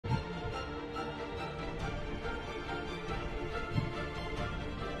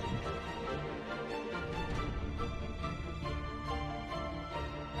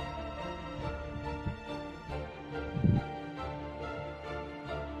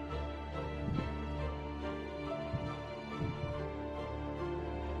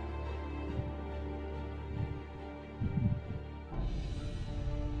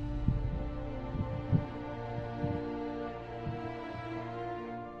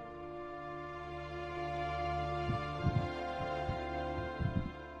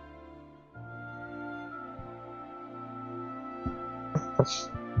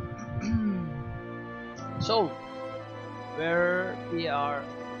So, where we are,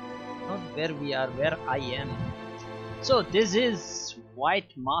 not where we are, where I am. So this is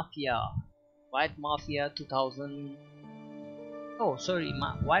White Mafia 2000. Oh, sorry,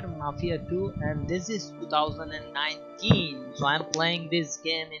 White Mafia 2, and this is 2019. So I'm playing this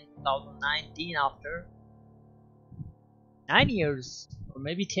game in 2019 after 9 years or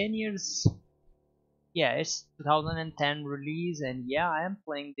maybe 10 years. Yeah, it's 2010 release, and yeah, I am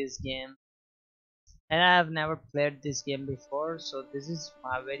playing this game. And I have never played this game before, so this is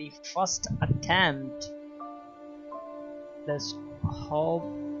my very first attempt. Let's hope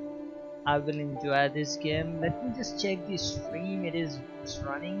I will enjoy this game. Let me just check the stream. It's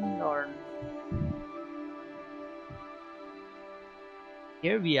running, or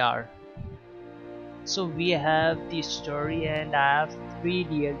here we are. So we have the story, and I have 3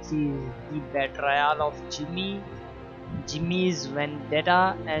 DLCs: the Betrayal of Jimmy, Jimmy's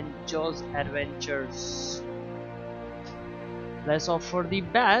Vendetta, and Joe's Adventures. Let's hope for the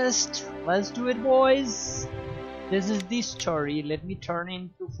best. Let's do it, boys. This is the story. Let me turn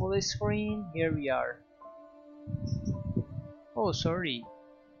into full screen. Here we are. Oh, sorry.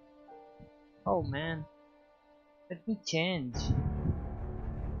 Oh man. Let me change.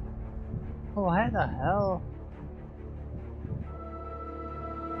 Oh, how the hell?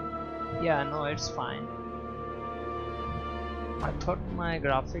 Yeah, no, it's fine. I thought my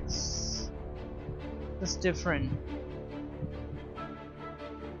graphics was different.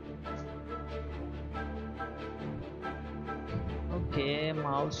 Okay,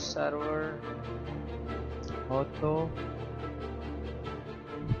 mouse server, auto.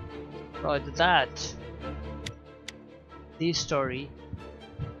 Roger that. The story.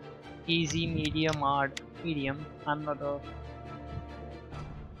 Easy, medium, hard, medium. I'm not a.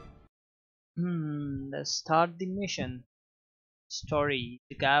 Let's start the mission. Story.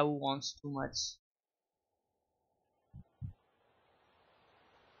 The guy who wants too much.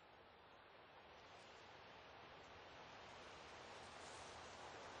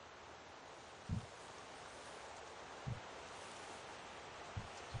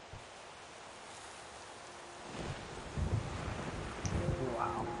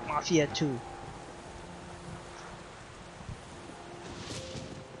 Wow, Mafia 2.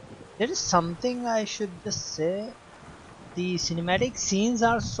 There is something I should just say. The cinematic scenes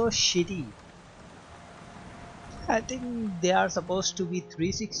are so shitty. I think they are supposed to be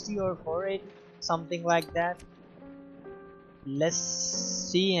 360 or 480, something like that. Let's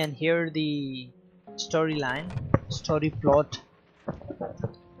see and hear the storyline, story plot.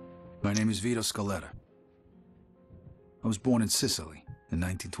 My name is Vito Scaletta. I was born in Sicily in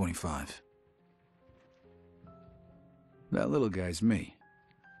 1925. That little guy's me.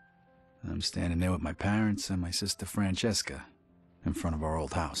 I'm standing there with my parents and my sister Francesca in front of our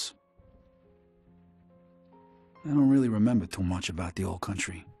old house. I don't really remember too much about the old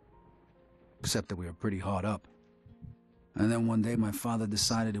country, except that we were pretty hard up. And then one day my father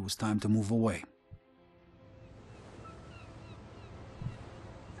decided it was time to move away.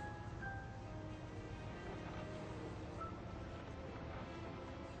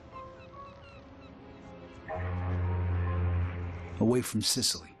 Away from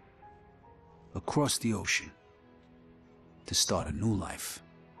Sicily, across the ocean, to start a new life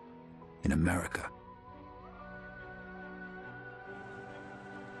in America.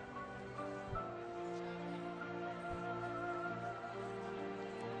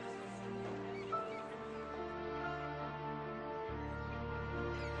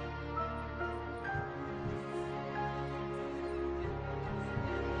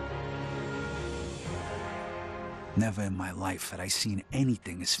 Never in my life had I seen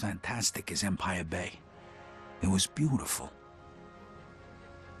anything as fantastic as Empire Bay. It was beautiful.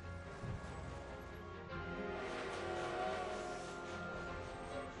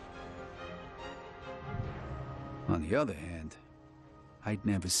 On the other hand, I'd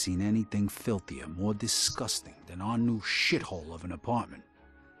never seen anything filthier, more disgusting than our new shithole of an apartment.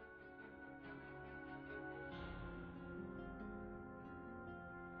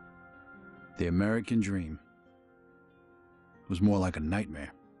 The American dream was more like a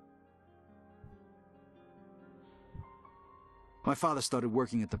nightmare. My father started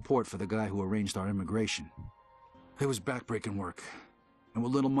working at the port for the guy who arranged our immigration. It was backbreaking work, and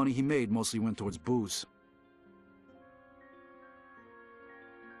what little money he made mostly went towards booze.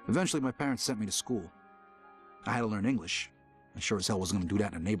 Eventually, my parents sent me to school. I had to learn English. I sure as hell wasn't going to do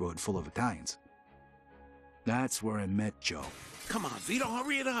that in a neighborhood full of Italians. That's where I met Joe. Come on, Vito,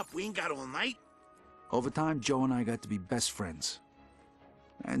 hurry it up. We ain't got all night. Over time, Joe and I got to be best friends.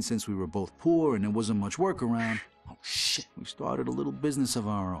 And since we were both poor and there wasn't much work around, oh shit, we started a little business of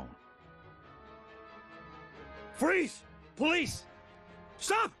our own. Freeze! Police!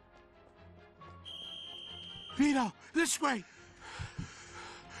 Stop! Vito, this way!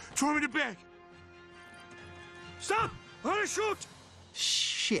 Throw me the bag! Stop! I'm gonna shoot!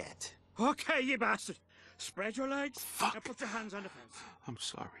 Shit. Okay, you bastard. Spread your legs. Fuck. And put your hands on the fence. I'm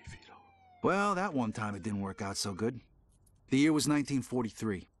sorry, Vito. Well, that one time it didn't work out so good. The year was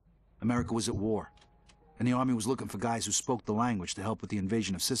 1943. America was at war, and the army was looking for guys who spoke the language to help with the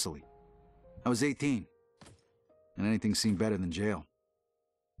invasion of Sicily. I was 18, and anything seemed better than jail.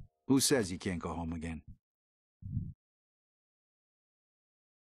 Who says you can't go home again?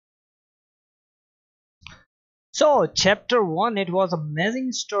 So, chapter 1, it was an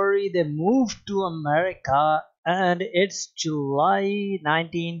amazing story. They moved to America and it's July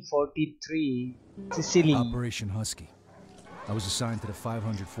 1943, Sicily. Operation Husky. I was assigned to the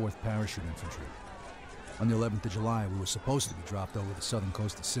 504th Parachute Infantry. On the 11th of July, we were supposed to be dropped over the southern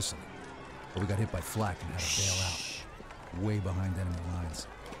coast of Sicily, but we got hit by flak and had to bail out, way behind enemy lines.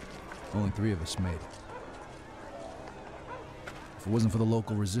 Only 3 of us made it. If it wasn't for the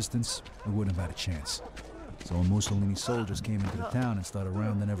local resistance, we wouldn't have had a chance. So when Mussolini's soldiers came into the town and started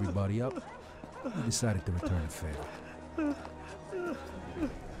rounding everybody up, we decided to return the favor.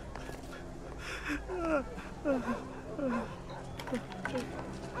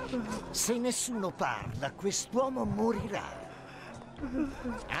 Se nessuno parla, quest'uomo morirà.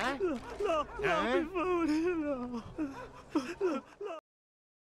 Eh?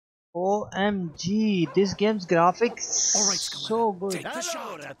 OMG, this game's graphics so good.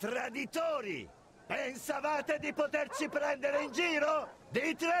 Allora, traditori! Pensavate di poterci prendere in giro?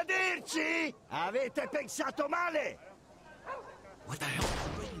 Di tradirci? Avete pensato male! What the hell?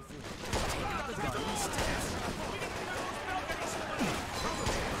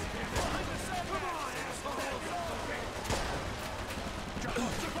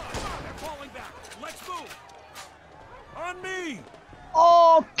 On me!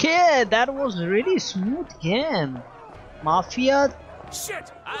 Okay, that was really smooth game. Mafia.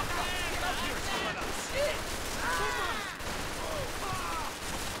 Shit!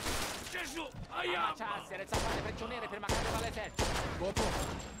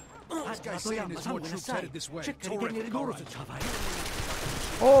 This guy's saying there's more troops headed this way.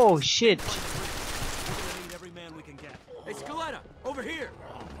 Oh shit. We need every man we can get. Hey, Scaletta, over here!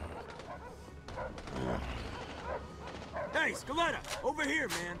 Hey, Scaletta, over here,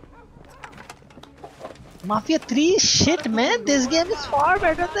 man! Mafia 3 shit, man. This game is far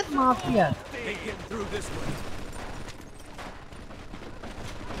better than Mafia. Ain't getting through this way.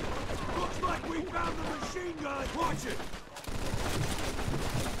 Looks like we found the machine gun. Watch it.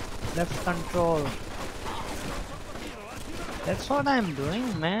 Left control. That's what I'm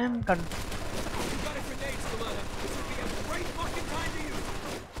doing, man. You got a grenade, Scaletta. This would be a great fucking time to use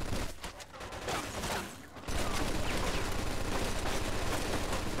it.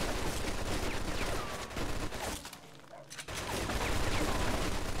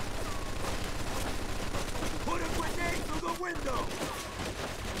 Put a grenade through the window.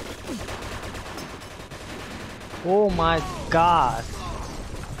 Oh my god.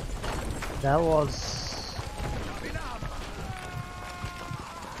 That was...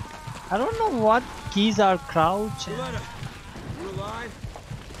 I don't know what keys are crouch. Scaletta, you alive?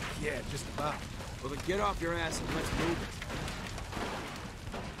 Yeah, just about. Well, then get off your ass and let's move it.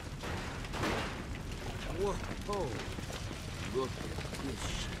 Whoa. Look at this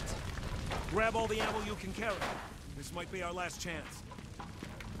shit. Grab all the ammo you can carry. This might be our last chance.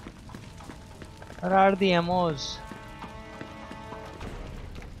 Where are the ammos?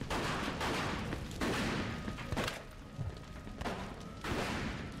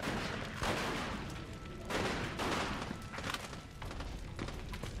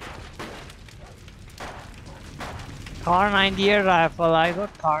 Car 98 rifle, I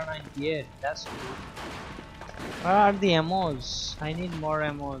got car 98, that's good. Where are the ammos? I need more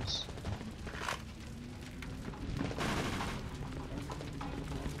ammos.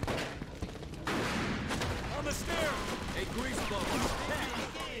 On the stairs! Hey, grease ball.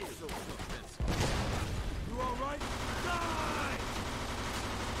 You alright? Die!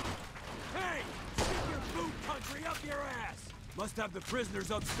 Hey! Stick your boot country up your ass! Must have the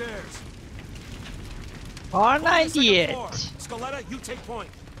prisoners upstairs. Car On the second 98. floor. Scaletta, you take point.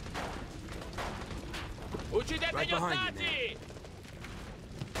 Uccidete Right gli behind you, ostaggi!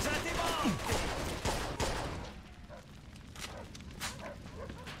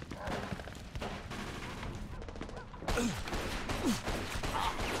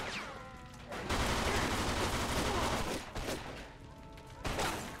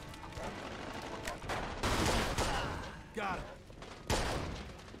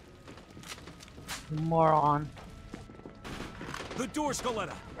 Moron. The door,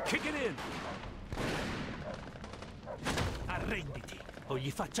 Scaletta! Kick it in! Arrenditi, o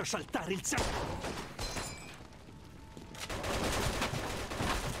gli faccio saltare il sacco!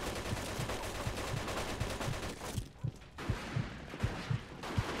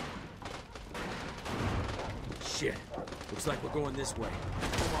 Shit. Looks like we're going this way.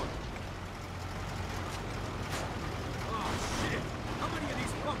 Come on. Oh, shit. How many of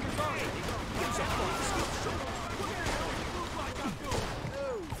these fuckers are there? Give us a fucking skill. What the hell do you look like I'm doing? No,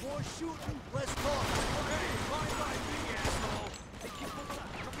 more shooting, less talk. Hey, fine by me, asshole.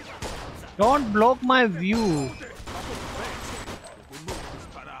 Don't block my view.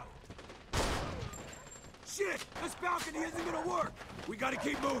 Shit! This balcony isn't gonna work! We gotta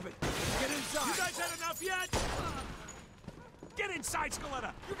keep moving. Get inside. You guys had enough yet? Get inside,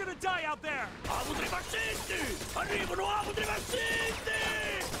 Scaletta! You're gonna die out there!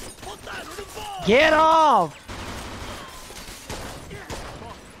 Get off!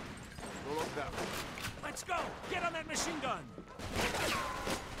 Let's go! Get on that machine gun!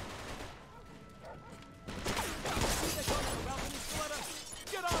 See the gun on the balcony, Scaletta?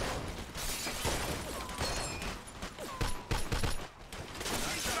 Get on it!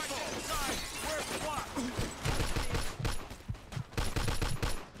 Inside! Where's the block?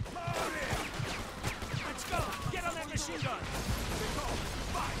 Let's go! Get on that machine gun!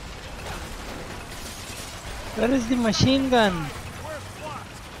 Fire! Where is the machine gun? Where's blocked?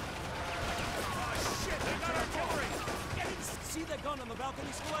 Oh shit! They got artillery! Get in! See that gun on the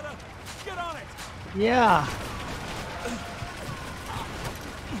balcony, Scaletta? Get on it! Yeah.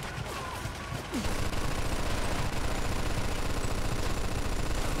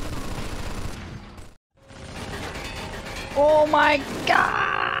 Oh my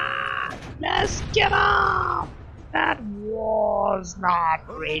god! Let's get off! That was not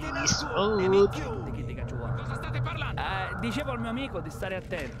really smooth. Cosa state parlando? Dicevo al mio amico di stare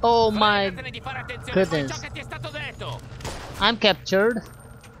attento. Oh my Fregatene di fare attenzione, fai goodness. ciò che ti è stato detto. I'm captured.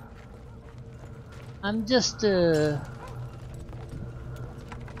 I'm just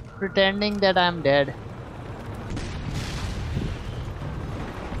pretending that I'm dead.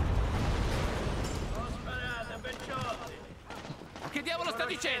 Che diavolo sta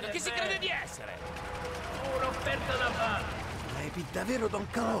dicendo? Chi si crede di essere? È davvero Don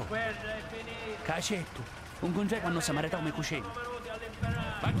Calò? Cacetto, un congeco hanno samarità come cucina.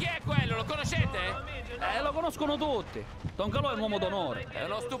 Ma chi è quello? Lo conoscete? Lo conoscono tutti. Don Calò è un uomo d'onore. È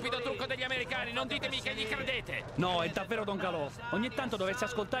uno stupido trucco degli americani, non ditemi che gli credete. No, è davvero Don Calò. Ogni tanto dovresti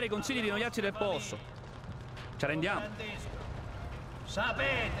ascoltare i consigli di noiazzi del posto. Ci rendiamo?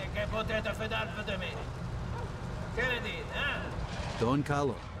 Sapete che potete fidarvi di me. Che ne dite, eh? Don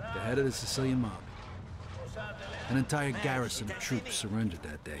Carlo, the head of the Sicilian mob. An entire garrison of troops surrendered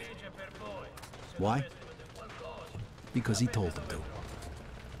that day. Why? Because he told them to.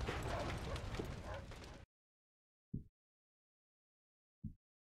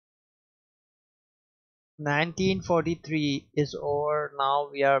 (1943) is over. Now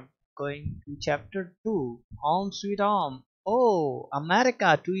we are going to chapter 2. Home sweet home. Oh,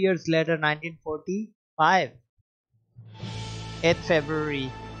 America 2 years later, 1945. 8th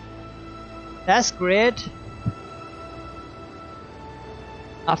February. That's great.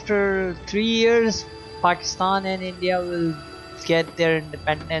 After 3 years, Pakistan and India will get their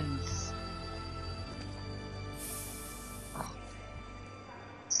independence.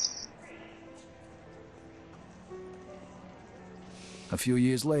 A few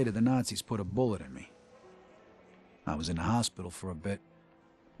years later, the Nazis put a bullet in me. I was in the hospital for a bit.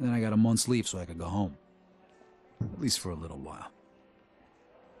 Then I got a month's leave so I could go home. At least for a little while.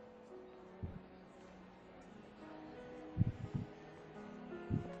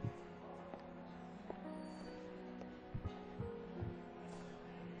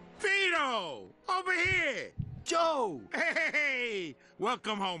 Vito! Over here! Joe! Hey!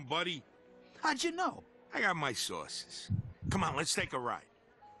 Welcome home, buddy. How'd you know? I got my sources. Come on, let's take a ride.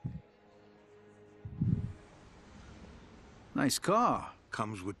 Nice car.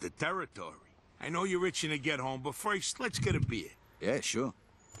 Comes with the territory. I know you're itching to get home, but first, let's get a beer. Yeah, sure.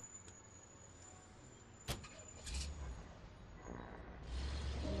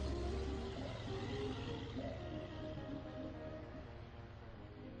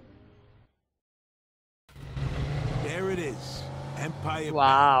 There it is. Empire.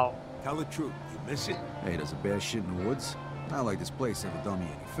 Wow. Bell. Tell the truth. You miss it? Hey, does a bear shit in the woods? Not like this place ever done me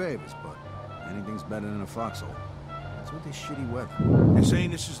any favors, but anything's better than a foxhole. What's with this shitty weather? They're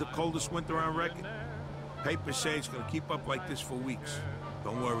saying this is the coldest winter on record. Papers say it's gonna keep up like this for weeks.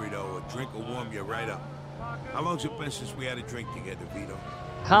 Don't worry, though. A drink will warm you right up. How long's it been since we had a drink together, Vito?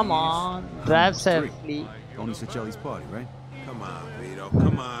 Come on, drive safely. Tony Sicelli's party, right? Come on, Vito,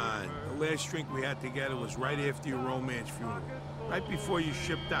 come on. The last drink we had together was right after your romance funeral. Right before you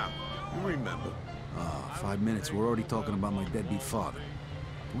shipped out. You remember. 5 minutes. We're already talking about my deadbeat father.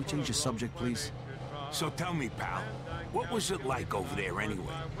 Can we change the subject, please? So tell me, pal, what was it like over there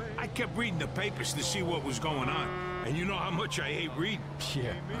anyway? I kept reading the papers to see what was going on. And you know how much I hate reading.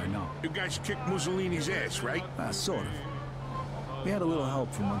 Yeah, I know. You guys kicked Mussolini's ass, right? Sort of. We had a little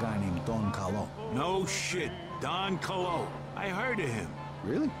help from a guy named Don Carlo. No shit. Don Carlo. I heard of him.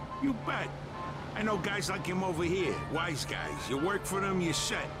 Really? You bet. I know guys like him over here. Wise guys. You work for them, you're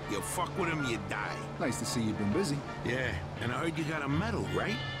set. You fuck with them, you die. Nice to see you've been busy. Yeah, and I heard you got a medal,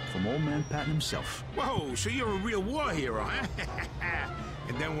 right? From old man Patton himself. Whoa, so you're a real war hero, huh?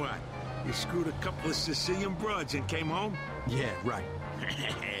 And then what? You screwed a couple of Sicilian broads and came home? Yeah, right.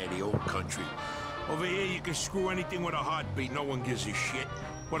 The old country. Over here, you can screw anything with a heartbeat. No one gives a shit.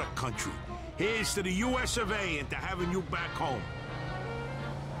 What a country. Here's to the US of A and to having you back home.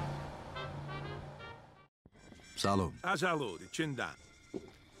 Salud. Salud, chin down.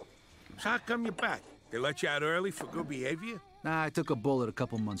 So how come you're back? They let you out early for good behavior? Nah, I took a bullet a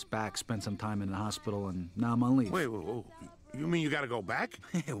couple months back, spent some time in the hospital, and now I'm on leave. Wait. You mean you gotta go back?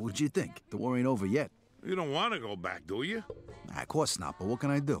 What'd you think? The war ain't over yet. You don't want to go back, do you? Nah, of course not, but what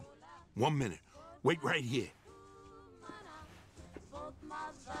can I do? 1 minute. Wait right here.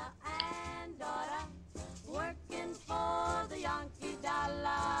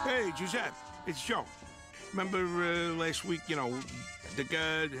 Hey, Giuseppe, it's Joe. Remember last week, you know, the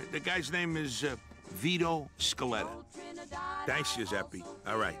guy's name is Vito Scaletta. Thanks, Giuseppe.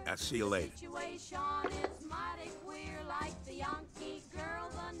 All right, I'll see you later.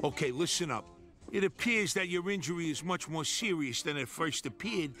 Okay, listen up. It appears that your injury is much more serious than it first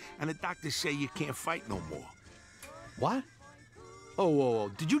appeared, and the doctors say you can't fight no more. What? Oh, whoa.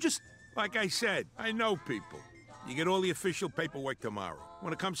 Did you just... Like I said, I know people. You get all the official paperwork tomorrow.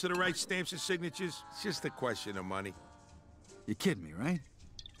 When it comes to the right stamps and signatures, it's just a question of money. You're kidding me, right?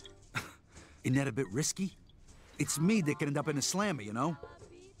 Isn't that a bit risky? It's me that can end up in a slammer, you know?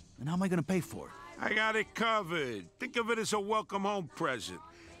 And how am I gonna pay for it? I got it covered. Think of it as a welcome home present.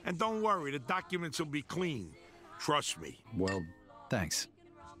 And don't worry, the documents will be clean. Trust me. Well, thanks.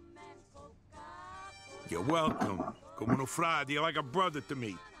 You're welcome. Como no frade, you're like a brother to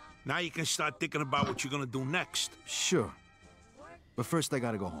me. Now you can start thinking about what you're gonna do next. Sure. But first I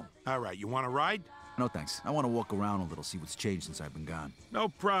gotta go home. All right, you wanna ride? No thanks. I wanna walk around a little, see what's changed since I've been gone. No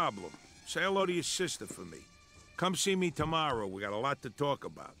problem. Say hello to your sister for me. Come see me tomorrow. We got a lot to talk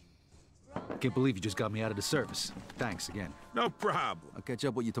about. I can't believe you just got me out of the service. Thanks again. No problem. I'll catch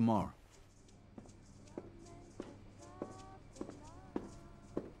up with you tomorrow.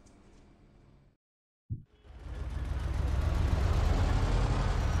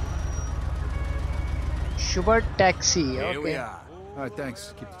 Schubert taxi. Okay. Here we are. All right,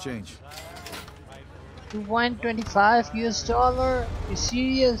 thanks. Keep the change. 2.25 US dollar. You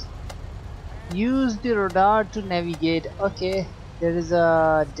serious? Use the radar to navigate. Okay, there is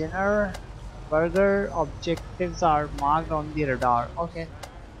a dinner. Burger objectives are marked on the radar. Okay,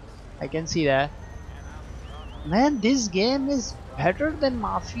 I can see that. Man, this game is better than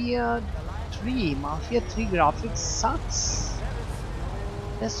Mafia 3. Mafia 3 graphics sucks.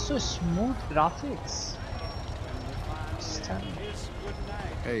 That's so smooth graphics. Stunning.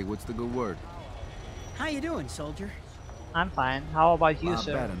 Hey, what's the good word? How you doing, soldier? I'm fine. How about you, Not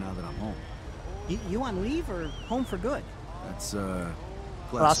sir? better now that I'm home. You on leave or home for good? That's,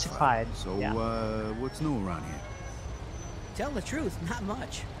 Classified. So, yeah. What's new around here? Tell the truth, not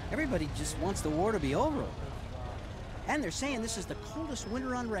much. Everybody just wants the war to be over. And they're saying this is the coldest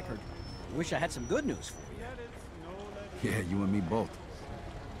winter on record. I wish I had some good news for you. Yeah, you and me both.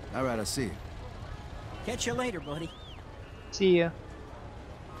 All right, I'll see you. Catch you later, buddy. See ya.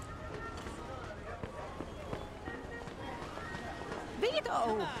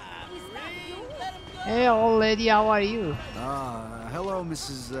 Vito! Hey, old lady, how are you? Hello,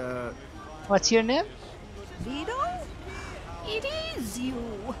 Mrs. What's your name? Vito? It is you.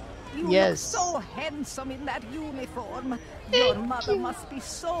 You Yes. look so handsome in that uniform. Thank Your mother you. must be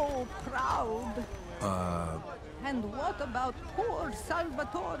so proud. And what about poor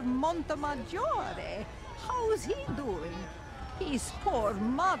Salvatore Montemaggiore? How's he doing? His poor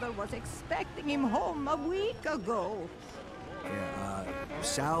mother was expecting him home a week ago. Yeah,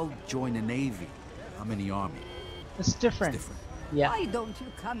 Sal joined the Navy. I'm in the Army. It's different. It's different. Yeah. Why don't you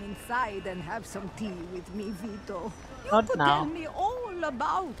come inside and have some tea with me, Vito? You Not could now. tell me all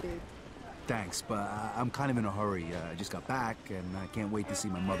about it. Thanks, but I'm kind of in a hurry. I just got back, and I can't wait to see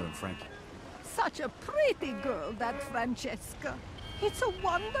my mother and Frankie. Such a pretty girl, that Francesca. It's a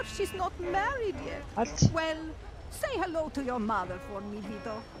wonder she's not married yet. What? Well, say hello to your mother for me,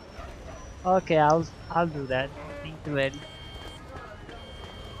 Vito. Okay, I'll do that. Thank you, Eddie.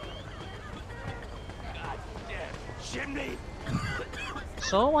 Chimney!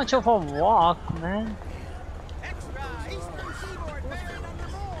 So much of a walk, man.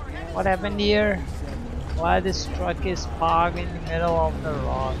 What happened here? Why this truck is parked in the middle of the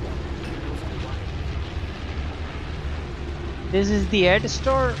road? This is the Ed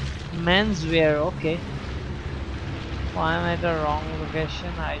store? Menswear, okay. Oh, I'm at the wrong location.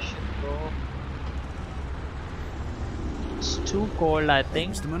 I should go. It's too cold, I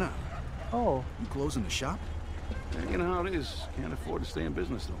think. Mr. Manette, Oh, you closing the shop? You know how it is. Can't afford to stay in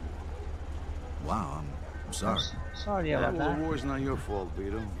business no more. Wow, I'm sorry. sorry Yeah, about well, that. the war's not your fault,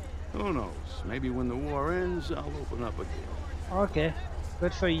 Vito. Who knows? Maybe when the war ends, I'll open up again. Okay,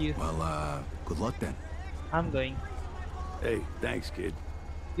 good for you. Well, good luck then. I'm going. Hey, thanks, kid.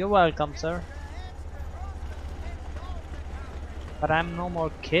 You're welcome, sir. But I'm no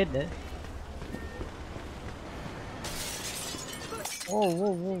more kid. Whoa,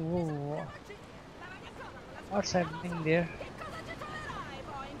 whoa, whoa, whoa, whoa. What's happening there?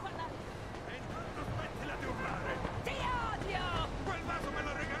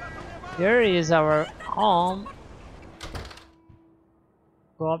 Here is our home.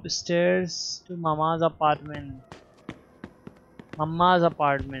 Go upstairs to Mama's apartment. Mama's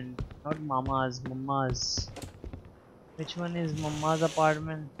apartment, not Mama's, Mama's. Which one is Mama's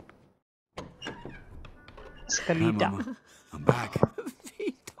apartment? Hi, Scalita. Mama. I'm back.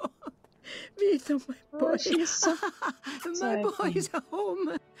 Vito, my boy. Oh, she's so My happy. boy's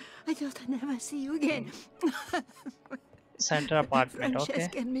home. I thought I'd never see you again. Center apartment, okay.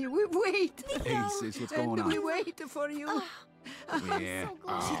 Francesca and me, we wait. Hey, sis, what's going And we on? wait for you. Yeah.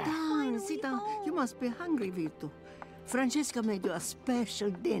 Sit down. You must be hungry, Vito. Francesca made you a special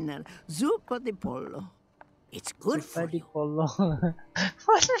dinner, zuppa di pollo. It's good Zuppa for di you. pollo.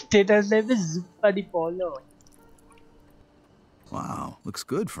 What a dinner's name is Zuppa di pollo. Wow, looks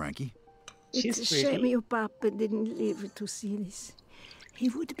good, Frankie. She's It's a shame pretty. your papa didn't live to see this. He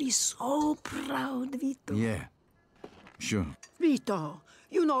would be so proud, Vito. Yeah, sure. Vito,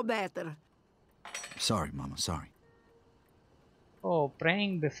 you know better. Sorry, Mama, sorry. Oh,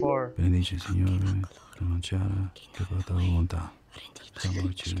 praying before. Benedice Signore, pronunciare che tua volontà.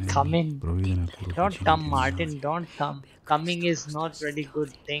 Come in. Don't come, Martin, don't come. Coming is not really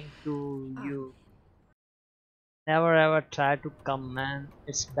good thing to you. Never ever try to come, man.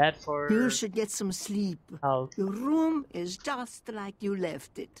 It's bad for You should get some sleep. health. Your room is just like you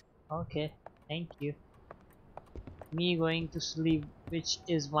left it. Okay, thank you. Me going to sleep. Which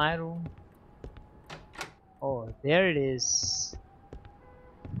is my room? Oh, there it is.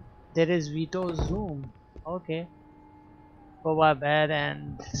 There is Vito's room. Okay. Go by bed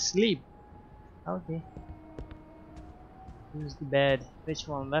and sleep. Okay. Use the bed. Which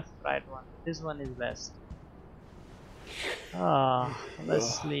one? Left, right one. This one is best. Ah,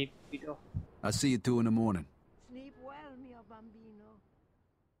 let's sleep, Vito. I'll see you 2 in the morning. Sleep well, mio bambino.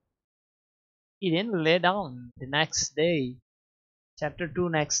 He didn't lay down the next day. Chapter 2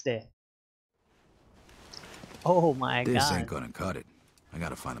 next day. Oh my This god. ain't gonna cut it. I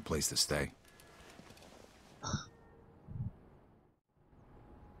gotta find a place to stay.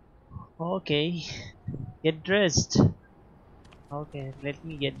 Okay. Get dressed. Okay, let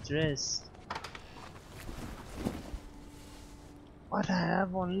me get dressed. But I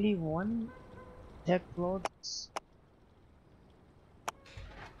have only one tech clothes.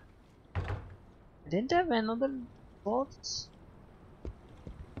 I didn't have another clothes.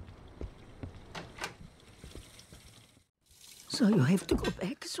 So you have to go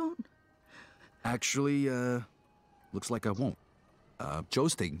back soon? Actually, looks like I won't.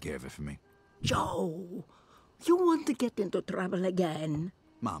 Joe's taking care of it for me. Joe, you want to get into trouble again?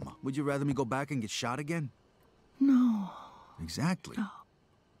 Mama, would you rather me go back and get shot again? No. Exactly.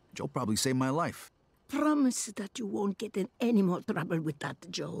 Joe probably saved my life. Promise that you won't get in any more trouble with that,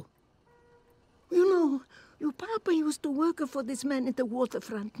 Joe. You know, your papa used to work for this man at the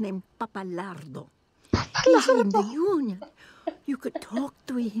waterfront named Papalardo. He's in the union. You could talk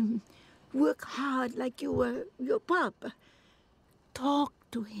to him, work hard like you were your papa. Talk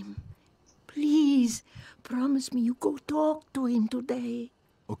to him. Please, promise me you go talk to him today.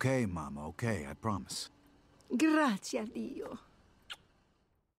 Okay, Mama, okay, I promise. Grazie a Dio.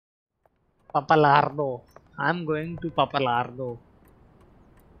 Papalardo. I'm going to Papalardo.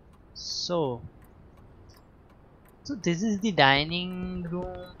 So this is the dining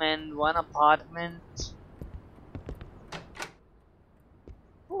room and one apartment.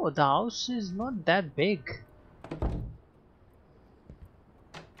 Oh, the house is not that big.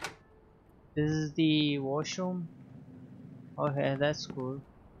 This is the washroom. Okay, that's cool.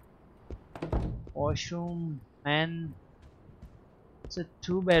 Washroom, and it's a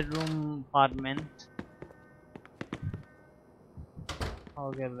 2-bedroom apartment.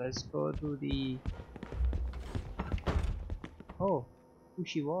 Okay, let's go to the... Oh, who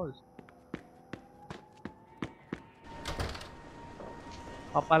she was?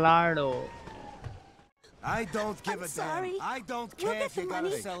 Papalardo. I don't give a sorry. damn. I don't We'll care get if you the gotta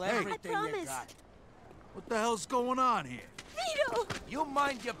money. sell I everything you promise. got. What the hell's going on here? Vito! You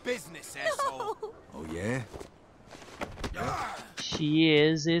mind your business, asshole. No! Oh, yeah? She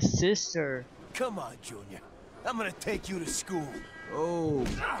is his sister. Come on, Junior. I'm gonna take you to school. Oh,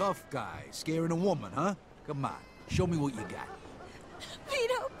 tough guy. Scaring a woman, huh? Come on. Show me what you got.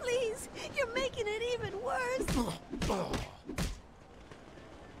 Vito, please! You're making it even worse!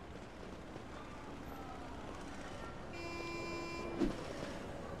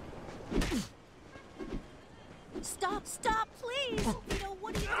 Stop, please! Vito,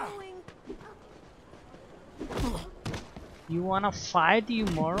 what are you doing? You wanna fight, you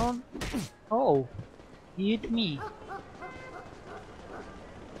moron? Oh, he hit me.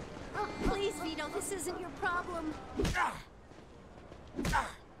 Please, Vito, this isn't your problem.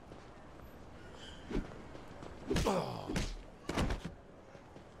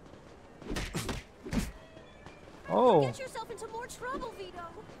 Oh, Get yourself into more trouble,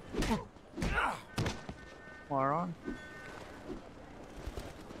 Vito. moron.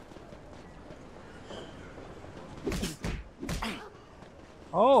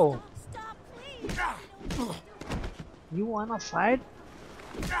 Oh, Stop, please. you wanna fight?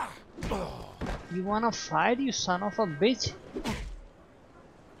 You wanna fight, you son of a bitch?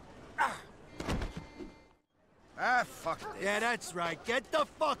 Ah, fuck this. Yeah, that's right. Get the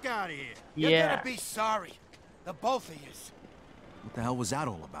fuck out of here. You're Yeah. gonna be sorry. The both of yous. What the hell was that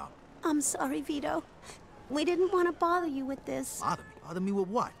all about? I'm sorry, Vito. We didn't want to bother you with this. Bother me? Bother me with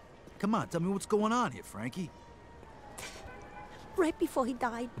what? Come on, tell me what's going on here, Frankie. Right before he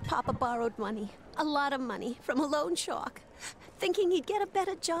died, Papa borrowed money. A lot of money from a loan shark, thinking he'd get a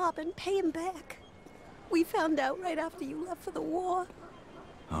better job and pay him back. We found out right after you left for the war.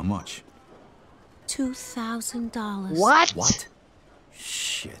 How much? $2,000. What? What?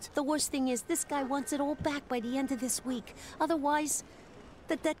 Shit. The worst thing is, this guy wants it all back by the end of this week. Otherwise,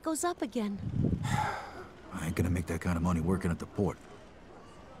 the debt goes up again. I ain't gonna make that kind of money working at the port.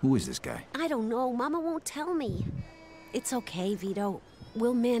 Who is this guy? I don't know. Mama won't tell me. It's okay, Vito.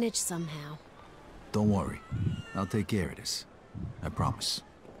 We'll manage somehow. Don't worry. I'll take care of this. I promise.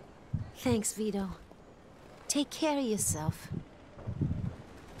 Thanks, Vito. Take care of yourself.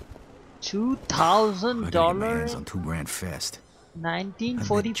 $2,000. On $2,000 fast.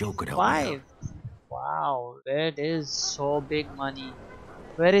 1945. Wow, that is so big money.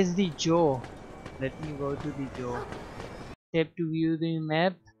 Where is the Joe? Let me go to the Joe. Tap to view the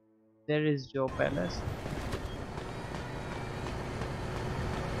map. There is Joe Palace.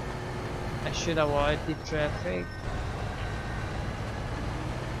 I should avoid the traffic.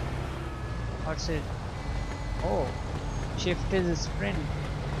 What's it? Oh, shift is a sprint.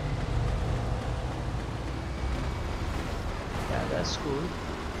 Yeah, that's cool.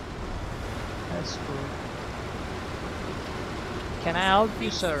 That's cool. Can I help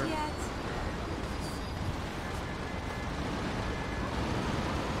you, sir?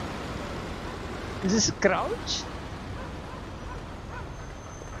 Is this Crouch?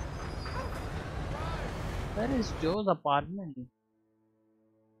 Where is Joe's apartment?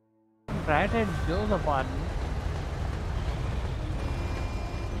 Right at Joe's apartment.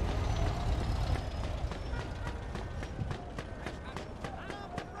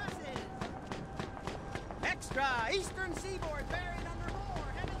 Extra! Eastern Seaboard buried under more.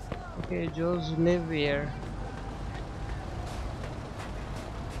 Heavy snow. Okay, Joe's live here.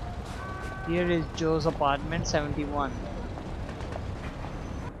 Here is Joe's apartment 71.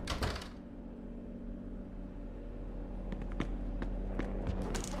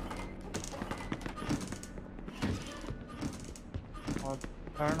 Or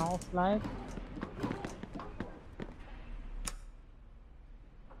turn off light.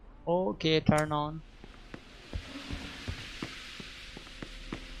 Okay, turn on.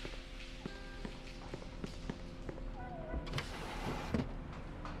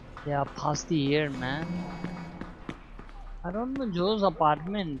 Yeah, past the year, man. I don't know Joe's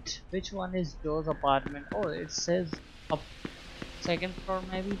apartment. Which one is Joe's apartment? Oh, it says up second floor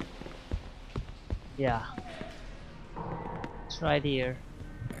maybe. Yeah, it's right here.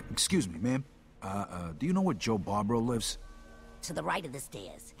 Excuse me, ma'am. Do you know where Joe Barbaro lives? To the right of the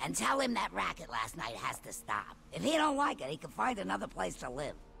stairs. And tell him that racket last night has to stop. If he don't like it, he can find another place to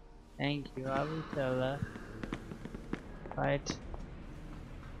live. Thank you. I will tell her. Right.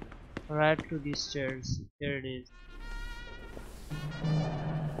 Right to the stairs. Here it is.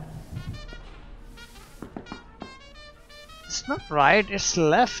 It's not right, it's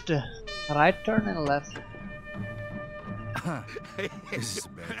left. Right turn and left. This is a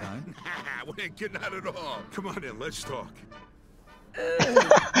bad time. We ain't getting out at all. Come on in, let's talk.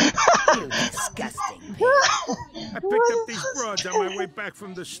 You disgusting pig. I picked up these broads on my way back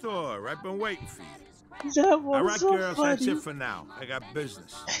from the store. I've been waiting for you. All right, girls, that's it for now. I got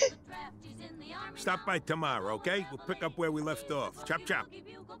business. Stop by tomorrow, okay? We'll pick up where we left off. Chop, chop.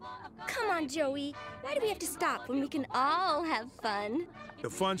 Come on, Joey. Why do we have to stop when we can all have fun? The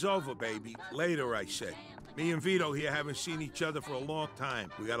fun's over, baby. Later, I said. Me and Vito here haven't seen each other for a long time.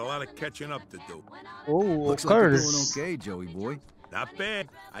 We got a lot of catching up to do. Oh, looks of like you're course. doing okay, Joey boy. Not bad.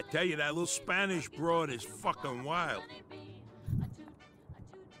 I tell you, that little Spanish broad is fucking wild.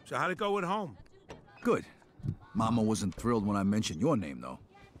 So how'd it go at home? Good. Mama wasn't thrilled when I mentioned your name, though.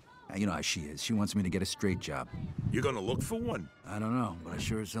 You know how she is. She wants me to get a straight job. You're gonna look for one? I don't know, but I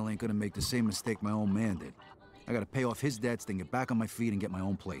sure as hell ain't gonna make the same mistake my own man did. I gotta pay off his debts, then get back on my feet and get my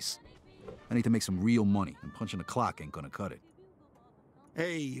own place. I need to make some real money, and punching the clock ain't gonna cut it.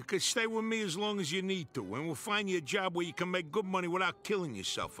 Hey, you can stay with me as long as you need to, and we'll find you a job where you can make good money without killing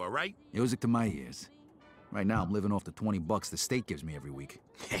yourself, all right? Music to my ears. Right now, I'm living off the $20 the state gives me every week.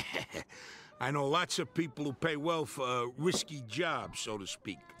 I know lots of people who pay well for a risky job, so to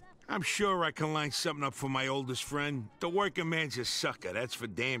speak. I'm sure I can line something up for my oldest friend. The working man's a sucker, that's for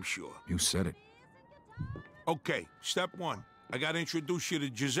damn sure. You said it. Okay, step one. I gotta introduce you to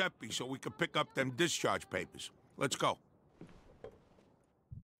Giuseppe so we can pick up them discharge papers. Let's go.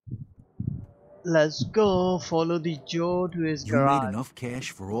 Let's go. Follow the Joe to his You garage. made enough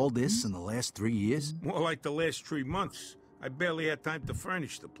cash for all this in the last 3 years? More like the last 3 months. I barely had time to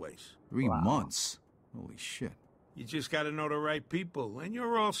furnish the place. 3 months? Holy shit. You just gotta know the right people, and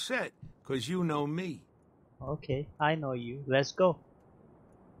you're all set, 'cause you know me. Okay, I know you. Let's go.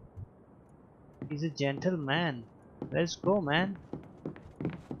 He's a gentleman. Let's go, man.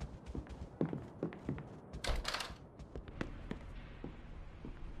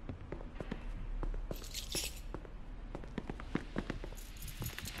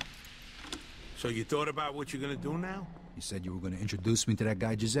 So you thought about what you're gonna do now? You said you were gonna introduce me to that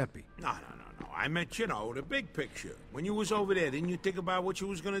guy Giuseppe. No. I meant, you know, the big picture. When you was over there, didn't you think about what you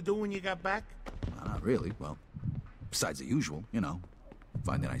was gonna do when you got back? No, not really. Well, besides the usual, you know.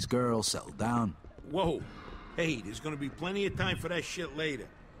 Find a nice girl, settle down. Whoa. Hey, there's gonna be plenty of time for that shit later.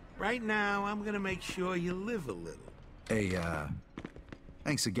 Right now, I'm gonna make sure you live a little. Hey,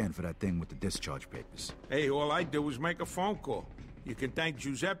 thanks again for that thing with the discharge papers. Hey, all I do is make a phone call. You can thank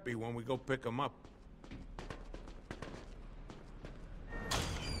Giuseppe when we go pick him up.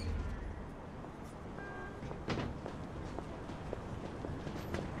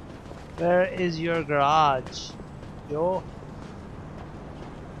 Where is your garage, Joe?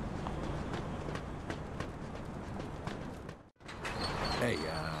 Hey,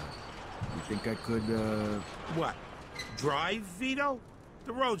 you think I could, What? Drive, Vito?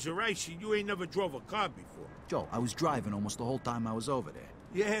 The roads are icy. You ain't never drove a car before. Joe, I was driving almost the whole time I was over there.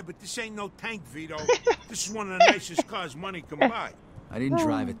 Yeah, but this ain't no tank, Vito. This is one of the nicest cars money can buy. I didn't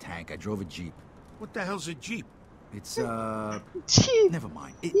drive a tank. I drove a Jeep. What the hell's a Jeep? It's, never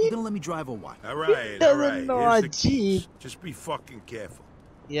mind. You gonna let me drive or what? All right. Here's the keys. Just be fucking careful.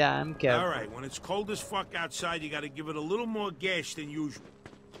 Yeah, I'm careful. All right, when it's cold as fuck outside, you gotta give it a little more gas than usual.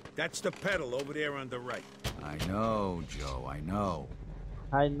 That's the pedal over there on the right. I know, Joe, I know.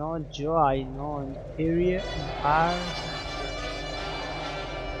 I know, Joe, I know. Interior, empires.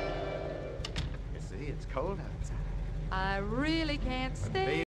 You see, it's cold outside. I really can't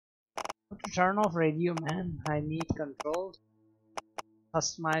stay. To turn off radio, man. I need controls.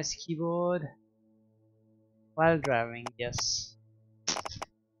 Customize keyboard. While driving, yes.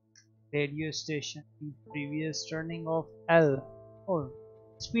 Radio station. Previous turning off L. Oh,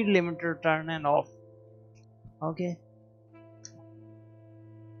 speed limiter turn and off. Okay.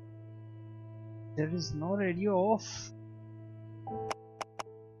 There is no radio off.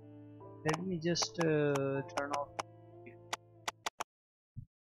 Let me just turn off.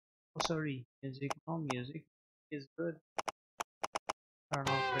 Oh, sorry, music. No, music is good. Turn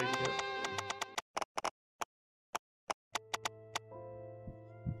off radio.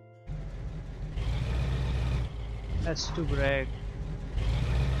 That's to brake.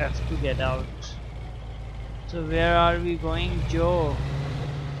 Have to get out. So where are we going, Joe?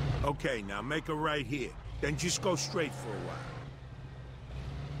 Okay, now make a right here. Then just go straight for a while.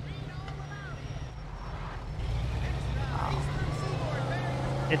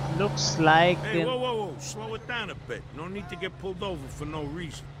 It looks like... Hey, whoa, whoa, whoa. Slow it down a bit. No need to get pulled over for no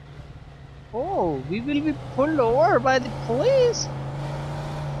reason. Oh, we will be pulled over by the police?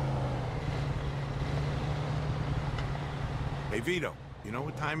 Hey, Vito, you know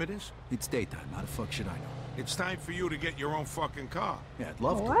what time it is? It's daytime. How the fuck should I know? It's time for you to get your own fucking car. Yeah, I'd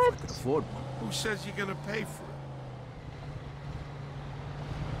love to if I could afford one. Who says you're gonna pay for it?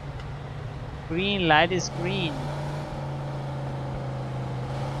 Green light is green.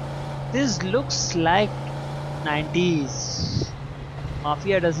 This looks like 90s.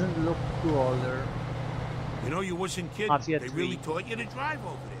 Mafia doesn't look too older. You know, you wasn't kidding. Mafia they 3. really taught you to drive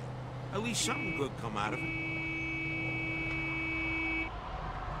over there. At least something good come out of it.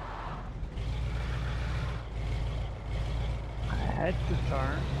 I had to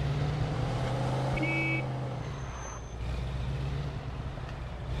turn.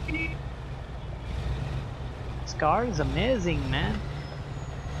 This car is amazing, man.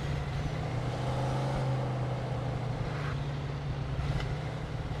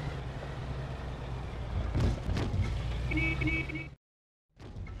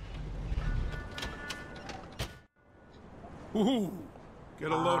 Ooh,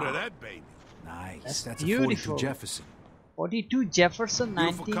 get a load of that, baby. Nice. That's beautiful. A 42 Jefferson. 42 Jefferson,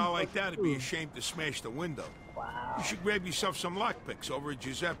 Beautiful car like 1942. that would be ashamed to smash the window. Wow. You should grab yourself some lockpicks over at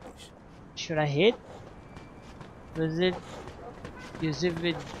Giuseppe's. Should I hit? Visit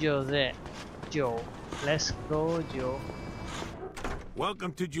with Jose. Joe. Let's go, Joe.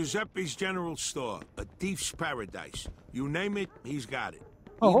 Welcome to Giuseppe's General Store, a thief's paradise. You name it, he's got it.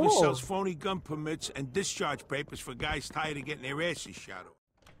 He even sells phony gun permits and discharge papers for guys tired of getting their asses shot off.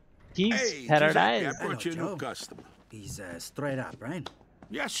 Thief's Hey, paradise. Giuseppe, I brought you a new Joe. customer. He's straight up, right?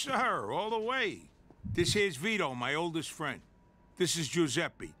 Yes, sir, all the way. This here's Vito, my oldest friend. This is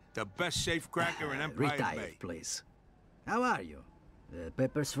Giuseppe, the best safecracker in Empire Bay. Retired, please. How are you? The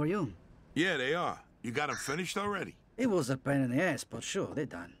papers for you? Yeah, they are. You got them finished already? It was a pain in the ass, but sure, they're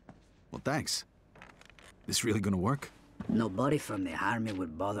done. Well, thanks. This really gonna work? Nobody from the army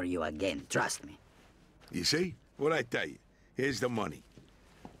would bother you again, trust me. You see? What'd I tell you? Here's the money.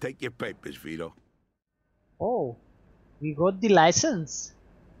 Take your papers, Vito. Oh, we got the license.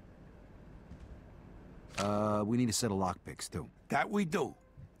 We need a set of lockpicks, too. That we do.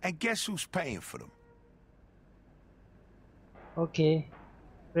 And guess who's paying for them? Okay.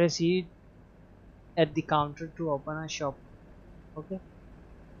 Proceed at the counter to open a shop. Okay.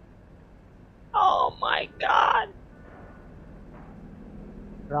 Oh my god.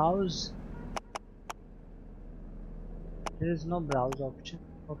 Browse. There is no browse option.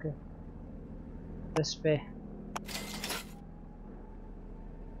 Okay. Let's pay.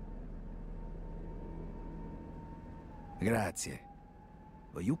 Grazie.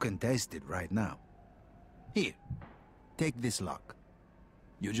 Well, you can test it right now. Here, take this lock.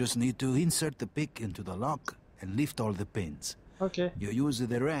 You just need to insert the pick into the lock and lift all the pins. Okay. You use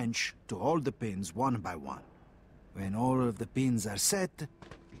the wrench to hold the pins one by one. When all of the pins are set,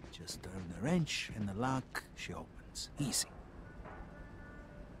 just turn the wrench and the lock, she opens. Easy.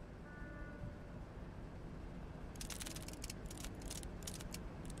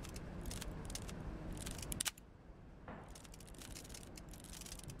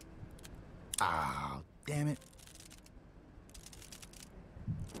 Ah, damn it.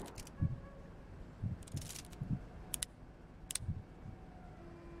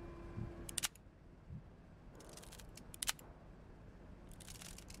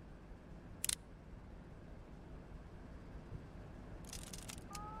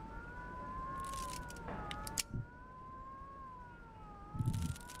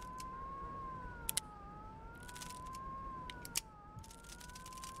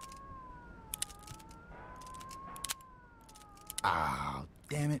 Ah,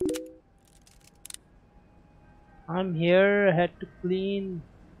 damn it. I'm here, had to clean.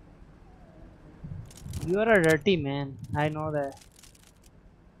 You are a dirty man, I know that.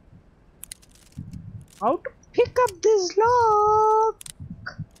 How to pick up this lock?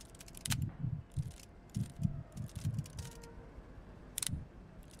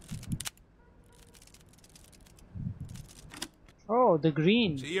 Oh, the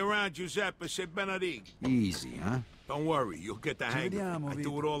green. See you around, Giuseppe. Se benedict. Easy, huh? Don't worry, you'll get the hang of it. vediamo, I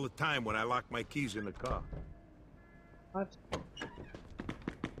do it all the time when I lock my keys in the car. What?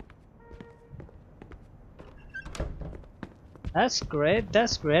 That's great,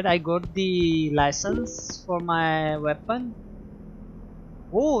 that's great. I got the license for my weapon.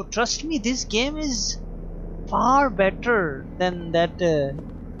 Oh, trust me, this game is far better than that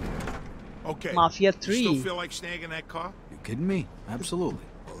Okay. Mafia You 3. still feel like snagging that car? You kidding me? Absolutely.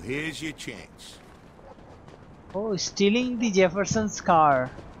 Well, here's your chance. Oh, stealing the Jefferson's car.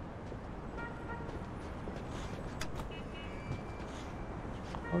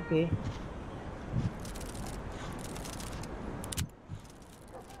 Okay.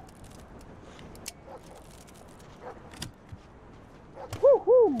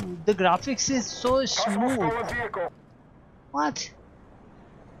 Woohoo! The graphics is so smooth. What?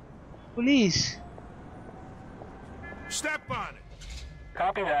 Police. Step on it.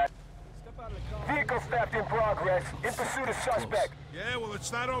 Copy that. Vehicle theft in progress. In pursuit of suspect. Yeah, well,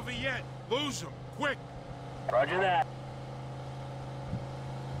 it's not over yet. Lose him, quick. Roger that.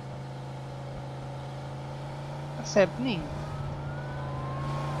 What's happening?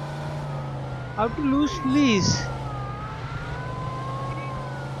 How to lose police?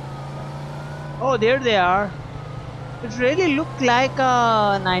 Oh, there they are. It really looked like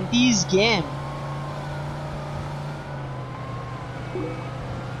a 90s game.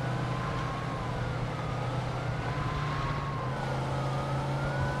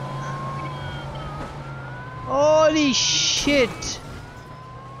 Holy shit!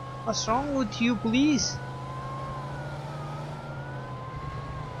 What's wrong with you, police?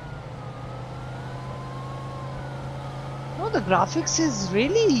 No, the graphics is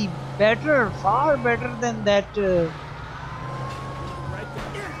really better, far better than that.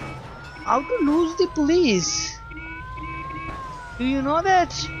 How to lose the police? Do you know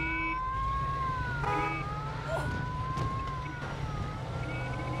that?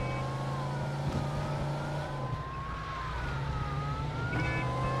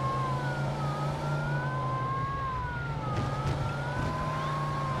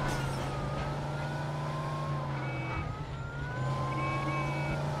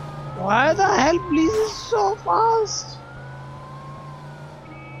 Why the hell police is so fast?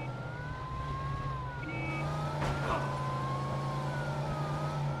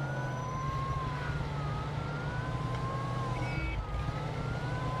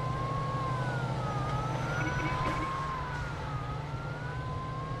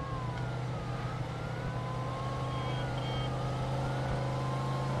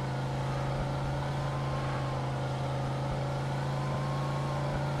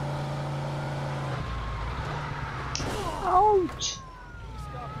 Ouch!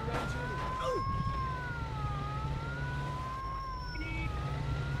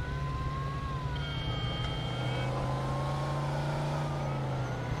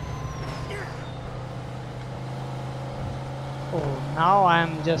 Oh, now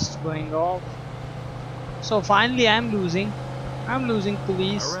I'm just going off. So finally I'm losing. I'm losing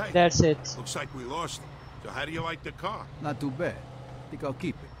police. All right. That's it. Looks like we lost him. So how do you like the car? Not too bad. Think I'll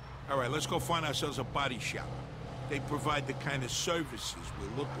keep it. All right, let's go find ourselves a body shop. They provide the kind of services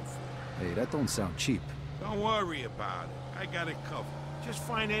we're looking for. Hey, that don't sound cheap. Don't worry about it. I got it covered. Just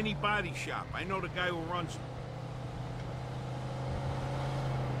find any body shop. I know the guy who runs it.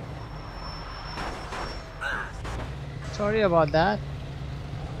 Sorry about that.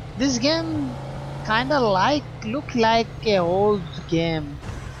 This game kinda look like a old game.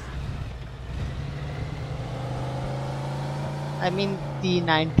 I mean the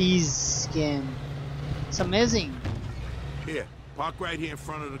 90s game. It's amazing. Here, park right here in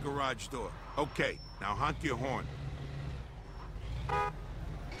front of the garage door. Okay, now honk your horn.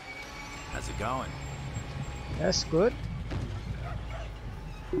 How's it going? That's good.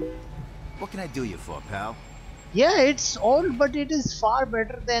 What can I do you for, pal? Yeah, it's old, but it is far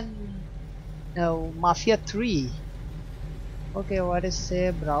better than Mafia 3. Okay, what is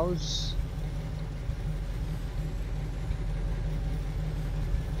say? Browse.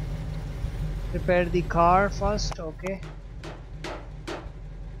 Repair the car first. Okay.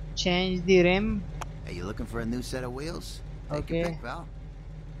 Change the rim. Are you looking for a new set of wheels? Take Okay. your pick, pal.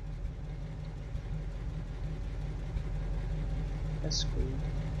 That's cool.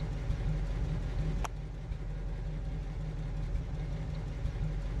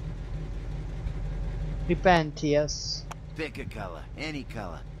 Repent, yes. Pick a color, any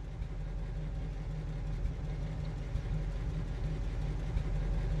color.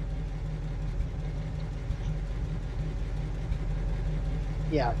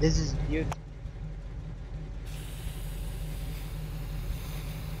 Yeah, this is beautiful.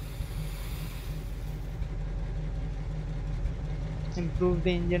 Improve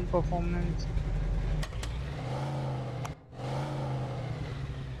the engine performance.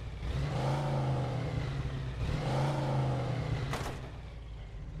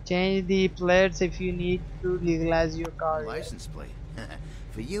 Change the plates if you need to legalize your car. License plate.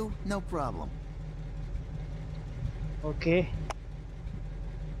 For you, no problem. Okay.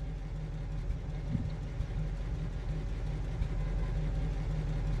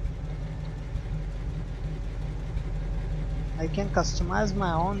 I can customize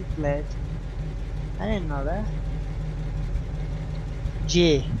my own plate. I didn't know that.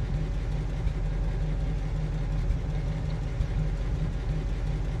 J.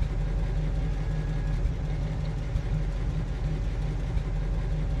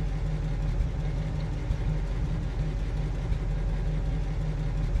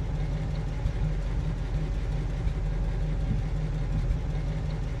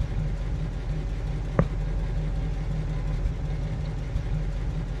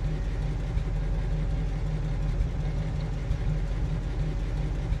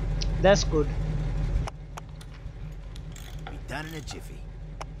 That's good. Be done in a jiffy.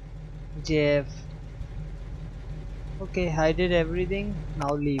 Jeff. Okay, I did everything.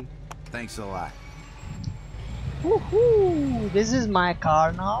 Now leave. Thanks a lot. Woohoo! This is my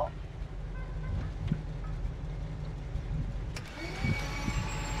car now.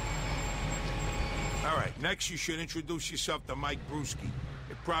 Alright, next you should introduce yourself to Mike Brewski.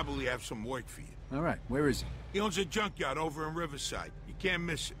 He'll probably have some work for you. Alright, where is he? He owns a junkyard over in Riverside. You can't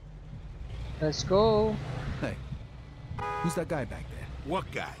miss it. Let's go. Hey, who's that guy back there?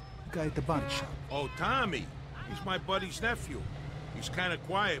 What guy? The guy at the body shop. Oh, Tommy. He's my buddy's nephew. He's kind of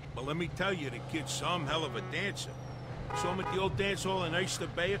quiet, but let me tell you, the kid's some hell of a dancer. Saw him at the old dance hall in Oyster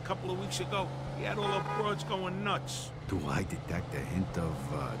Bay a couple of weeks ago. He had all the broads going nuts. Do I detect a hint of,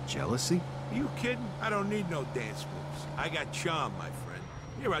 jealousy? Are you kidding? I don't need no dance moves. I got charm, my friend.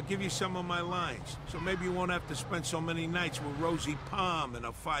 Here, I'll give you some of my lines, so maybe you won't have to spend so many nights with Rosie Palm and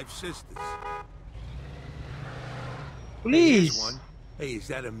her 5 sisters. Please. Hey, here's one. Hey, is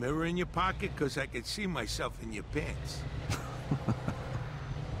that a mirror in your pocket? Because I can see myself in your pants.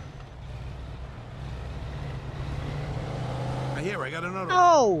 Here, I got another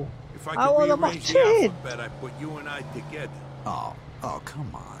No! one. If I could rearrange the alphabet, I put you and I together. Oh,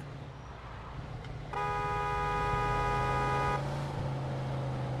 come on.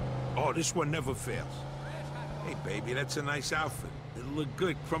 Oh, this one never fails. Hey, baby, that's a nice outfit. It'll look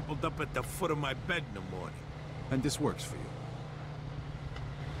good crumpled up at the foot of my bed in the morning. And this works for you.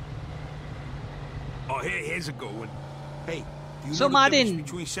 Oh, here's a good one. Hey, do you So, know the difference Martin.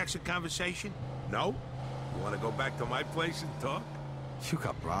 between sex and conversation? No? You want to go back to my place and talk? You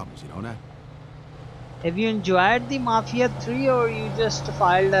got problems, you know that? Have you enjoyed the Mafia 3 or you just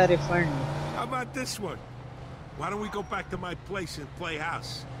filed a refund? How about this one? Why don't we go back to my place and play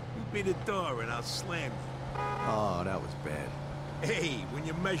house? You beat the door and I'll slam you. Oh, that was bad. Hey, when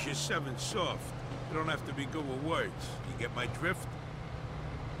you measure 7 soft, you don't have to be good with words. You get my drift?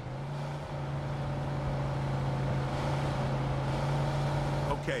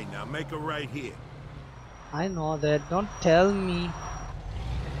 Okay, now make a right here. I know that. Don't tell me.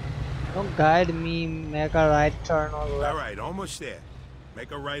 Don't guide me. Make a right turn or left. Alright, almost there.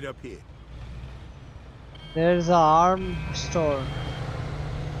 Make a right up here. There's a arm store.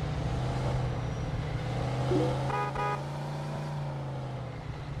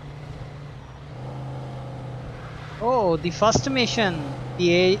 Oh, the first mission.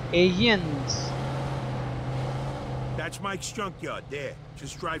 The Asians. That's Mike's junkyard, there.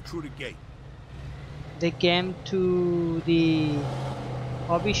 Just drive through the gate. They came to the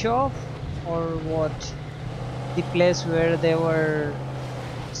hobby shop or what? The place where they were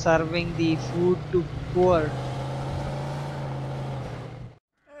serving the food to poor.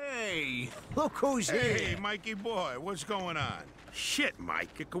 Hey, look who's here. Hey, Mikey boy, what's going on? Shit,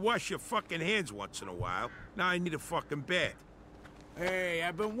 Mike, you can wash your fucking hands once in a while. Now I need a fucking bed. Hey,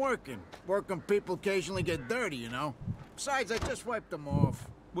 I've been working. Working people occasionally get dirty, you know? Besides, I just wiped them off.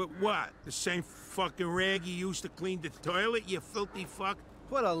 With what? The same fucking rag you used to clean the toilet, you filthy fuck?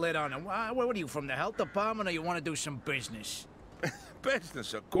 Put a lid on it. What are you, from the health department, or you want to do some business?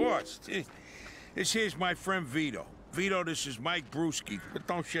 Business, of course. This here's my friend Vito. Vito, this is Mike Brewski. But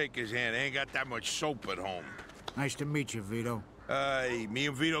don't shake his hand. I ain't got that much soap at home. Nice to meet you, Vito. Me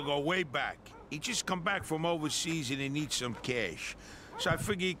and Vito go way back. He just come back from overseas and he needs some cash. So I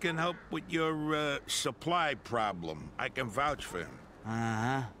figure he can help with your, supply problem. I can vouch for him.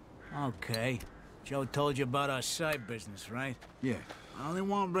 Uh-huh. Okay. Joe told you about our side business, right? Yeah. I only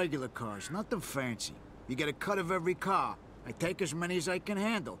want regular cars, nothing fancy. You get a cut of every car. I take as many as I can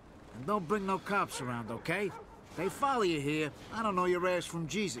handle. And don't bring no cops around, okay? They follow you here. I don't know your ass from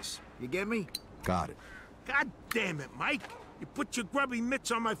Jesus. You get me? Got it. God damn it, Mike. You put your grubby mitts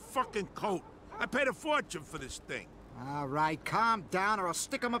on my fucking coat. I paid a fortune for this thing. All right, calm down or I'll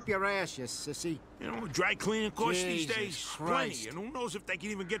stick 'em up your ass, you sissy. You know, dry cleaning costs these Jesus days Christ. plenty, and who knows if they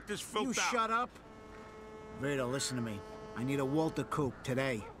can even get this filth You out. shut up. Vito, listen to me. I need a Walter Coupe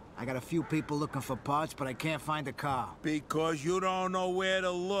today. I got a few people looking for parts, but I can't find a car. Because you don't know where to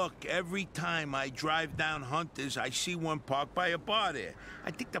look. Every time I drive down Hunters, I see one parked by a bar there.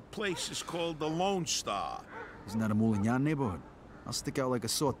 I think the place is called the Lone Star. Isn't that a Moulignan neighborhood? I'll stick out like a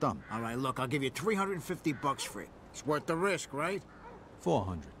sore thumb. All right, look, I'll give you $350 for it. It's worth the risk, right?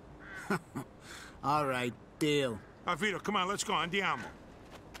 400. All right, deal. Vito, come on, let's go. Andiamo.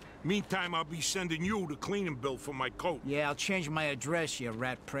 Meantime, I'll be sending you the cleaning bill for my coat. Yeah, I'll change my address, you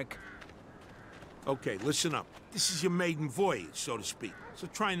rat prick. Okay, listen up. This is your maiden voyage, so to speak. So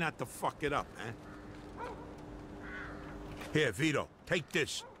try not to fuck it up, eh? Here, Vito, take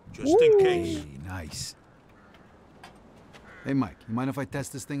this, just in case. Hey, nice. Hey, Mike, you mind if I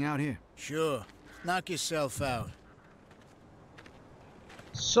test this thing out here? Sure. Knock yourself out.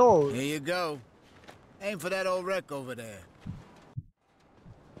 So... Here you go. Aim for that old wreck over there.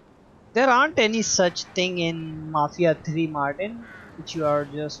 There aren't any such thing in Mafia 3, Martin, which you are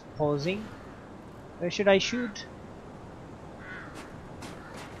just posing. Where should I shoot?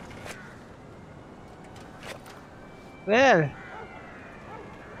 Where?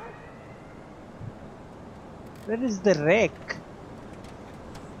 Where is the wreck?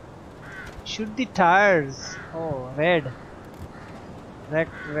 Shoot the tires. Oh, red.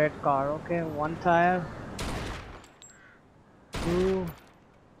 Red car. Okay, one tire. Two.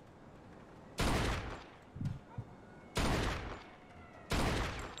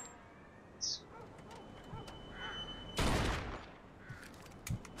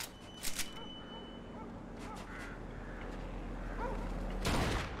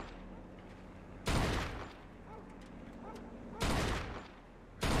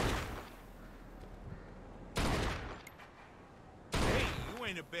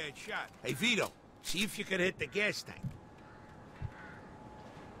 A bad shot. Hey, Vito, see if you can hit the gas tank.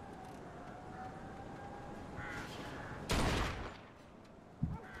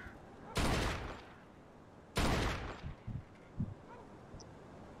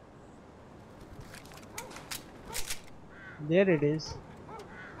 There it is.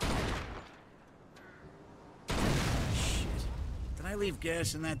 Shit. Did I leave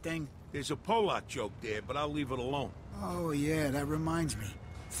gas in that thing? There's a Polak joke there, but I'll leave it alone. Oh, yeah, that reminds me.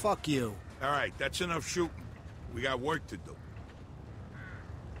 Fuck you. All right, that's enough shooting. We got work to do.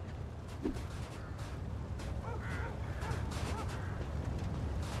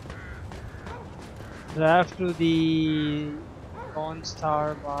 Drive to the Lone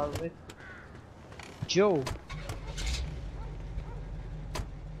Star bar with Joe.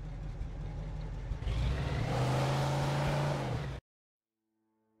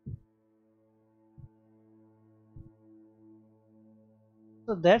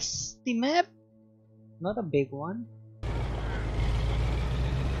 So that's the map, not a big one.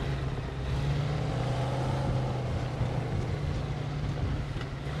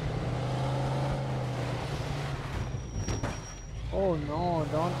 Oh no,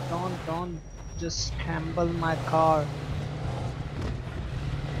 don't just scramble my car.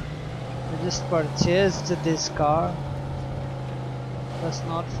 I just purchased this car. That's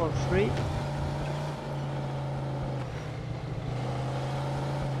not for free.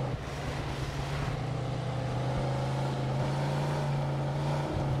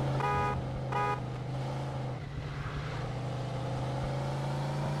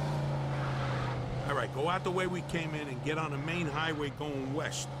 Go out the way we came in and get on the main highway going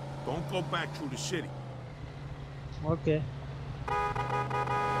west. Don't go back through the city. Okay.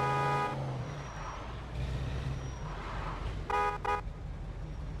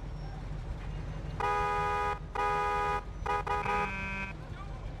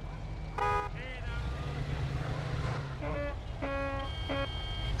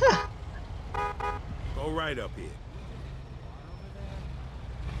 Go right up here.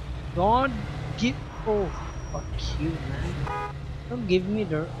 Don't give... Oh, fuck you, man. Don't give me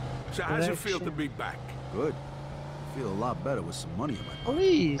the... So how's it feel to be back? Good. I feel a lot better with some money in my pocket.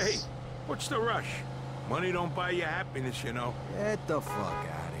 Please. Hey, what's the rush? Money don't buy you happiness, you know. Get the fuck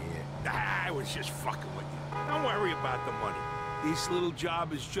out of here. I was just fucking with you. Don't worry about the money. This little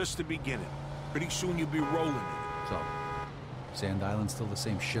job is just the beginning. Pretty soon you'll be rolling in it. So, Sand Island's still the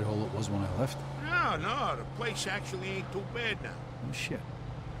same shithole it was when I left? No, the place actually ain't too bad now. Oh shit.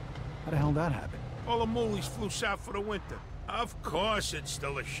 How the hell did that happen? All the moolies flew south for the winter. Of course it's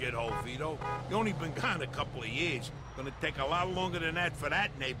still a shithole, Vito. You only been gone a couple of years. Gonna take a lot longer than that for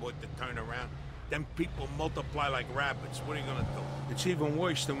that neighborhood to turn around. Them people multiply like rabbits. What are you gonna do? It's even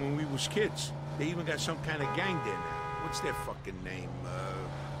worse than when we was kids. They even got some kind of gang there now. What's their fucking name?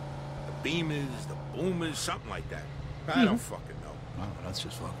 The Beamers, the Boomers, something like that. I don't fucking know. Wow, that's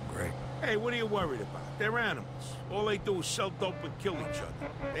just fucking great. Hey, what are you worried about? They're animals. All they do is sell dope and kill each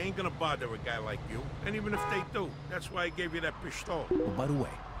other. They ain't gonna bother a guy like you. And even if they do, that's why I gave you that pistol. Oh, by the way,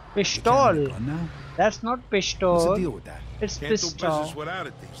 Pistol. now? That's not pistol. What's the deal with that? It's Can't pistol. do business without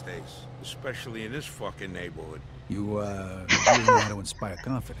it these days, especially in this fucking neighborhood. You really know how to inspire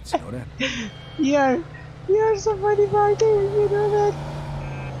confidence, you know that? You're somebody fighter, you know that.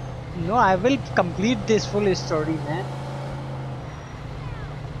 No, I will complete this full story, man.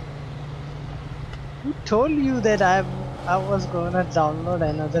 Who told you that I was gonna download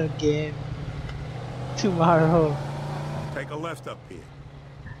another game tomorrow? Take a left up here.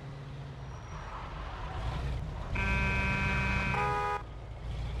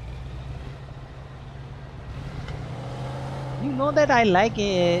 You know that I like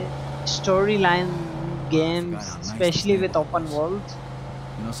a storyline games, especially with open world.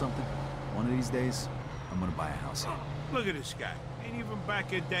 You know something? One of these days, I'm gonna buy a house here. Look at this guy. Ain't even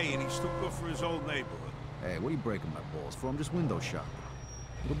back a day and he's too good for his old neighborhood. Hey, what are you breaking my balls for? I'm just window shopping.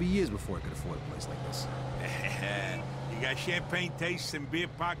 It'll be years before I could afford a place like this. You got champagne tastes and beer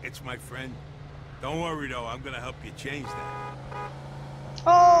pockets, my friend. Don't worry though, I'm gonna help you change that.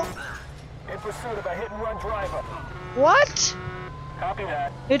 Oh! In pursuit of a hit-and-run driver. What? Copy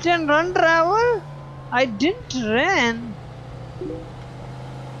that. Hit and run driver? I didn't run.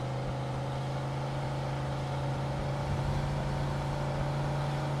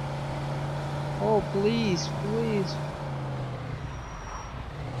 Oh, please, please.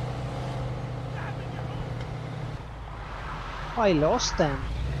 Oh, I lost them.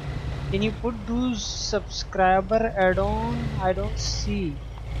 Can you put those subscriber add-on? I don't see.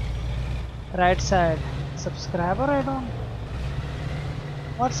 Right side. Subscriber add-on?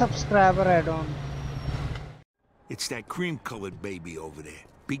 What subscriber add-on? It's that cream-colored baby over there.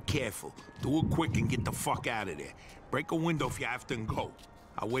 Be careful. Do it quick and get the fuck out of there. Break a window if you have to and go.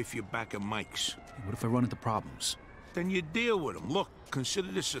 I'll wait for you back at Mike's. Hey, what if I run into problems? Then you deal with them. Look, consider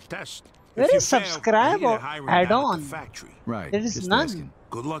this a test. Where is subscribe or add-on? Right. There is none. Asking.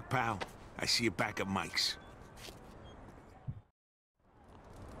 Good luck, pal. I see you back at Mike's.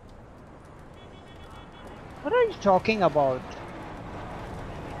 What are you talking about?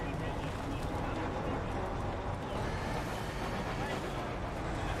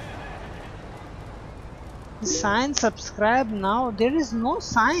 Sign subscribe now. There is no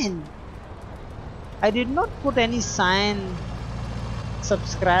sign. I did not put any sign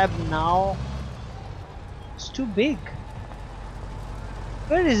subscribe now. It's too big.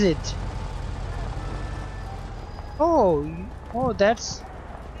 Where is it? Oh, that's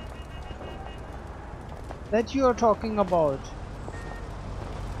that you are talking about.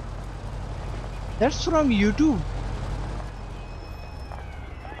 That's from YouTube.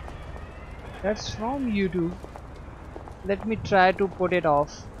 That's from YouTube. Let me try to put it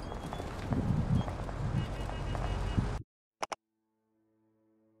off.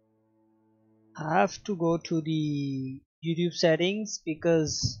 I have to go to the YouTube settings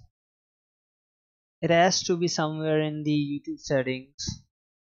because it has to be somewhere in the YouTube settings.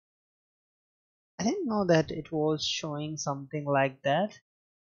 I didn't know that it was showing something like that.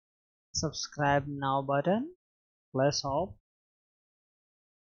 Subscribe now button. Let's hope.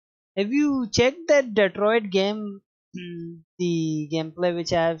 Have you checked that Detroit game, the gameplay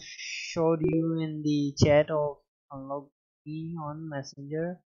which I have showed you in the chat of Unlock Me on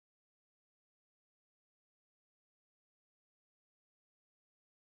Messenger?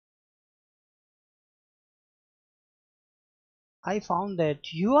 I found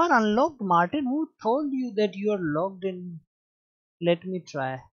that you are unlocked, Martin. Who told you that you are logged in? Let me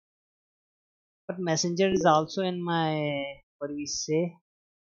try. But Messenger is also in my, what do we say?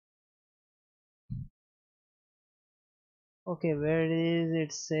 Okay, where is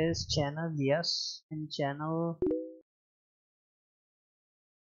it? Says channel. Yes, in channel.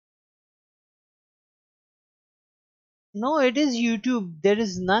 No, it is YouTube. There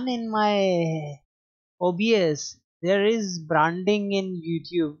is none in my OBS. There is branding in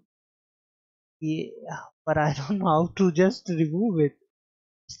YouTube. Yeah, but I don't know how to just remove it.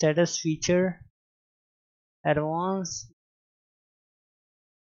 Status feature. Advanced.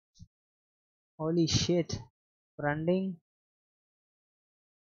 Holy shit. Branding.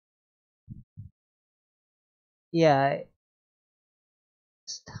 Yeah.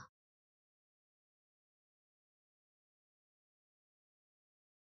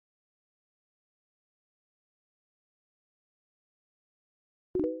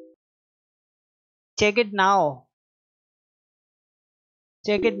 Check it now.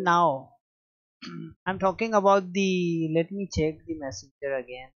 Check it now. I'm talking about the. Let me check the messenger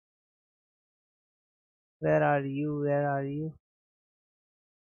again. Where are you? Where are you?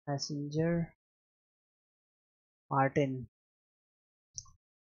 Messenger. Martin.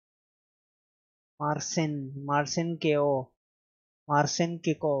 Marcin KO. Marcin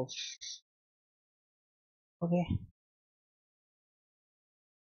Kickoff. Okay.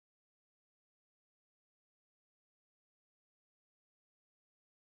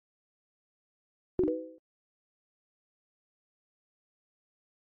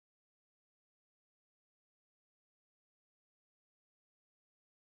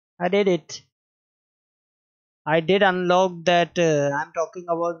 I did it. I did unlock that. I'm talking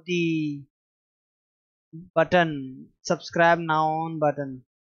about the button, subscribe now on button.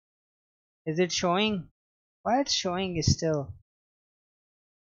 Is it showing? Why it's showing still?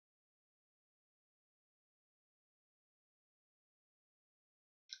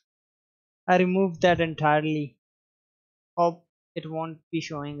 I removed that entirely. Hope it won't be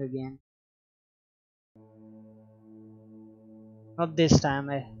showing again. Not this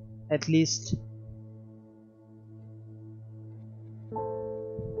time, at least.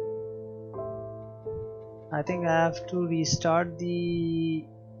 I think I have to restart the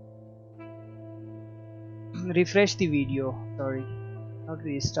refresh the video. Sorry, not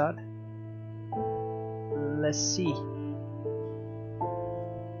restart. Let's see.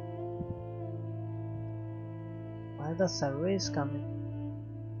 Why the survey is coming?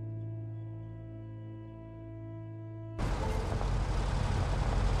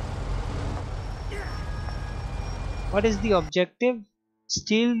 What is the objective?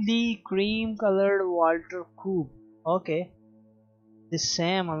 Steal the cream colored Walter Coupe. Okay. The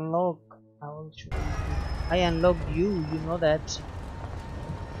same unlock. I will show you. I unlocked you, you know that.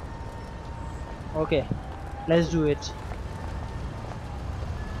 Okay. Let's do it.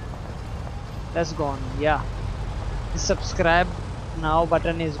 That's gone. Yeah. The subscribe now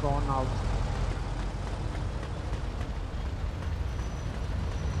button is gone out.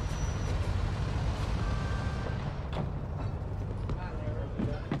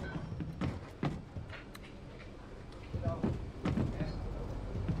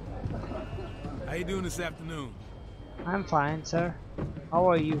 How you doing this afternoon? I'm fine, sir. How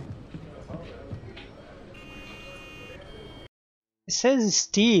are you? It says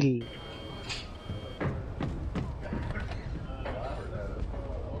steel.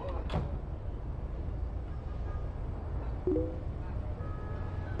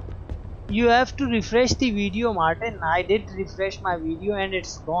 You have to refresh the video, Martin. I did refresh my video and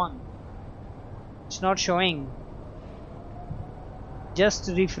it's gone. It's not showing. Just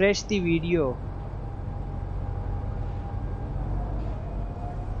refresh the video.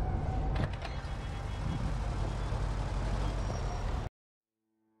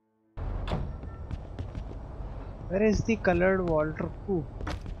 Where is the colored Walter Coupe?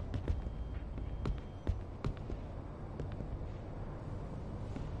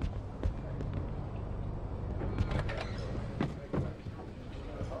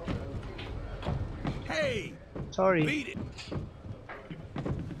 Hey! Sorry. Beat it.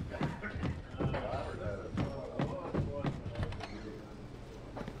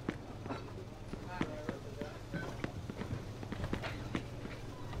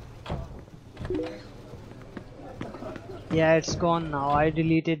 Yeah, it's gone now. I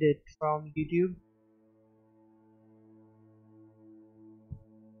deleted it from YouTube.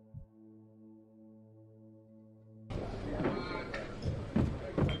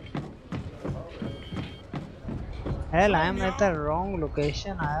 Hell, I'm at the wrong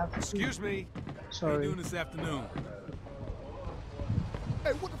location. I have to... Excuse me. Sorry. How you doing this afternoon?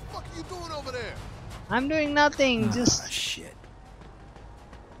 Hey, what the fuck are you doing over there? I'm doing nothing. Just shit.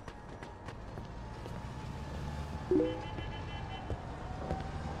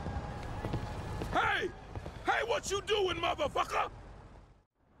 Hey! Hey, what you doing, motherfucker?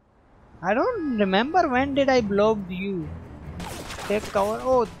 I don't remember when did I block you. Take cover.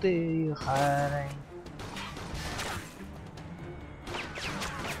 Oh, the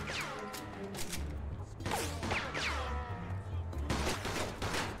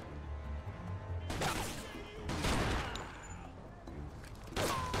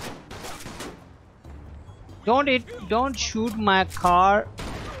don't shoot my car.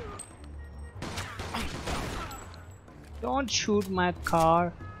 Don't shoot my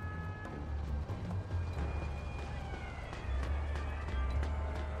car.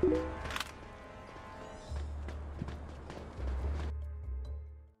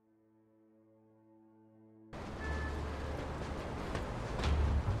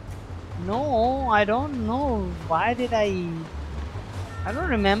 No, I don't know. Why did I don't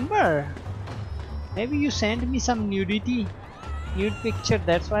remember. Maybe you sent me some nude picture.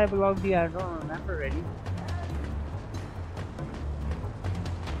 That's why I blocked you. I don't remember really.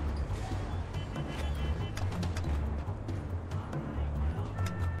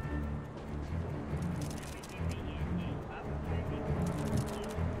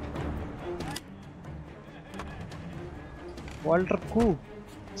 Walter Coupe.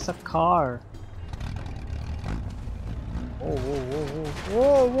 It's a car. Whoa, whoa, whoa,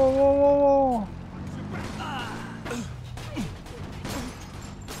 whoa, whoa, whoa, whoa, whoa.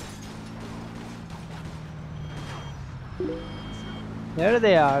 There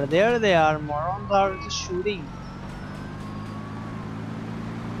they are, morons are just shooting.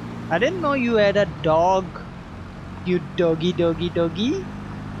 I didn't know you had a dog, you doggy,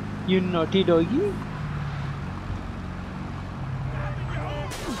 you naughty doggy.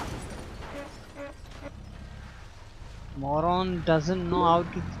 Moron doesn't know how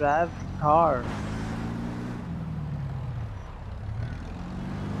to drive the car.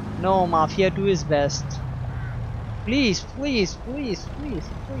 No, Mafia 2 is best. Please, please, please, please,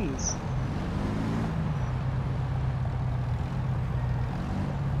 please.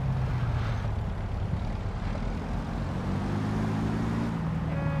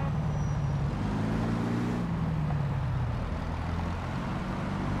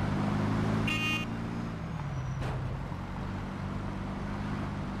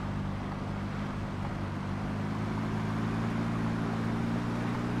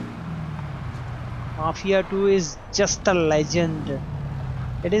 Mafia 2 is just a legend.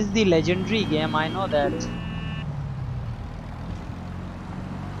 It is the legendary game, I know that.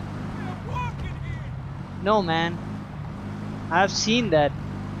 No man, I've seen that.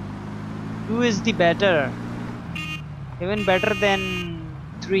 2 is the better. Even better than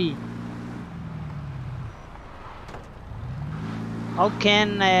 3. How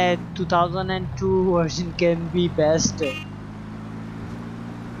can a 2002 version can be best?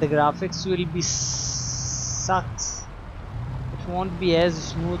 The graphics will be sucks. It won't be as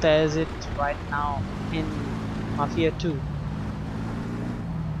smooth as it right now in Mafia 2.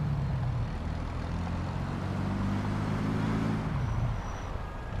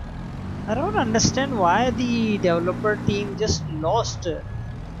 I don't understand why the developer team just lost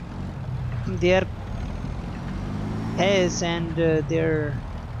their pace and their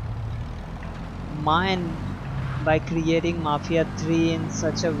mind by creating Mafia 3 in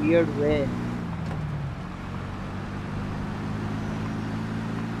such a weird way.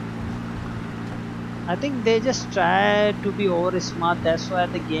 I think they just tried to be over smart, that's why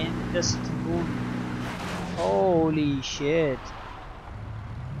the game just moved. Holy shit.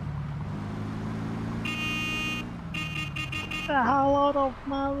 Get the hell out of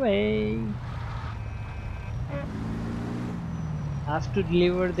my way. I have to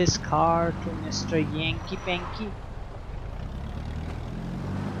deliver this car to Mr. Yankee Panky.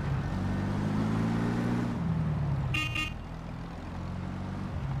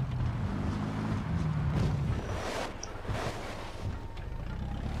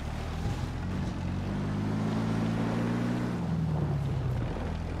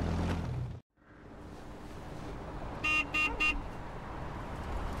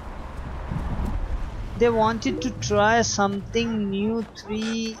 They wanted to try something new.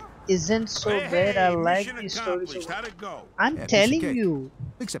 3 isn't so bad. I like the story so much. I'm telling you.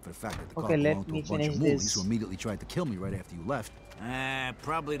 Except for the fact that the car Okay, let belonged to me a bunch finish of moolies this. who immediately tried to kill me right after you left.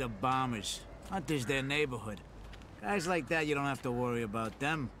 Probably the bombers. Hunter's their neighborhood. Guys like that, you don't have to worry about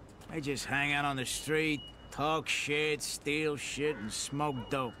them. They just hang out on the street, talk shit, steal shit, and smoke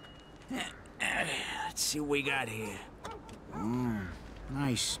dope. Let's see what we got here.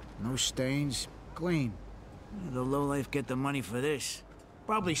 Nice. No stains. Clean. The lowlife get the money for this.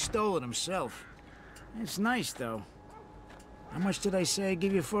 Probably stole it himself. It's nice, though. How much did I say I'd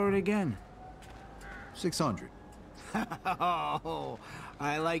give you for it again? 600. Oh,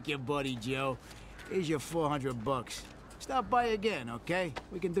 I like your buddy, Joe. Here's your 400 bucks. Stop by again, okay?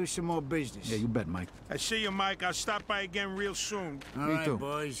 We can do some more business. Yeah, you bet, Mike. I see you, Mike. I'll stop by again real soon. All right,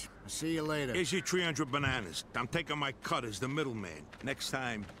 boys. I'll see you later. Here's your 300 bananas. I'm taking my cut as the middleman. Next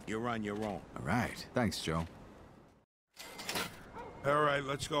time, you're on your own. All right. Thanks, Joe. All right,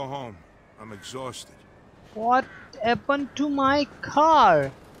 let's go home. I'm exhausted. What happened to my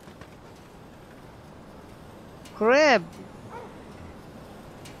car? Crap.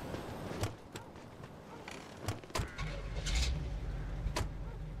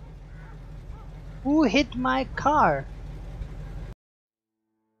 Who hit my car?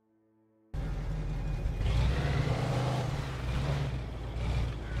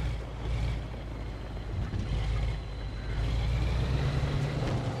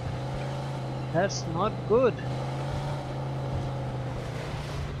 That's not good.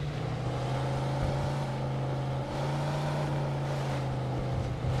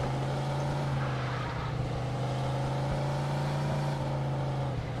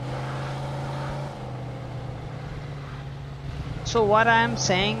 So what I am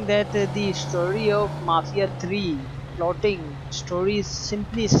saying that the story of Mafia 3, plotting, story is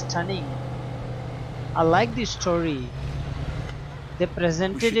simply stunning. I like the story. They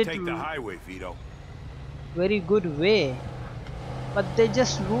presented it take the highway, Vito. very good way, but they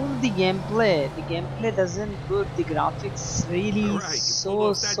just ruined the gameplay. The gameplay doesn't good. The graphics really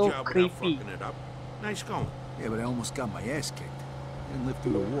so creepy. Nice going. Yeah, but I almost got my ass kicked. I didn't live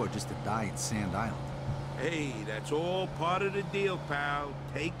through the war just to die in Sand Island. Hey, that's all part of the deal, pal.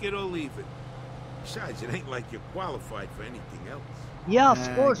 Take it or leave it. Besides, it ain't like you're qualified for anything else. Yeah,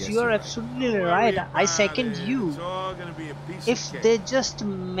 of course, you are absolutely right. I second you. It's all gonna be a piece If of cake. they just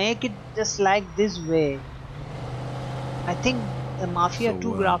make it just like this way, I think the Mafia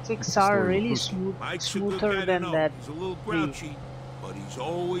 2 graphics are really smoother than that. He's a little grouchy, but he's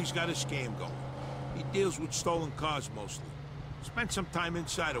always got a scam going. He deals with stolen cars mostly. Spent some time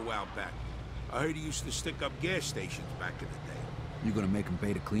inside a while back. I heard he used to stick up gas stations back in the day. You gonna make him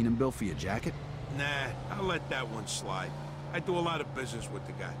pay the cleaning bill for your jacket? Nah, I'll let that one slide. I do a lot of business with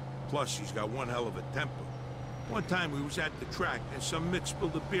the guy. Plus, he's got one hell of a temper. One time we was at the track and some mick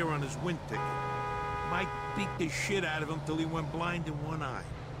spilled a beer on his wind ticket. Mike beat the shit out of him till he went blind in one eye.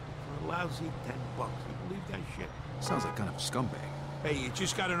 For a lousy $10. You believe that shit? Sounds like kind of a scumbag. Hey, you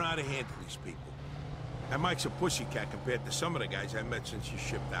just gotta know how to handle these people. And Mike's a pussycat compared to some of the guys I met since you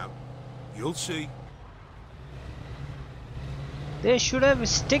shipped out. You'll see. They should have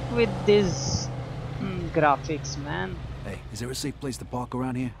stick with this graphics, man. Hey, is there a safe place to park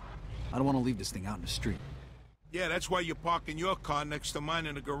around here? I don't want to leave this thing out in the street. Yeah, that's why you're parking your car next to mine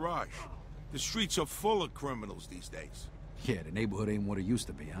in the garage. The streets are full of criminals these days. Yeah, the neighborhood ain't what it used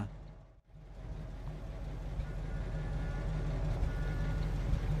to be, huh?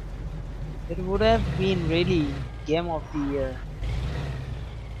 It would have been really game of the year.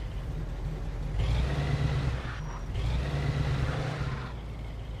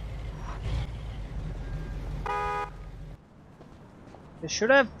 They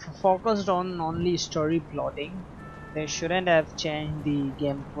should have focused on only story plotting. They shouldn't have changed the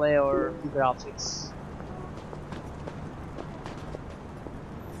gameplay or the graphics.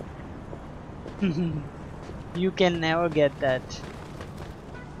 You can never get that.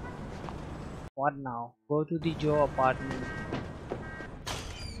 What now? Go to the Joe apartment.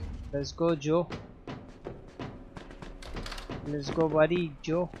 Let's go, Joe. Let's go, buddy,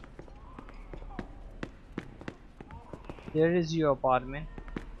 Joe. There is your apartment.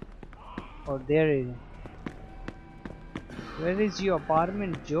 Oh, there is. Where is your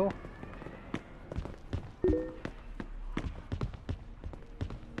apartment, Joe?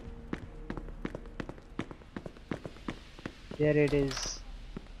 There it is.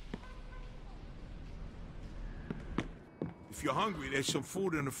 If you're hungry, there's some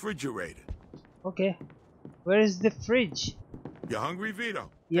food in the refrigerator. Okay. Where is the fridge? You hungry, Vito?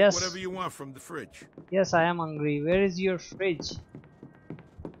 Yes. Take whatever you want from the fridge. Yes, I am hungry. Where is your fridge?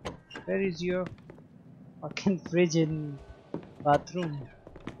 Where is your fucking fridge in bathroom?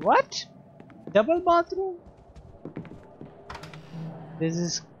 What? Double bathroom? This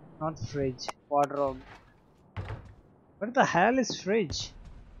is not fridge. Wardrobe. What the hell is fridge?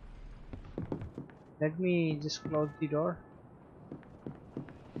 Let me just close the door.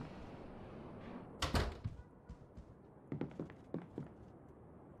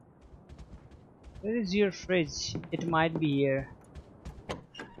 Where is your fridge? It might be here.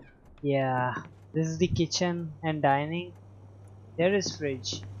 Yeah, this is the kitchen and dining. There is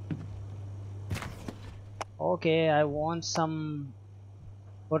fridge. Okay, I want some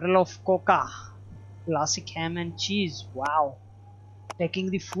bottle of Coca. Classic ham and cheese. Wow.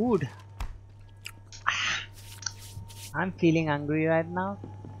 Taking the food. I'm feeling hungry right now.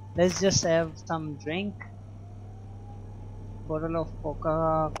 Let's just have some drink. Bottle of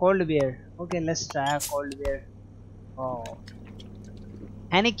Coca, cold beer. Okay, let's try a cold beer. Oh,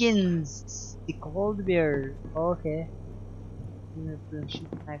 Anakin's the cold beer. Okay.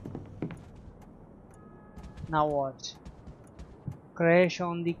 Now what? Crash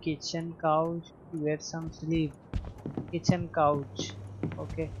on the kitchen couch to get some sleep. Kitchen couch.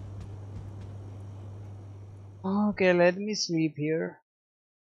 Okay. Okay, let me sleep here.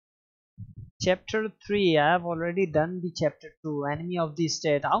 Chapter 3. I have already done the chapter 2. Enemy of the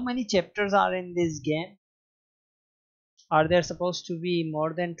state. How many chapters are in this game? Are there supposed to be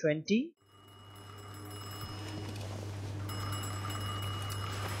more than 20?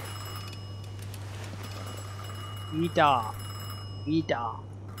 Vita.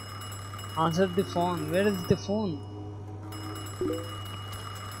 Answer the phone. Where is the phone?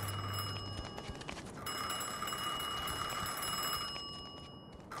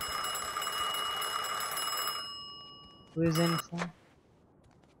 Who is in phone?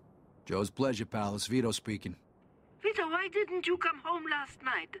 Joe's pleasure, pal. It's Vito speaking. Vito, Why didn't you come home last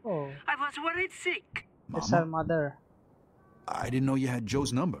night? Oh. I was worried sick. It's her mother. I didn't know you had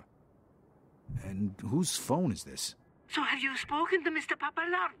Joe's number. And whose phone is this? So have you spoken to Mr.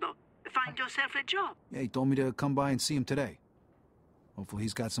 Papalardo? Find yourself a job. Yeah, he told me to come by and see him today. Hopefully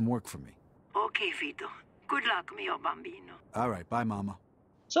he's got some work for me. Okay, Vito. Good luck, mio bambino. Alright, bye, Mama.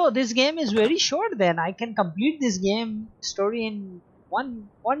 So this game is very short then. I can complete this game story in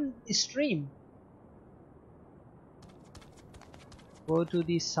one stream. Go to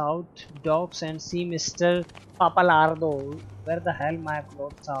the South Docks and see Mr. Papalardo. Where the hell my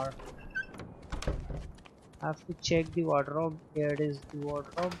clothes are? I have to check the wardrobe. Here it is, the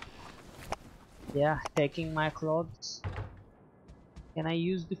wardrobe. Yeah, taking my clothes. Can I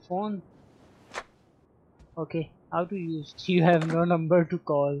use the phone? Okay, how to use? You have no number to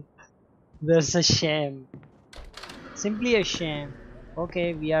call. That's a shame. Simply a shame.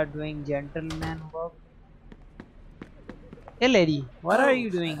 Okay, we are doing gentleman work. Hey lady, what are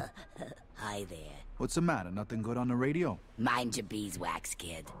you doing? Hi there. What's the matter? Nothing good on the radio? Mind your beeswax,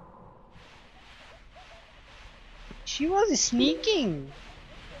 kid. She was sneaking.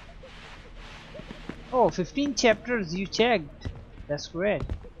 Oh, 15 chapters you checked. That's great.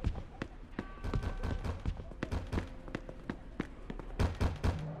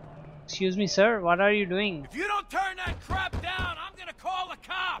 Excuse me, sir. What are you doing? If you don't turn that crap down, I'm gonna call the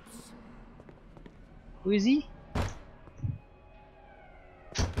cops. Who is he?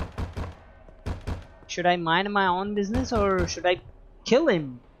 Should I mind my own business or should I kill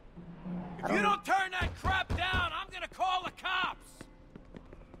him? If you don't turn that crap down, I'm gonna call the cops.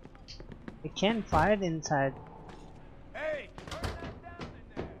 I can't fight inside. Hey, turn that down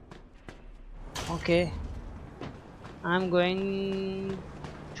in there. Okay. I'm going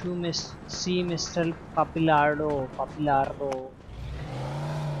to see Mr. Papalardo.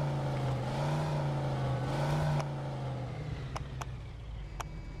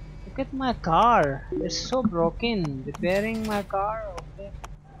 Look at my car. It's so broken. Repairing my car. Okay.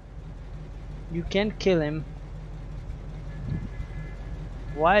 You can't kill him.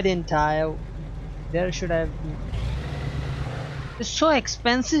 Why didn't I? There should have been. It's so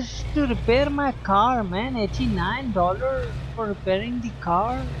expensive to repair my car, man. $89 for repairing the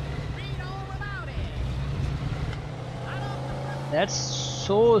car. That's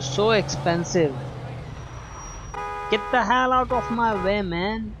so expensive. Get the hell out of my way,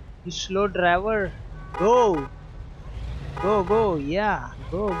 man. You slow driver. Go. Go. Yeah.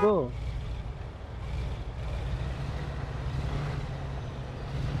 Go.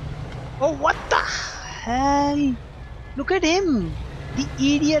 Oh, what the hell? Look at him. The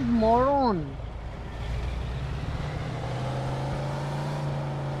idiot moron.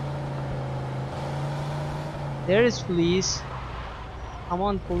 There is police. Come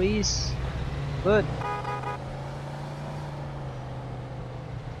on, police. Good.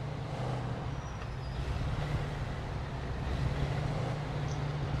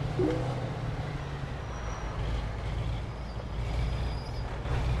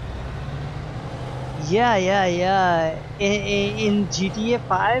 Yeah. In GTA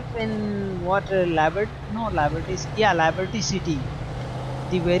 5, in what Liberty City,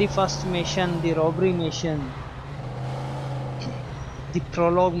 the very first mission, the robbery mission, the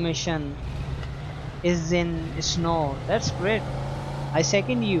prologue mission is in snow. That's great. I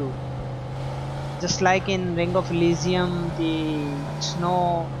second you. Just like in Ring of Elysium, the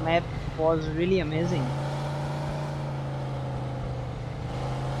snow map was really amazing.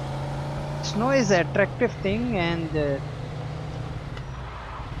 Snow is an attractive thing, and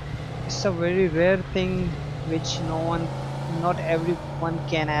it's a very rare thing which not everyone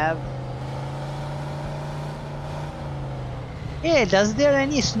can have. Hey, does there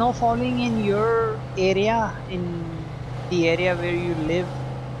any snow falling in your area, in the area where you live?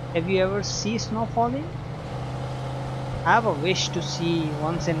 Have you ever seen snow falling? I have a wish to see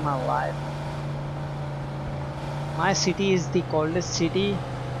once in my life. My city is the coldest city,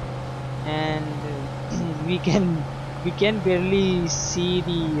 and we can barely see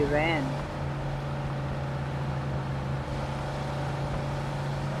the rain.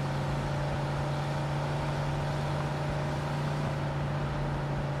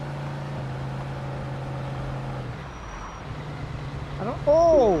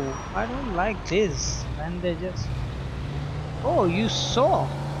 I don't like this. And they just... Oh, you saw.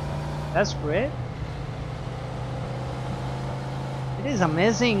 That's great. It is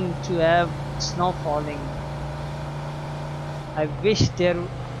amazing to have snow falling. I wish there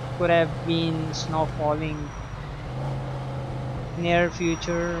could have been snow falling near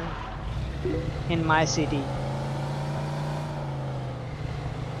future in my city.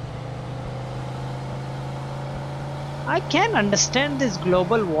 I can't understand this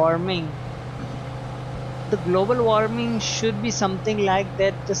global warming. The global warming should be something like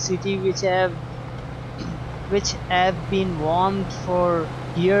that. The city which have been warmed for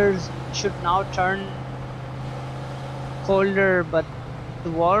years should now turn colder, but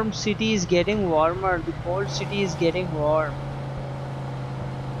the warm city is getting warmer, the cold city is getting warm.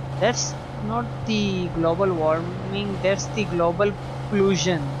 That's not the global warming, that's the global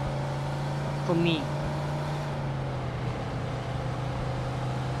pollution for me.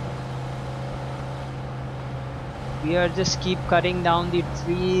 We are just keep cutting down the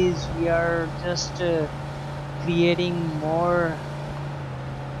trees, we are just creating more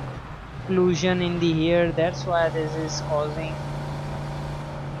pollution in the air. That's why this is causing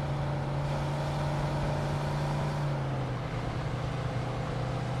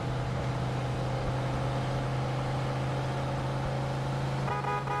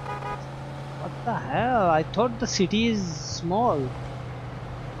what the hell. I thought the city is small.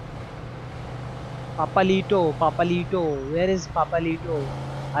 Papalito, Papalito, where is Papalito?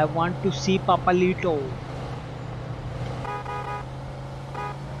 I want to see Papalito.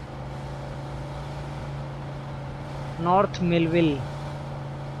 North Millville.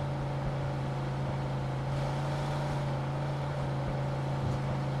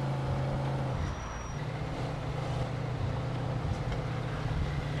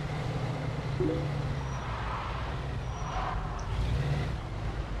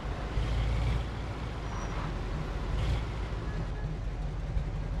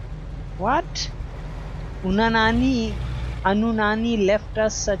 What? Anunani left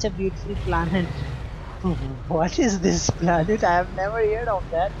us such a beautiful planet. What is this planet? I have never heard of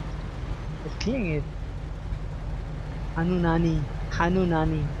that. It's killing it. Anunani.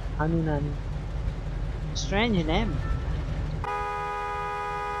 Strange name.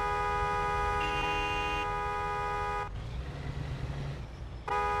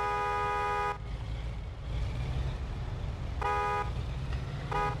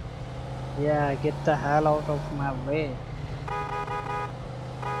 Yeah, get the hell out of my way.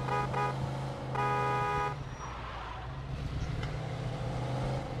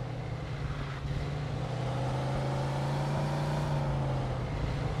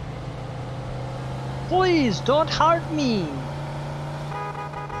 Please don't hurt me.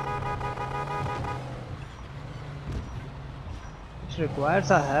 It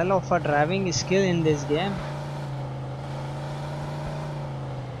requires a hell of a driving skill in this game.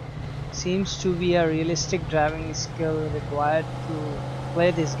 Seems to be a realistic driving skill required to play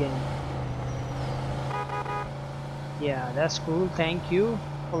this game. Yeah, that's cool. Thank you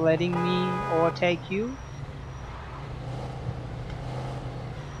for letting me overtake you.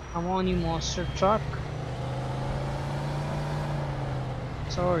 Come on, you monster truck.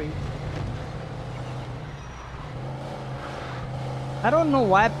 Sorry. I don't know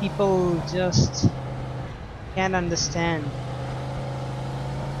why people just can't understand.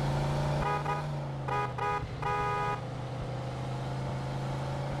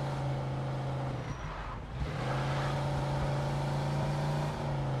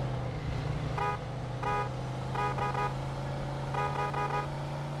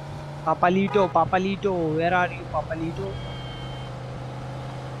 Papalito, where are you, Papalito?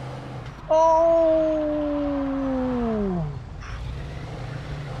 Oh!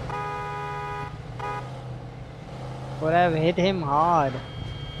 Would have hit him hard.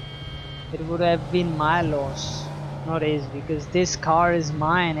 It would have been my loss, not his, because this car is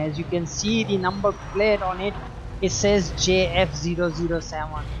mine. As you can see, the number plate on it, it says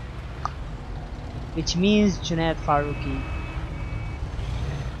JF007, which means Junaid Farooqi.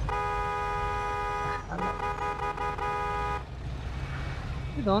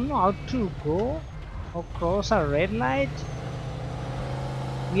 You don't know how to go across a red light?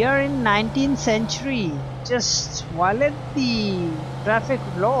 We are in 19th century. Just violate the traffic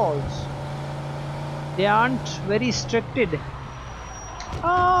laws. They aren't very restricted.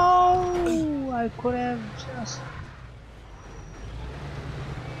 Oh, I could have just...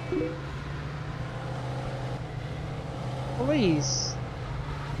 Please.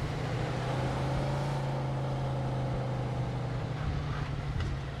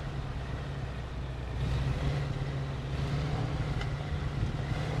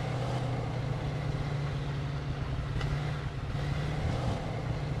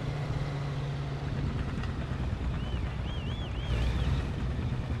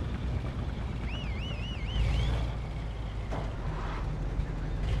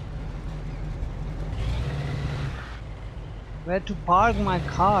 Where to park my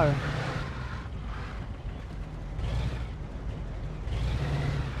car?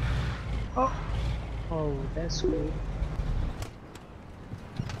 Oh, that's cool.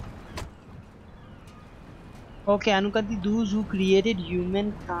 Okay, Anukati, those who created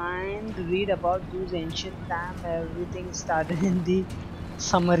humankind, read about those ancient time. Everything started in the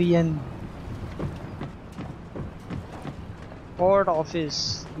Sumerian port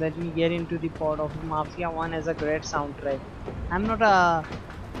office. Let me get into the port office. Mafia 1 has a great soundtrack. I'm not a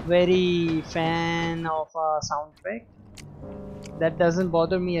very fan of a soundtrack. That doesn't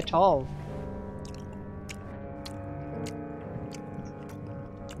bother me at all.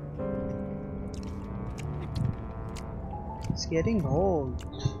 It's getting old.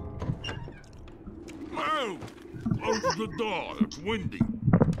 Oh, close the door. It's windy.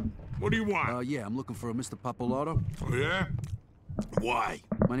 What do you want? Yeah, I'm looking for a Mr. Pappalardo. Oh, yeah? Why?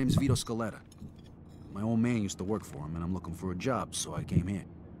 My name's Vito Scaletta. My old man used to work for him, and I'm looking for a job, so I came here.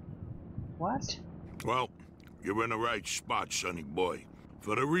 What? Well, you're in the right spot, sonny boy.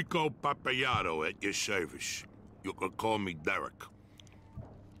 Federico Pappalardo at your service. You can call me Derek.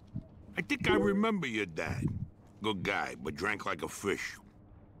 I think I remember your dad. Good guy, but drank like a fish.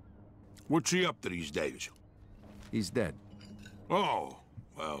 What's he up to these days? He's dead. Oh,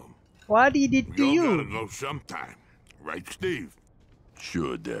 well... What he did to you? You gotta go sometime. Right, Steve?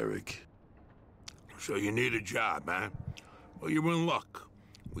 Sure, Derek. So you need a job, huh? Well, you're in luck.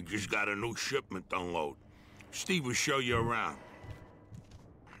 We just got a new shipment to unload. Steve will show you around.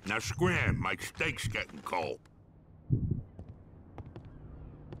 Now scram, my steak's getting cold.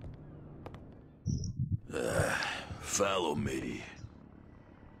 Follow me.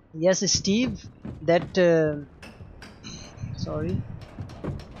 Yes, Steve. That sorry.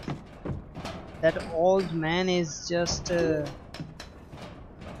 That old man is just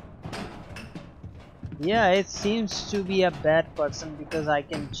yeah, it seems to be a bad person because I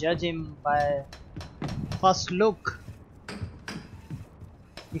can judge him by first look.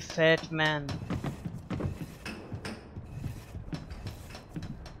 The fat man.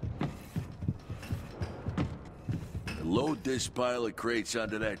 Load this pile of crates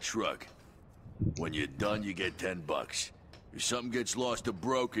onto that truck. When you're done, you get $10. If something gets lost or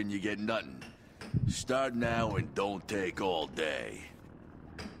broken, you get nothing. Start now and don't take all day.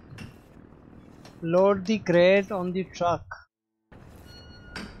 Load the crate on the truck.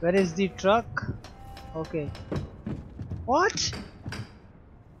 Where is the truck? Okay. What?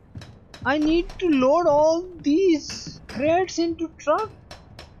 I need to load all these crates into truck?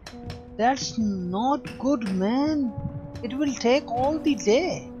 That's not good, man. It will take all the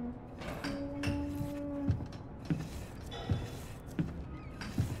day.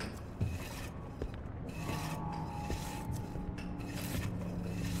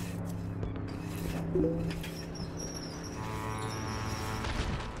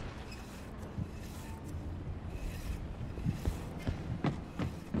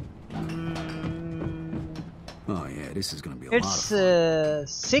 Oh yeah, this is gonna be a It's lot of fun.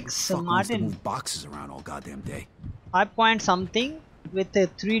 6 Fuck wants to Martin move boxes around all goddamn day. 5 point something with 3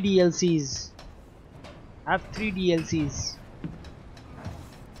 DLCs. I have 3 DLCs.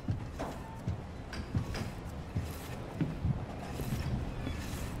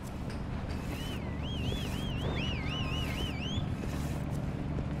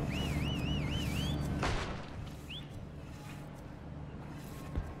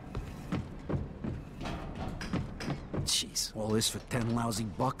 Jeez, all this for 10 lousy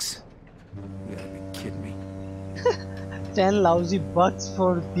bucks? You gotta be kidding me. 10 lousy bucks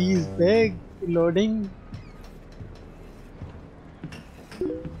for these big loading.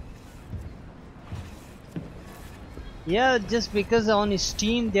 Yeah, just because on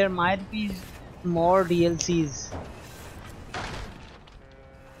Steam there might be more DLCs.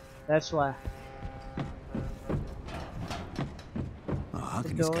 That's why. Oh, how The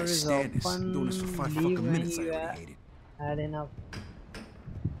can this door guy is stand this? open. I'm doing this for 5 Leave fucking when minutes. I you already hate it. had enough.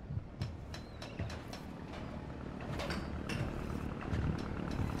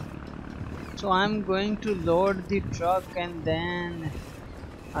 So I'm going to load the truck and then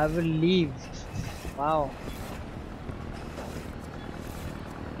I will leave. Wow.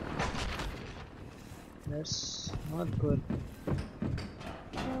 That's not good.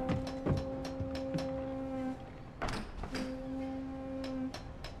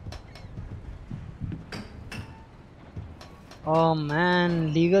 Oh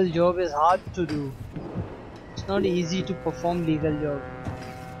man, legal job is hard to do. It's not easy to perform legal job.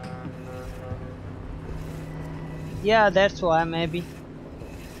 Yeah, that's why maybe.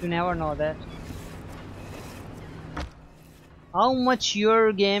 You never know that. How much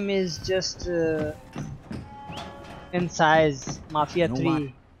your game is just in size? Mafia You know 3. what?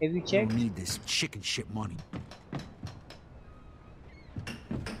 Have you You checked? don't need this chicken shit money.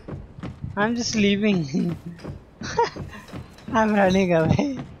 I'm just leaving. I'm running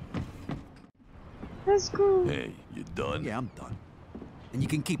away. That's cool. Hey, you done? Yeah, I'm done. And you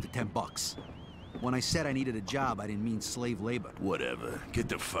can keep the $10. When I said I needed a job, I didn't mean slave labor. Whatever. Get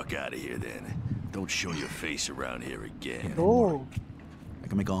the fuck out of here then. Don't show your face around here again. Yeah, don't worry. I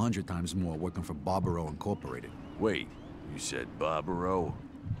can make 100 times more working for Barbaro Incorporated. Wait, you said Barbaro?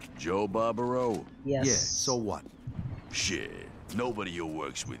 Joe Barbaro? Yes. Yeah, so what? Shit. Nobody who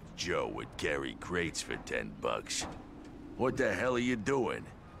works with Joe would carry crates for $10. What the hell are you doing?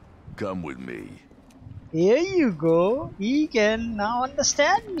 Come with me. Here you go. He can now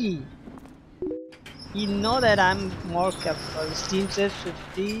understand me. He know that I'm more capable. Steam says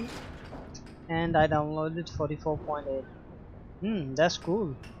 50 and I downloaded 44.8. That's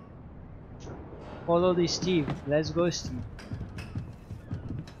cool. Follow the Steve. Let's go, Steve.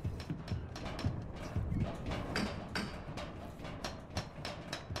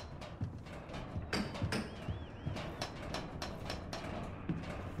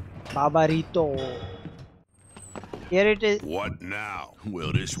 Barbarito. Here it is. What now?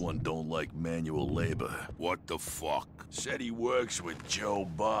 Well, this one don't like manual labor. What the fuck? Said he works with Joe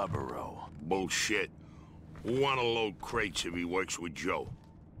Barbaro. Bullshit. Who wanna load crates if he works with Joe?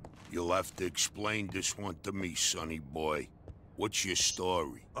 You'll have to explain this one to me, sonny boy. What's your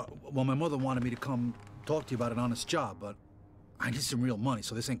story? Well, my mother wanted me to come talk to you about an honest job, but I need some real money,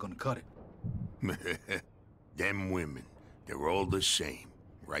 so this ain't gonna cut it. Them women, they're all the same.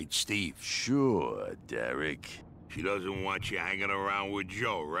 Right, Steve? Sure, Derek. She doesn't want you hanging around with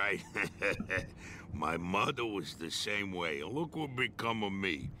Joe, right? My mother was the same way. Look what become of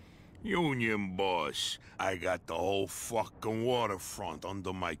me. Union boss. I got the whole fucking waterfront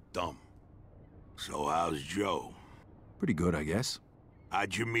under my thumb. So how's Joe? Pretty good, I guess.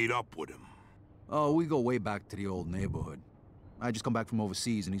 How'd you meet up with him? Oh, we go way back to the old neighborhood. I just come back from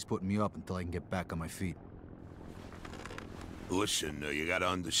overseas and he's putting me up until I can get back on my feet. Listen, you gotta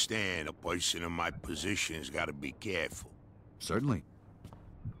understand, a person in my position's gotta be careful. Certainly.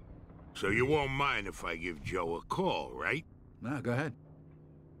 So you won't mind if I give Joe a call, right? Nah, go ahead.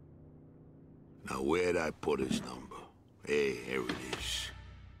 Now, where'd I put his number? Hey, here it is.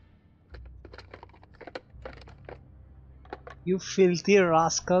 You filthy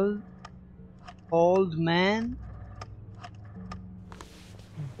rascal. Old man.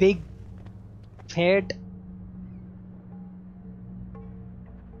 Big fat.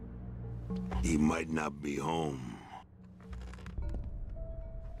 He might not be home.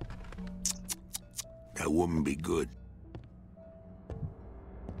 That wouldn't be good.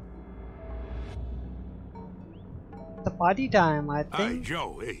 The party time, I think. Hi,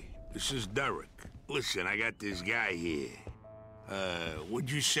 Joe. Hey, this is Derek. Listen, I got this guy here.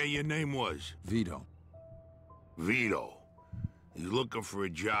 What'd you say your name was? Vito. Vito. He's looking for a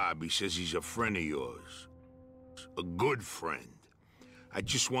job. He says he's a friend of yours. A good friend. I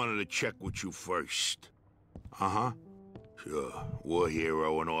just wanted to check with you first. Uh-huh. Sure. War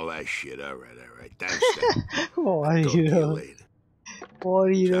hero and all that shit. All right. Thanks, then. War I'll talk to you hero. later. War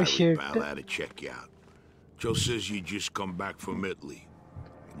hero Sorry, shit. pal, I had to check you out. Joe says you just come back from Italy.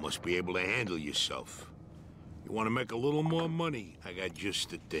 You must be able to handle yourself. You want to make a little more money? I got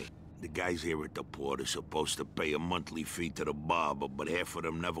just the thing. The guys here at the port are supposed to pay a monthly fee to the barber, but half of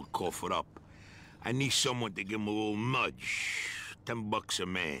them never cough it up. I need someone to give them a little nudge. $10 a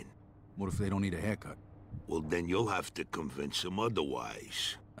man. What if they don't need a haircut? Well, then you'll have to convince them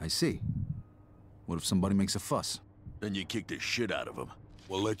otherwise. I see. What if somebody makes a fuss? Then you kick the shit out of them.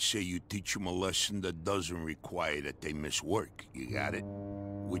 Well, let's say you teach them a lesson that doesn't require that they miss work. You got it?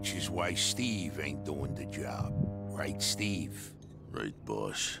 Which is why Steve ain't doing the job. Right, Steve? Right,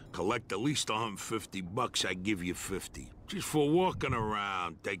 boss. Collect at least $150, I give you 50. Just for walking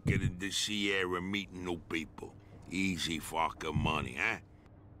around, taking in the sea air and meeting new people. Easy fucking money, huh?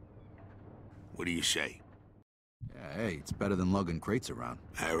 What do you say? Yeah, hey, it's better than lugging crates around.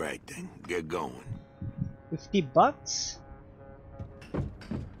 All right, then. Get going. $50?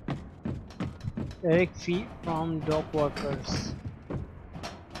 Direct fee from dock workers.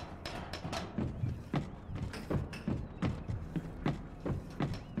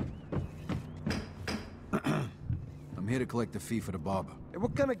 I'm here to collect the fee for the barber. Hey,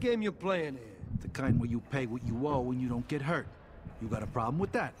 what kind of game you playing here? The kind where you pay what you owe and you don't get hurt. You got a problem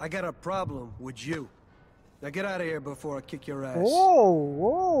with that? I got a problem with you. Now get out of here before I kick your ass.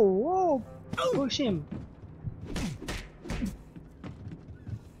 Whoa! Push him.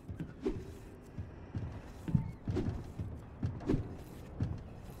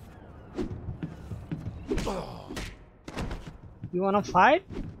 You wanna fight?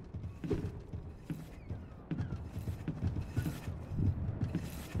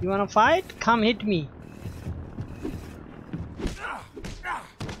 You wanna fight? Come hit me.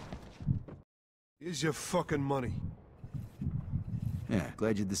 You Here's your fucking money. Yeah,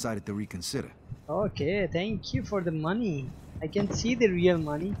 glad you decided to reconsider. Okay, thank you for the money. I can see the real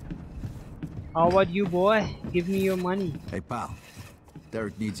money. How about you, boy? Give me your money. Hey, pal.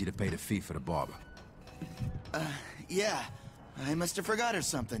 Derek needs you to pay the fee for the barber. Yeah. I must have forgot or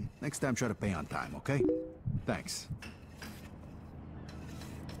something. Next time, try to pay on time, okay? Thanks.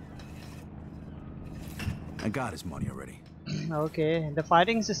 I got his money already. Okay, the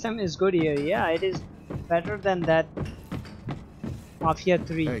fighting system is good here. Yeah, it is better than that Mafia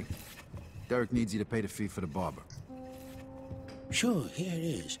 3. Hey, Derek needs you to pay the fee for the barber. Sure, here it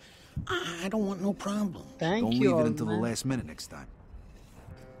is. I don't want no problem. Thank Don't you, leave it old until man. the last minute next time.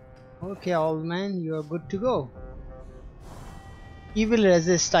 Okay, old man, you are good to go. He will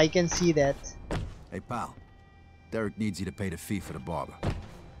resist, I can see that. Hey, pal. Derek needs you to pay the fee for the barber.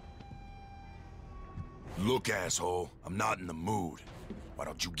 Look, asshole, I'm not in the mood. Why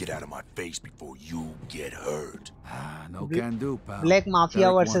don't you get out of my face before you get hurt? No can do, pal. Black Mafia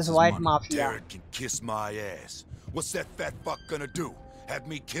Derek versus wants his White money. Mafia. Derek can kiss my ass. What's that fat fuck gonna do? Have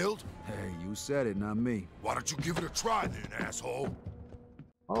me killed? Hey, you said it, not me. Why don't you give it a try then, asshole?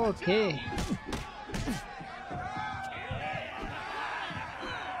 Okay.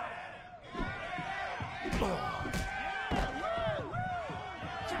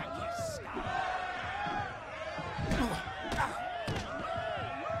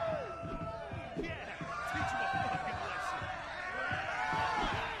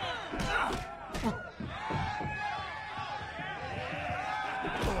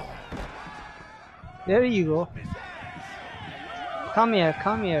 There you go. Come here,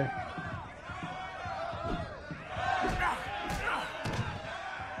 come here.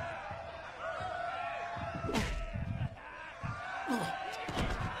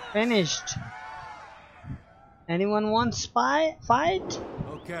 Finished. Anyone want fight?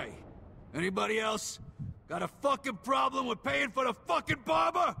 Okay. Anybody else got a fucking problem with paying for the fucking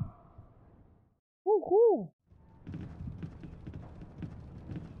barber? Woohoo!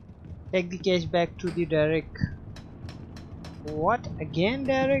 Take the cash back to the Derek. What? Again,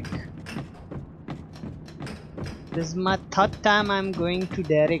 Derek? This is my third time I'm going to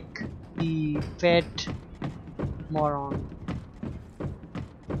Derek, the fat moron.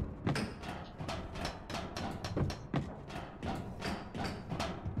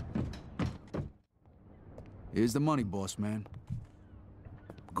 Here's the money, boss man.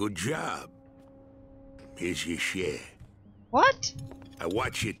 Good job. Here's your share. What? I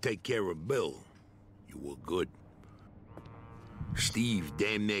watched you take care of Bill. You were good. Steve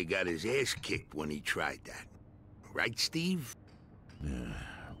damn near got his ass kicked when he tried that. Right, Steve? Yeah,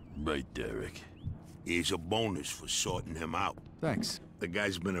 right, Derek. Here's a bonus for sorting him out. Thanks. The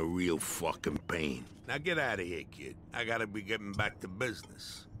guy's been a real fucking pain. Now get out of here, kid. I gotta be getting back to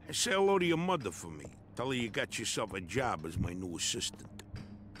business. And say hello to your mother for me. Tell her you got yourself a job as my new assistant.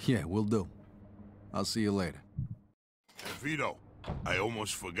 Yeah, will do. I'll see you later. And Vito, I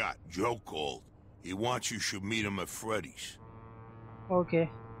almost forgot. Joe called. He wants you should meet him at Freddy's. Okay.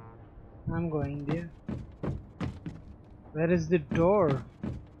 I'm going there. Where is the door?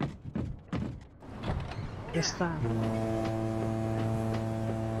 This time.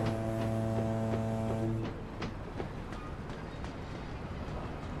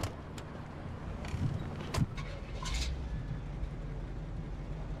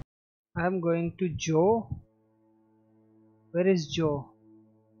 I'm going to Joe. Where is Joe?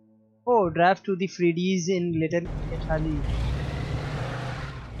 Oh, drive to the Freddy's in Little Italy.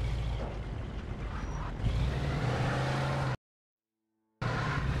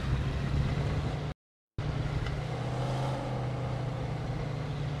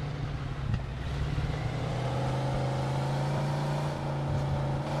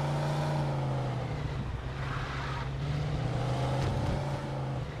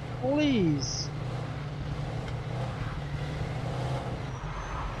 Please.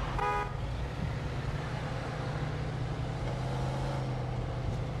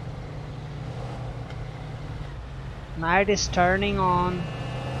 Night is turning on.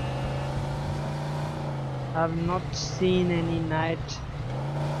 I've not seen any night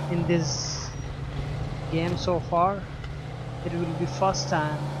in this game so far. It will be first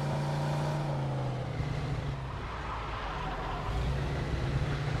time.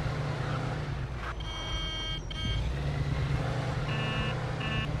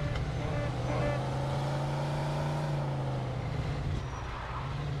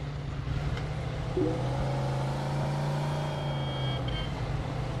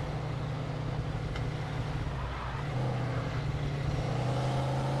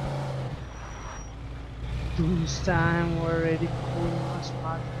 This time we're already cool,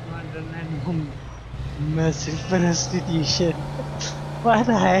 smart, and Massive prostitution. Why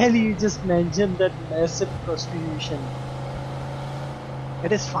the hell you just mentioned that massive prostitution?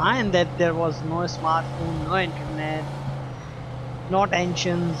 It is fine that there was no smartphone, no internet, no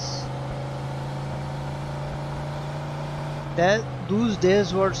tensions. Those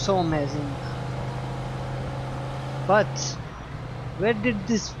days were so amazing. But where did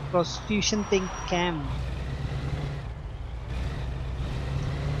this prostitution thing come?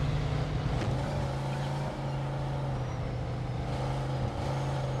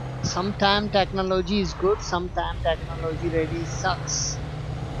 Sometimes technology is good, sometimes technology really sucks.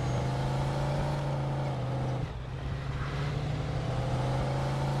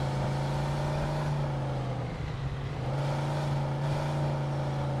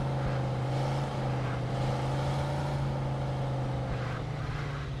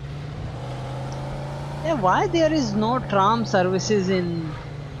 Yeah, why there is no tram services in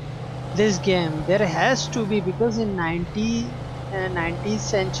this game? There has to be, because in 19th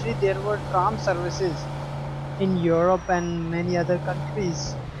century there were tram services in Europe and many other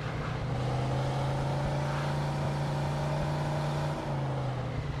countries.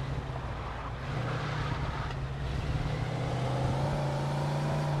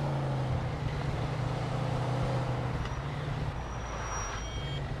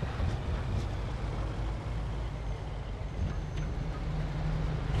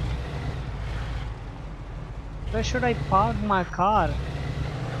 Where should I park my car?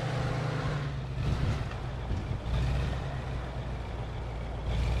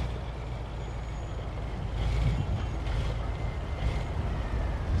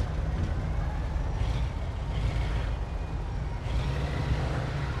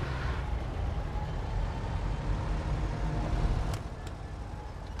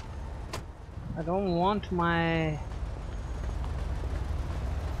 I don't want my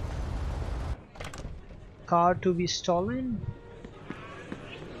car to be stolen.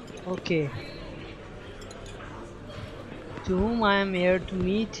 Okay. To whom I am here to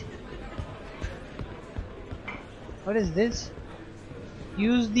meet? What is this?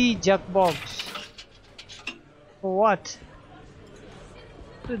 Use the jukebox. For what?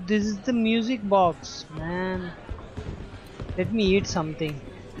 So this is the music box, man. Let me eat something.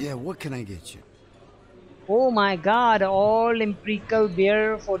 Yeah, what can I get you? Oh my god, all empirical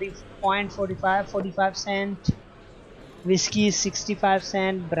beer 45 cent, whiskey 65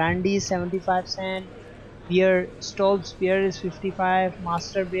 cent, brandy 75 cent, beer, Stolz beer is 55,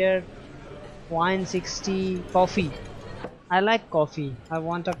 master beer, wine 60, coffee. I like coffee. I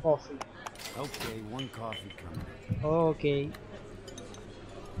want a coffee. Okay, one coffee coming. Okay.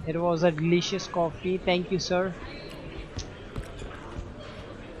 It was a delicious coffee. Thank you, sir.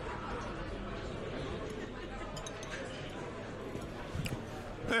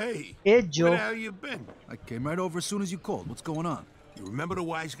 Hey, Joe. where the hell you been? I came right over as soon as you called. What's going on? You remember the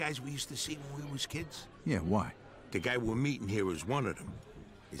wise guys we used to see when we was kids? Yeah, why? The guy we're meeting here is one of them.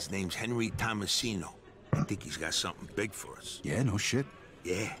 His name's Henry Tomasino. I think he's got something big for us. Yeah, no shit.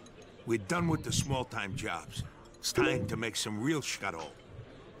 Yeah. We're done with the small-time jobs. It's time to make some real scuttle.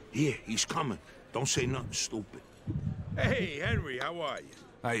 Here, he's coming. Don't say nothing stupid. Hey, Henry, how are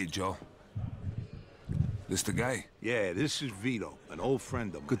you? Hiya, Joe. This the guy? Yeah, this is Vito, an old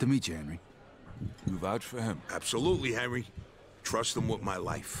friend of mine. Good to meet you, Henry. You vouch for him? Absolutely, Henry. Trust him with my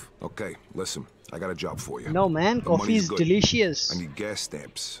life. Okay, listen. I got a job for you. No, man, coffee is delicious. I need gas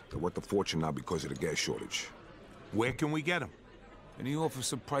stamps. They're worth a fortune now because of the gas shortage. Where can we get them? In the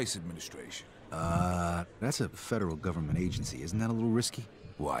Office of Price Administration. That's a federal government agency. Isn't that a little risky?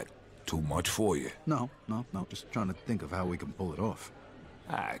 What? Too much for you? No. Just trying to think of how we can pull it off.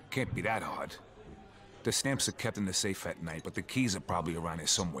 It can't be that hard. The stamps are kept in the safe at night, but the keys are probably around here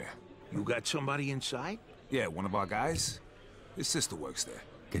somewhere. You got somebody inside? Yeah, one of our guys. His sister works there.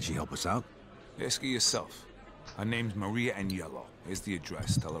 Can she help us out? Ask her yourself. Her name's Maria Agnello. Here's the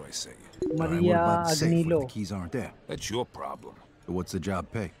address. Tell her I sent you. Maria Agnello. The keys aren't there. That's your problem. So what's the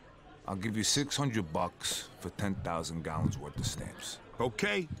job pay? I'll give you $600 for 10,000 gallons worth of stamps.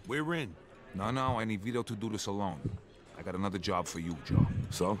 Okay, we're in. No, I need Vito to do this alone. I got another job for you, Joe.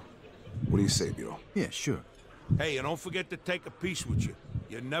 So? What do you say, Vito? Yeah, sure. Hey, and don't forget to take a piece with you.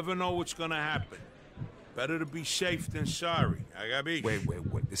 You never know what's gonna happen. Better to be safe than sorry. Agabi.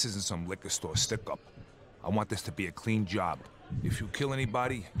 Wait. This isn't some liquor store stick-up. I want this to be a clean job. If you kill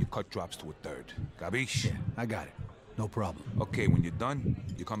anybody, your cut drops to a third. Gabish? Yeah, I got it. No problem. Okay, when you're done,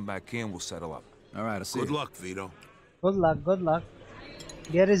 you come back here and we'll settle up. All right, I'll see you. Good luck, Vito. Good luck.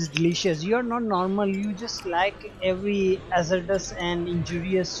 Beer is delicious. You're not normal. You just like every hazardous and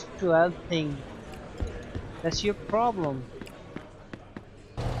injurious to health thing. That's your problem.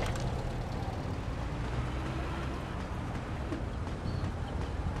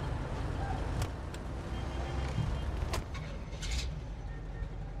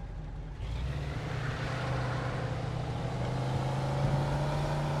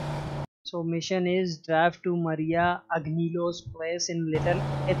 So mission is drive to Maria Agnello's place in Little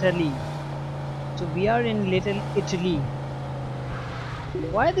Italy. So we are in Little Italy.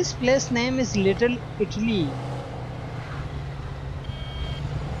 Why this place name is Little Italy?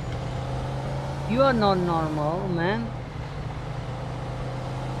 You are not normal, man.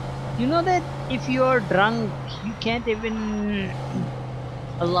 You know that if you are drunk, you can't even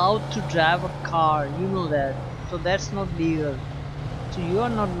allowed to drive a car. You know that. So that's not legal. So you are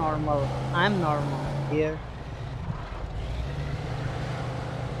not normal. I'm normal here.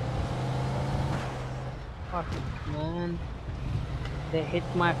 Fuck, man. They hit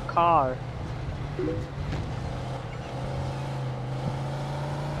my car.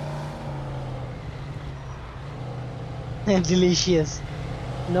 Delicious.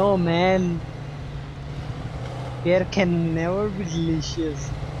 No, man. Beer can never be delicious.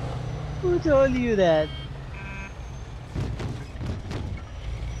 Who told you that?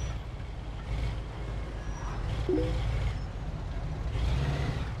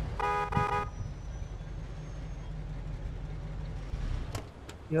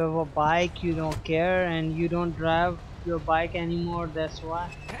 You have a bike, you don't care, and you don't drive your bike anymore, that's why.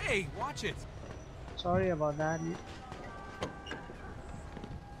 Hey, watch it! Sorry about that.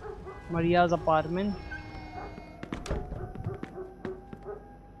 Maria's apartment.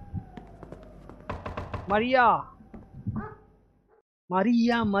 Maria!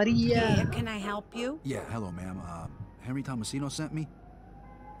 Maria! Yeah, can I help you? Yeah, hello, ma'am. Henry Tomasino sent me.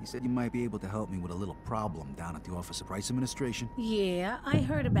 He said you might be able to help me with a little problem down at the Office of Price Administration. Yeah, I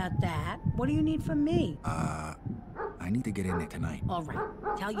heard about that. What do you need from me? I need to get in there tonight. All right,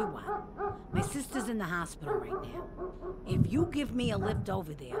 tell you what. My sister's in the hospital right now. If you give me a lift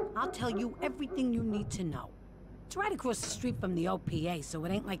over there, I'll tell you everything you need to know. It's right across the street from the OPA, so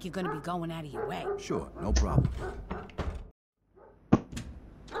it ain't like you're gonna be going out of your way. Sure, no problem.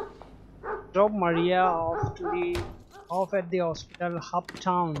 Drop Maria off at the hospital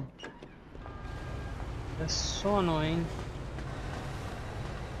uptown. That's so annoying.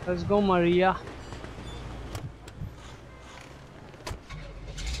 Let's go, Maria.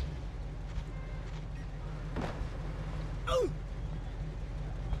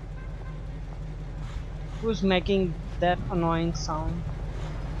 Who's making that annoying sound?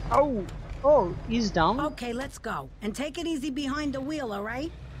 Oh, he's down. Okay, let's go. And take it easy behind the wheel, all right?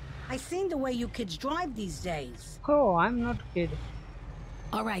 I seen the way you kids drive these days. Oh, I'm not a kid.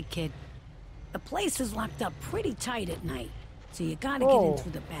 All right, kid. The place is locked up pretty tight at night, so you gotta get in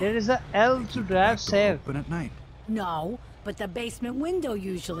through the back. There is a L to drive safe. Open at night. No, but the basement window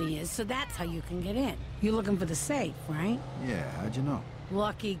usually is, so that's how you can get in. You're looking for the safe, right? Yeah, how'd you know?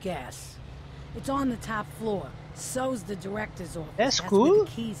 Lucky guess. It's on the top floor. So's the director's office. That's cool. cool. Where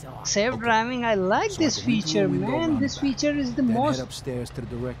the keys are. Safe driving, I like this feature, man. This feature is the most head upstairs to the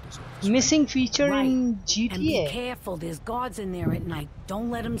director's office, missing feature in GTA. And be careful, there's guards in there at night. Don't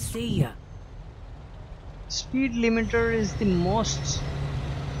let them see you. Speed limiter is the most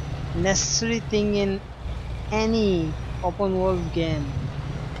necessary thing in any open world game.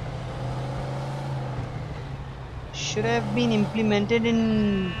 Should have been implemented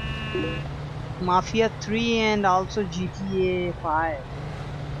in Mafia 3 and also GTA 5.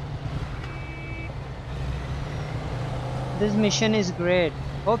 This mission is great.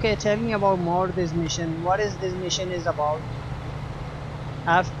 Okay, tell me about more this mission. What is this mission is about?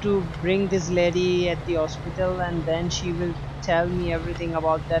 I have to bring this lady at the hospital and then she will tell me everything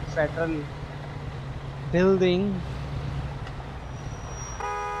about that federal building.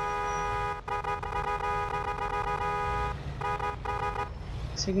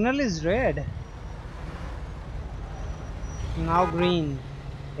 Signal is red. Now green.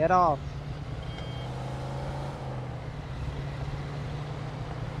 Get off.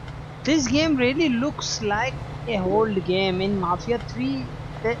 This game really looks like a old game. In Mafia 3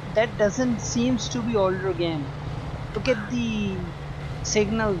 that doesn't seems to be older game. Look at the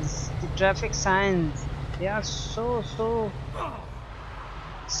signals, the traffic signs. They are so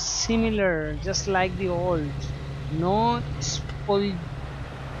similar, just like the old. No spoilers.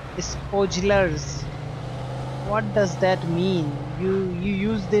 What does that mean? You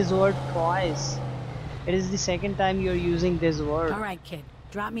use this word twice. It is the second time you're using this word. Alright, kid.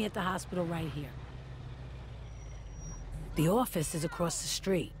 Drop me at the hospital right here. The office is across the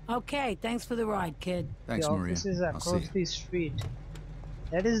street. Okay, thanks for the ride, kid. Thanks, the Maria. Office is across the street.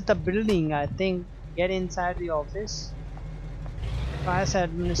 That is the building, I think. Get inside the office. Price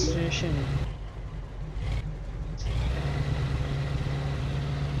administration.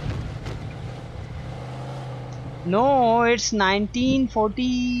 No, it's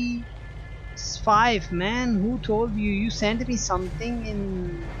 1945, man. Who told you? You sent me something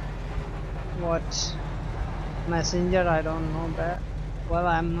in What? Messenger? I don't know that. Well,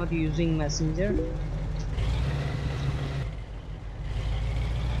 I'm not using Messenger.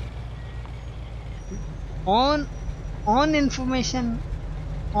 On information,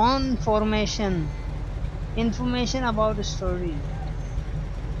 on formation, information about the story.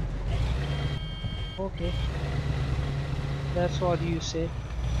 Okay, that's what you say.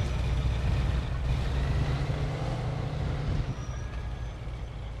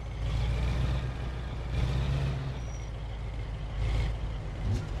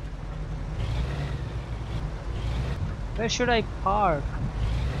 Where should I park?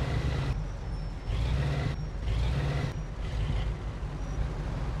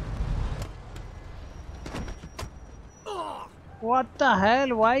 What the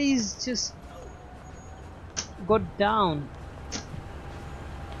hell? Why is just go down?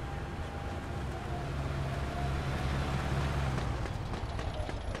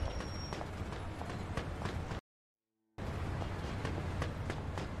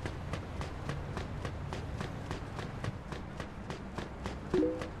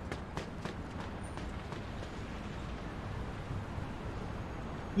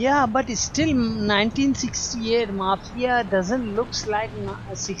 Yeah, but it's still 1968. Mafia doesn't looks like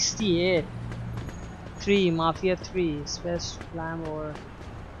 68. 3 Mafia 3 Space Flam or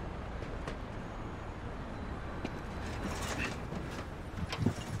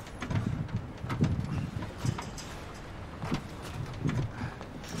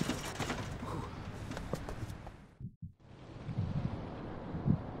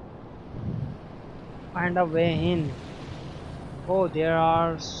find a way in. Oh, there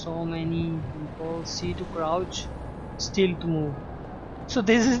are so many people. C to crouch, still to move. So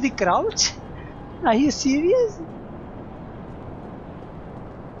this is the crouch? Are you serious?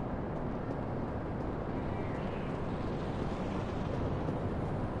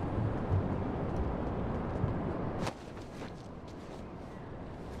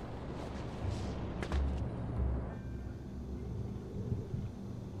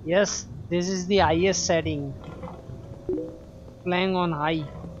 Yes, this is the highest setting. Playing on high.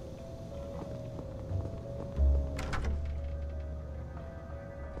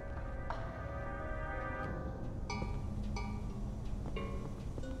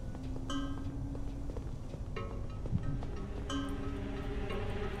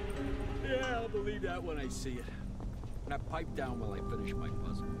 Yeah, I'll believe that when I see it. Now pipe down while I finish my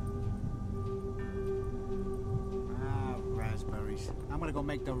puzzle. Ah, raspberries. I'm gonna go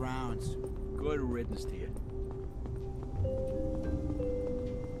make the rounds. Good riddance to you.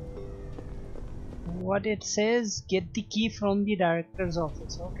 What it says, get the key from the director's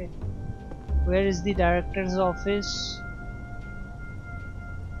office. Okay, where is the director's office?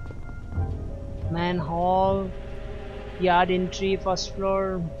 Man hall, yard entry first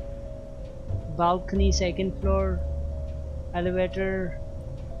floor, balcony second floor, elevator,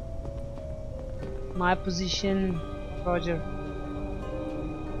 my position, Roger.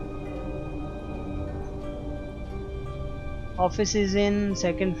 Office is in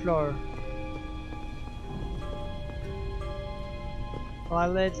second floor.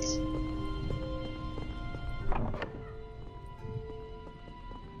 Toilets.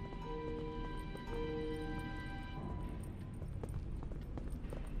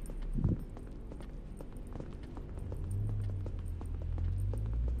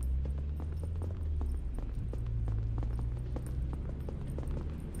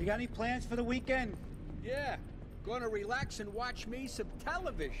 You got any plans for the weekend? Yeah, gonna relax and watch me some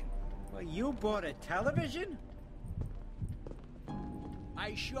television. Well, you bought a television?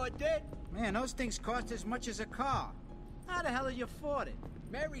 I sure did. Man, those things cost as much as a car. How the hell did you afford it?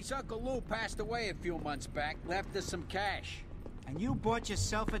 Mary's Uncle Lou passed away a few months back, left us some cash. And you bought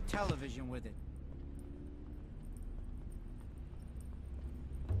yourself a television with it.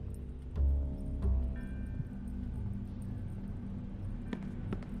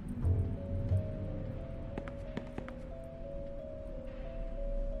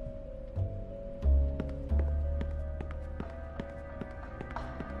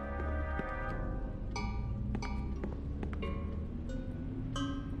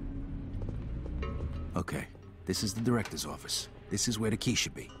 Okay, this is the director's office. This is where the key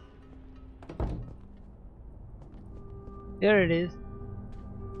should be. There it is.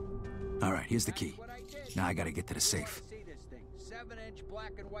 All right, here's the key. Now I gotta get to the safe. See this thing. 7-inch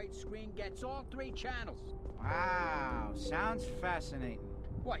black and white screen gets all 3 channels. Wow, sounds fascinating.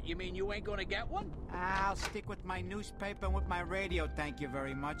 What, you mean you ain't gonna get one? I'll stick with my newspaper and with my radio, thank you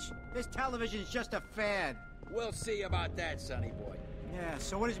very much. This television's just a fad. We'll see about that, sonny boy. Yeah,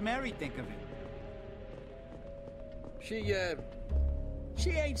 so what does Mary think of it? She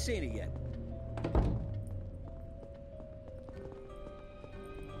ain't seen it yet.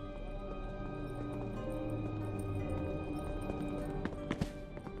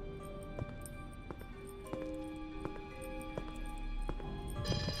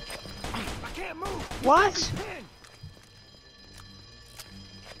 What?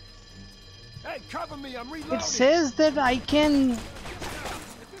 Hey, cover me, I'm reloading. It says that I can...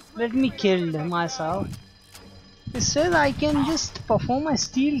 Let me kill myself. It says I can just perform a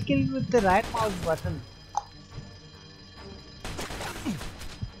steal kill with the right mouse button.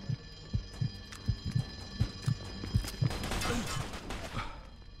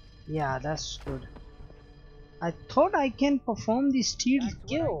 Yeah, that's good. I thought I can perform the steal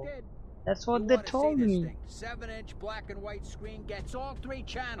kill. That's what they told me. 7-inch black and white screen gets all 3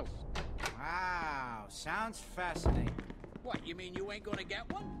 channels. Wow, sounds fascinating. What, you mean you ain't gonna get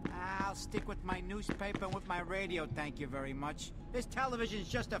one? I'll stick with my newspaper and with my radio, thank you very much. This television's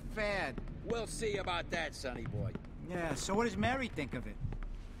just a fad. We'll see about that, sonny boy. Yeah, so what does Mary think of it?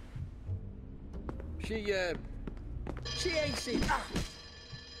 She ain't seen it.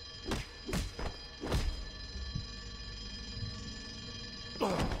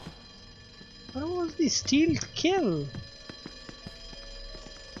 What was the steal kill?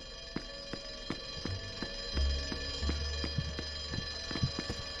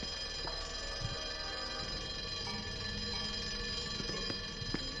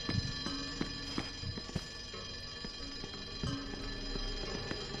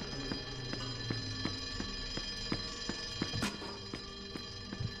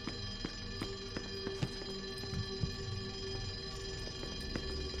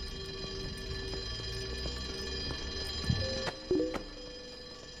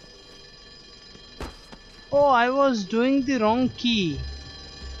 Oh, I was doing the wrong key.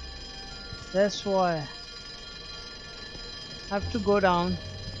 That's why. I have to go down.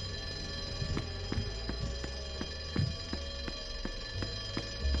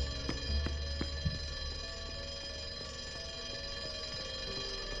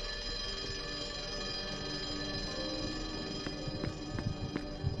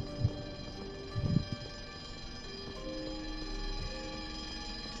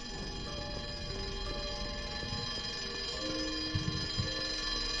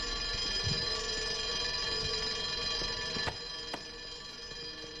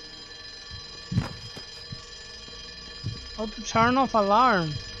 How to turn off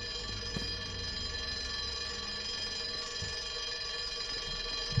alarm?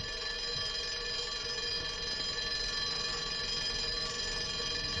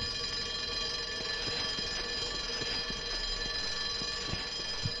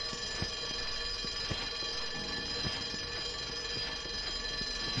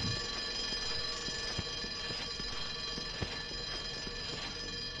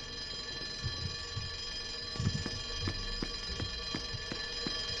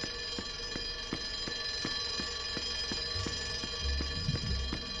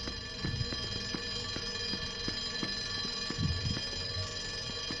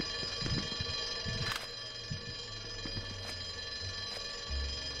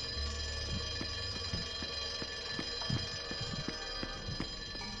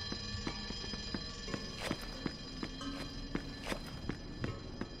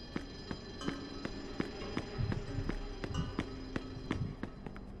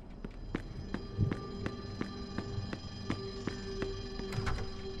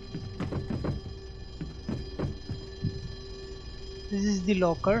 This is the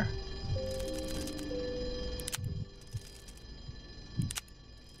locker.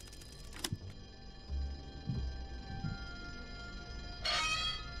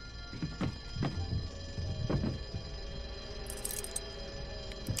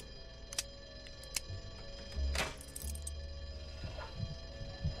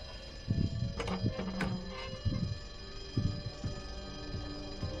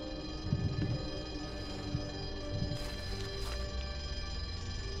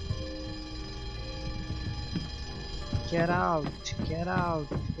 Get out, get out,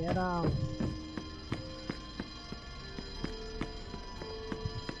 get out.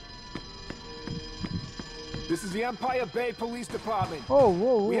 This is the Empire Bay Police Department. Oh,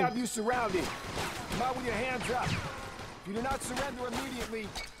 whoa, whoa. We have you surrounded. Come out with your hands up. If you do not surrender immediately,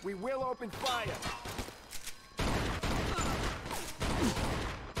 we will open fire.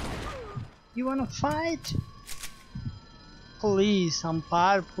 You wanna fight? Police,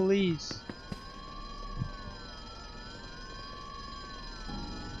 Empire Police.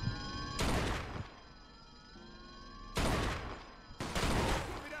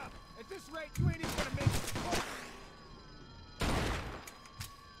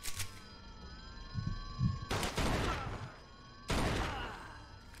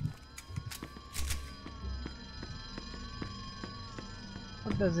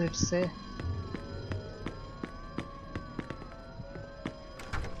 does it say?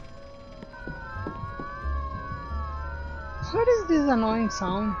 What is this annoying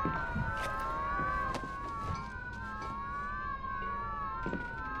sound?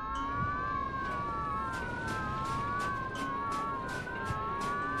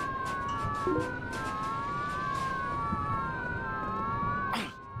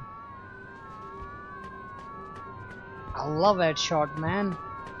 I love headshot, man.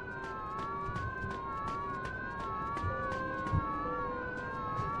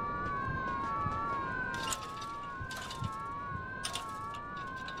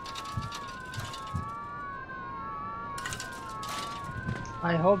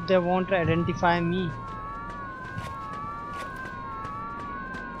 I hope they won't identify me.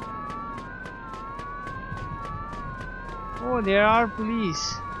 Oh, there are police.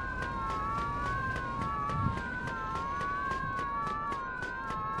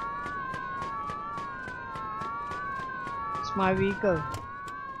 It's my vehicle.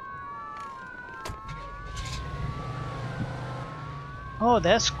 Oh,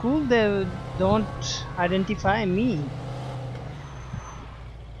 that's cool. They don't identify me.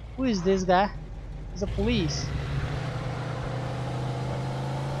 Who is this guy? He's a police.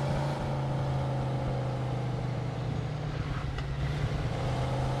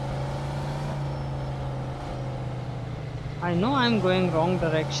 I know I'm going wrong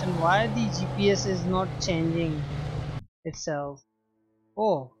direction. Why the GPS is not changing itself?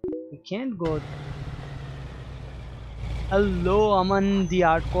 Oh, I can't go. Hello, Aman, the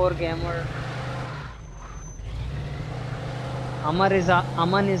hardcore gamer. Aman is a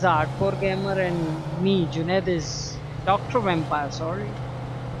hardcore gamer, and me, Junaid, is Dr. Vampire. Sorry,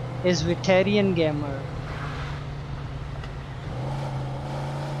 is vegetarian gamer.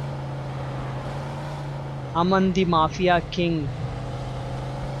 Aman the Mafia King.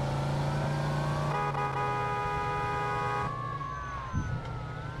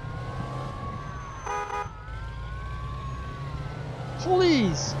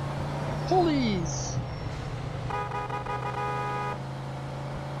 Police! Police!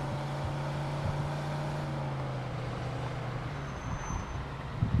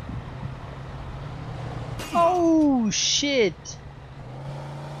 Oh shit!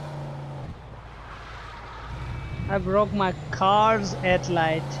 I broke my car's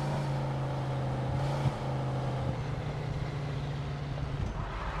headlight.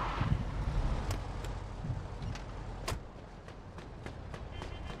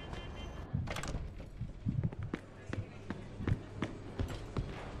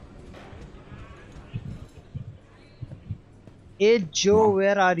 Hey Joe,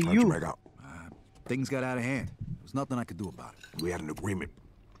 where are you? Things got out of hand. There was nothing I could do about it. We had an agreement,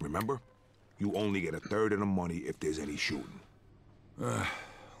 remember? You only get a third of the money if there's any shooting.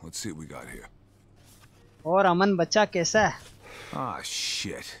 Let's see what we got here. और अमन बच्चा कैसा है? Ah,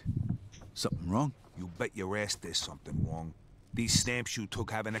 shit. Something wrong? You bet your ass there's something wrong. These stamps you took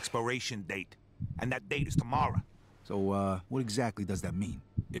have an expiration date, and that date is tomorrow. So, what exactly does that mean?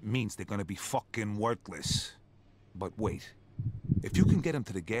 It means they're gonna be fucking worthless. But wait. If you can get them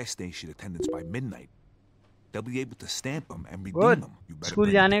to the gas station attendants by midnight, they'll be able to stamp them and redeem them. You better School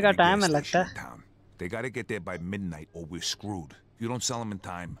जाने का time है लगता है. They gotta get there by midnight or we're screwed. If you don't sell them in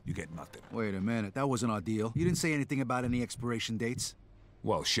time, you get nothing. Wait a minute, that wasn't our deal. You didn't say anything about any expiration dates.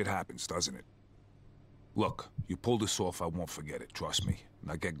 Well, shit happens, doesn't it? Look, you pull this off, I won't forget it, trust me.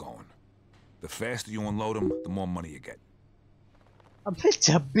 Now get going. The faster you unload them, the more money you get. अबे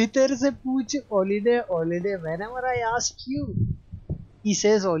जब भी तेरे से पूछ holiday holiday, whenever I ask you, he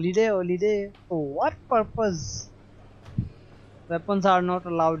says holiday holiday. For what purpose? Weapons are not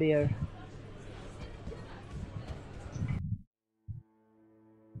allowed here.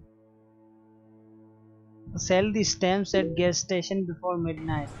 Sell the stamps at gas station before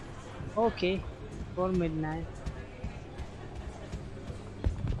midnight. Okay, before midnight.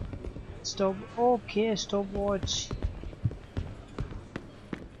 Stop. Okay, stopwatch.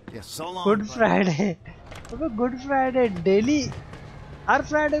 Yeah, so long. Good Friday. अबे Good Friday daily. हर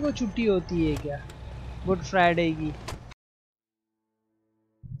Friday को छुट्टी होती है क्या? Good Friday की.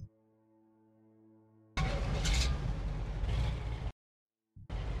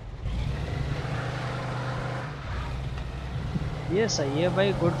 ये सही है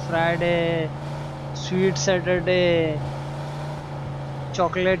भाई. Good Friday, Sweet Saturday,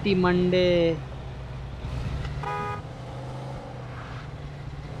 Chocolatey Monday.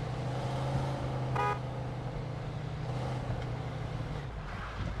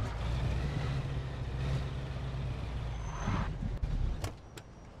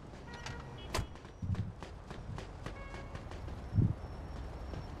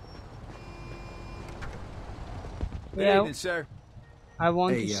 Good evening, sir. I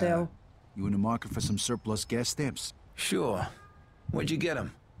want to sell. You in the market for some surplus gas stamps? Sure. Where'd you get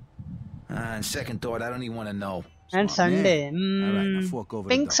them? On second thought, I don't even want to know. And Sunday. All right, now fork over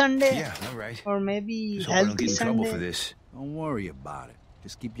Pink the dough. Sunday. Yeah, all right. Or maybe Just hope I don't healthy get in trouble Sunday. for this. Don't worry about it.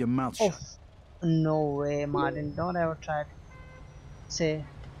 Just keep your mouth shut. No way, Martin. Don't ever try to say.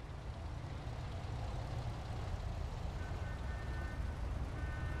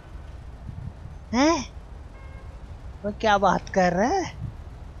 हैं? वो क्या बात कर रहा है?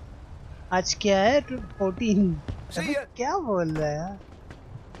 आज क्या है? 14. अबे क्या बोल रहा है यार?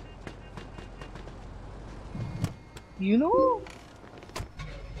 You know?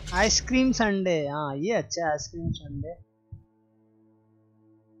 Ice cream Sunday. हाँ ये अच्छा है, ice cream Sunday.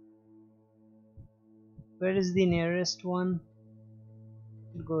 Where is the nearest one?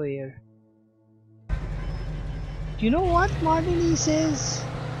 Go here. You know what, Martin? He says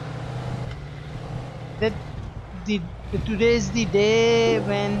that today is the day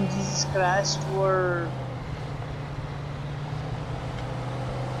when Jesus Christ were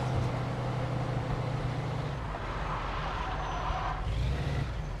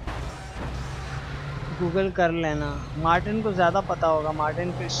Google कर लेना. Martin को ज़्यादा पता होगा.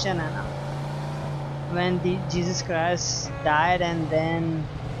 मार्टिन क्रिश्चियन है ना. When Jesus Christ died and then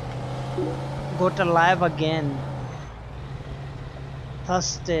got alive again.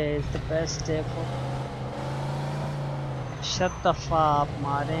 Thursday is the best day for. Shut the fuck up,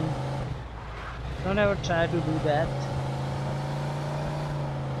 Martin. Don't ever try to do that.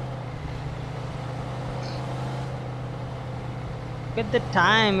 Look at the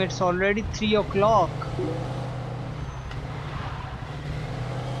time, it's already 3 o'clock.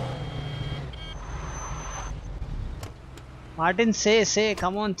 Martin, say,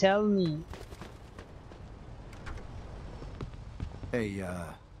 come on, tell me. Hey,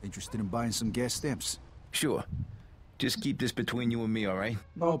 interested in buying some gas stamps? Sure. Just keep this between you and me, all right?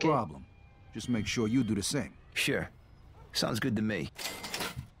 No problem. Just make sure you do the same. Sure. Sounds good to me.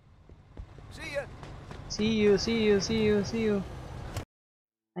 See you.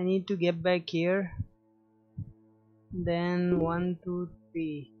 I need to get back here. Then 1, 2,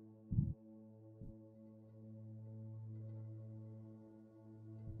 3.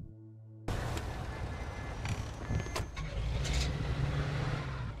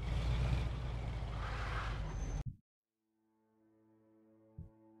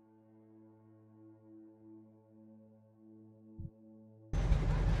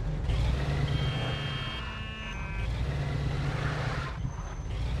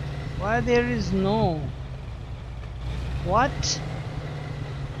 Why there is no? What?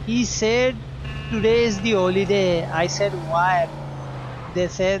 He said today is the holiday. I said why? They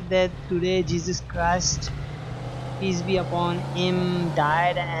said that today Jesus Christ, peace be upon him,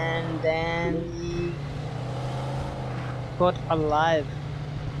 died and then he got alive.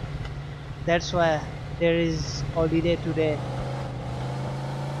 That's why there is holiday today.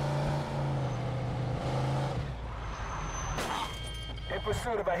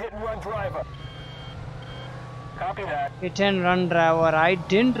 Pursuit of a hit-and-run driver. Copy that. Hit and run driver. I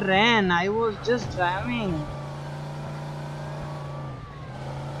didn't run. I was just driving.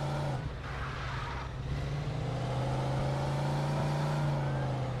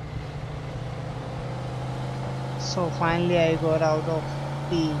 So finally I got out of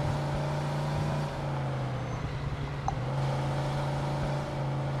the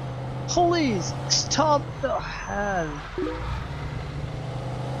police. Stop the hell.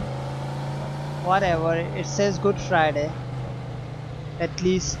 Whatever, it says Good Friday. At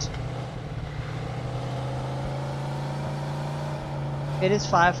least it is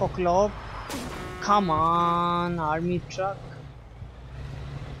 5 o'clock. Come on, army truck.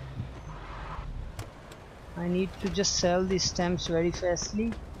 I need to just sell these stamps very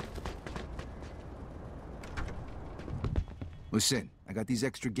fastly. Listen, I got these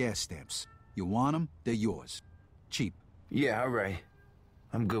extra gas stamps. You want them? They're yours. Cheap. Yeah, all right.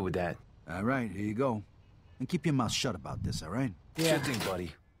 I'm good with that. All right, here you go. And keep your mouth shut about this, all right? Sure thing,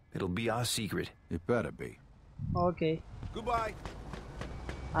 buddy. It'll be our secret. It better be. Okay. Goodbye.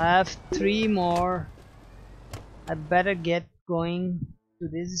 I have 3 more. I better get going to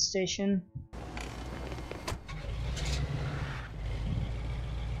this station.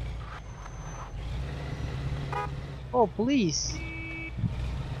 Oh, please.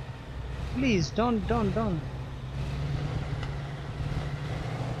 Please, don't.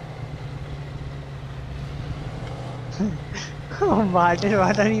 Oh, Martin,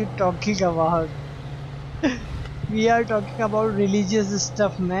 what are you talking about? We are talking about religious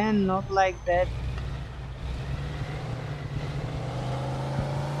stuff, man, not like that.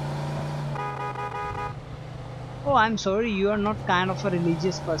 Oh, I'm sorry, you are not kind of a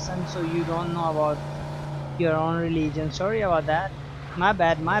religious person, so you don't know about your own religion. Sorry about that. My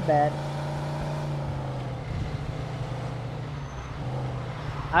bad, my bad.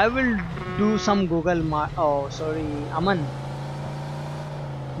 I will do some oh, sorry, Aman.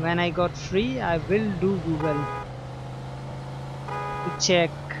 When I got free, I will do Google to check.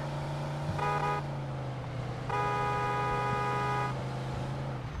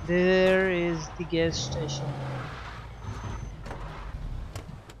 There is the gas station.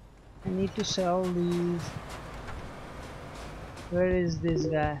 I need to sell these. Where is this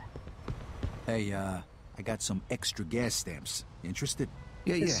guy? Hey, I got some extra gas stamps. Interested?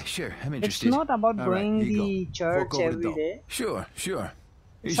 Yeah, sure. I'm It's interested. not about All right, going here you the go. church Fork over the every dough. day. Sure. It's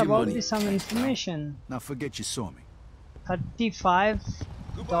Here's your about money. some information. Now forget you saw me.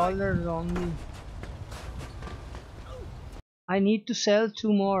 $35 only. I need to sell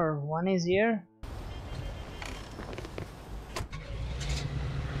 2 more. One is here.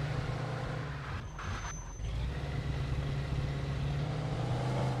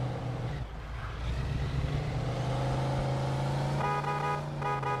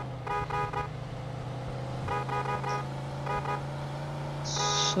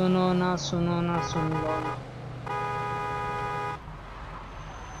 सुनो ना सुन लो ना.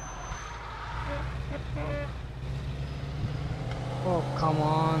 Oh come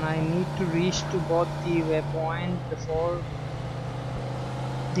on, I need to reach to both the waypoint before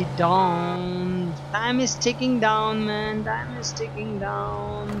the dawn. Time is ticking down, man. Time is ticking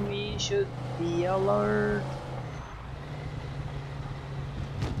down. We should be alert.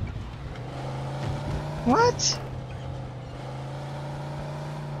 What?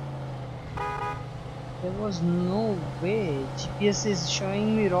 There was no way. GPS is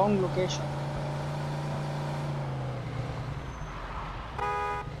showing me wrong location.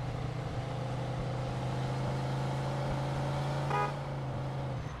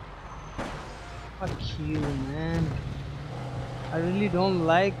 Fuck you, man. I really don't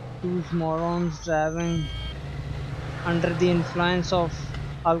like those morons driving under the influence of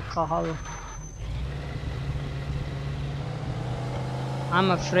alcohol. I'm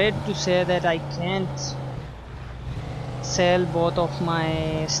afraid to say that I can't sell both of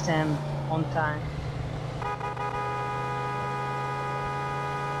my stamp on time.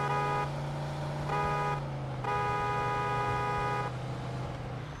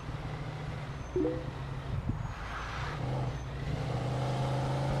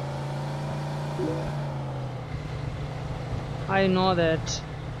 I know that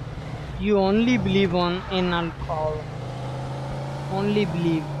you only believe in alcohol. Only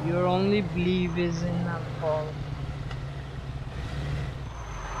believe. Your only belief is in alcohol.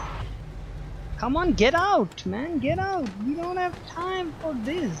 Come on, get out, man, get out. We don't have time for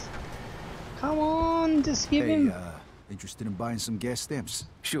this. Come on, just give him. Interested in buying some gas stamps?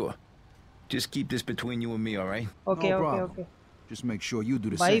 Sure. Just keep this between you and me, all right? Okay, no okay, problem. okay. Just make sure you do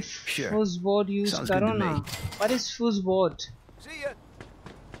the Bhai, same. Sure. Fuzzboard use Sounds karo good to na. me. What is fuzzboard? See ya.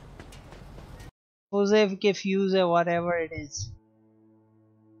 Fuzz के fuse है, whatever it is.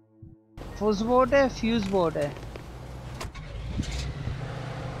 Fuzzboard है, fuseboard है.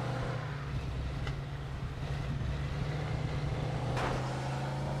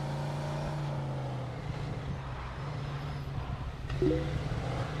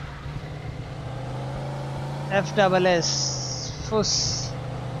 FSS फुस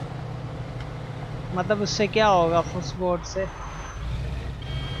मतलब उससे क्या होगा फुसबोर्ड से?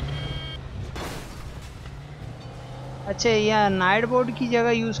 अच्छा यहाँ नाइट बोर्ड की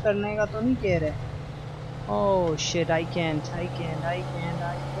जगह यूज करने का तो नहीं कह रहे? Oh shit, I can't.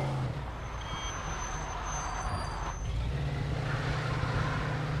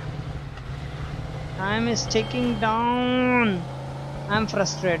 Time is ticking down. I'm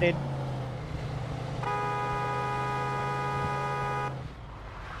frustrated.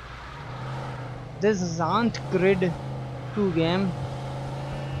 This isn't Grid 2 game.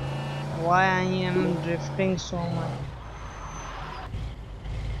 Why I am drifting so much?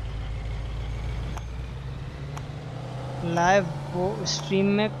 Live वो स्ट्रीम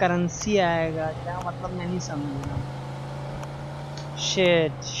में करेंसी आएगा क्या मतलब? मैं नहीं समझ रहा.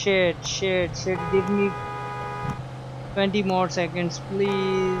 Shit, give me 20 more seconds,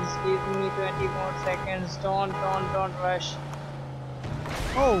 please. Give me 20 more seconds. Don't rush.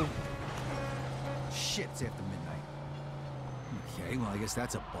 Oh shit, it's after midnight. Okay, well I guess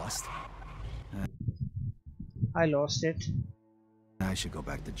that's a bust. I lost it. I should go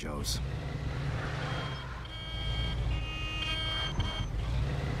back to Joe's.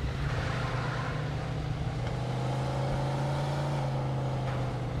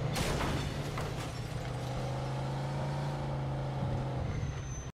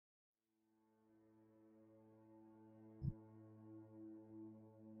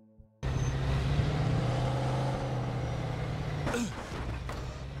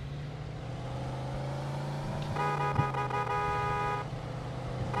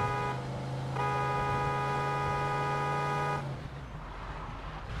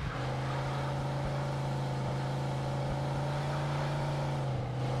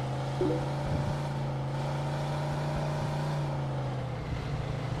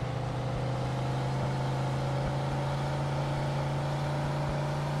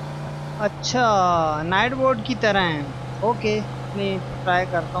 अच्छा night board की तरह है। Okay मैं try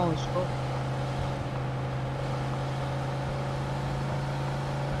करता हूँ इसको।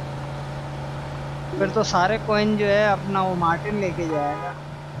 फिर तो सारे कॉइन जो है अपना वो मार्टिन लेके जाएगा।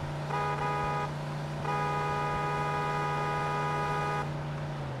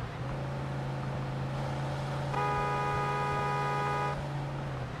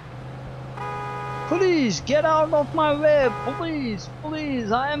 Please get out of my way. Please,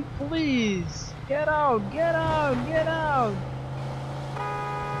 please, I am please. Get out, get out, get out.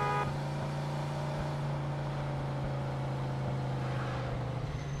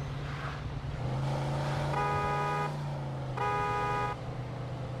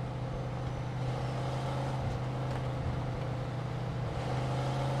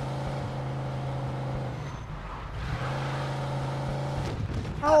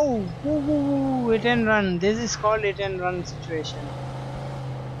 Oh, woo, woo, woo, hit and run. This is called hit and run situation.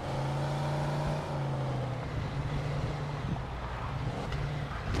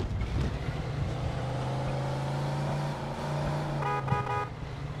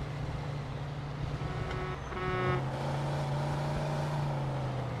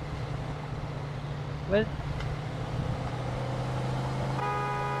 Well,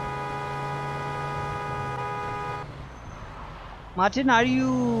 Martin, are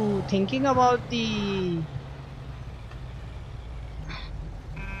you thinking about the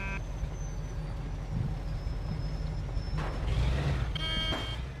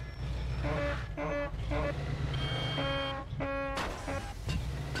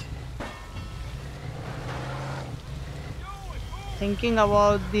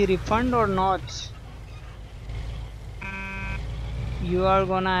refund or not? You are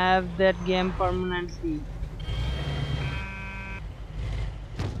gonna have that game permanently.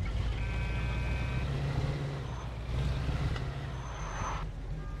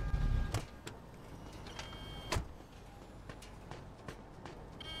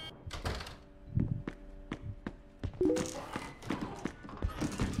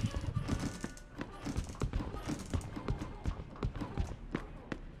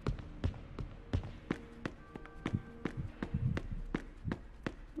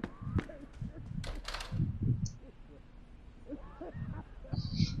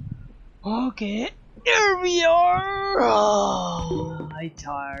 Okay, here we are. Oh, I'm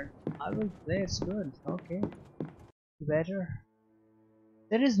tired. I will play. It's good. Okay, better.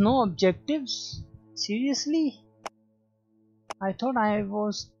 There is no objectives. Seriously? I thought I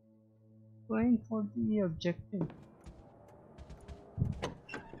was going for the objective.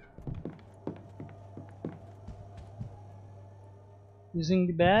 Using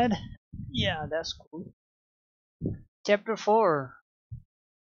the bed? Yeah, that's cool. Chapter 4.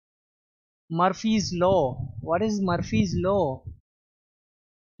 Murphy's Law. What is Murphy's Law?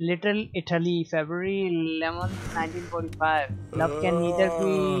 Little Italy, February 11th, 1945. Love can neither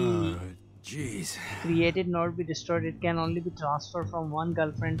be created nor be destroyed. It can only be transferred from one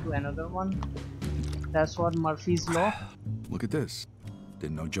girlfriend to another one. That's what Murphy's Law. Look at this.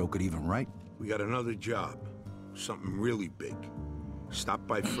 Didn't know Joe could even write. We got another job. Something really big. Stop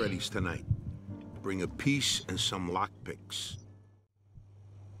by Freddy's tonight. Bring a piece and some lockpicks.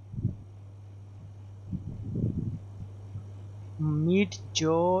 Meet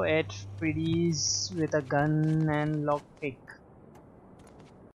Joe at Freddy's with a gun and lockpick.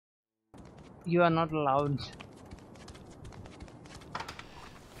 You are not allowed.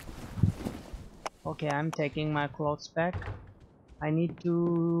 Okay, I'm taking my clothes back. I need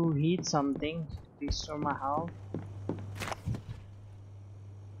to heat something to restore my health.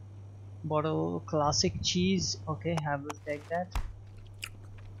 Bottle classic cheese. Okay, I will take that.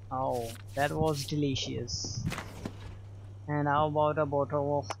 Oh, that was delicious. And how about a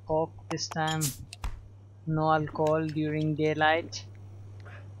bottle of Coke this time? No alcohol during daylight.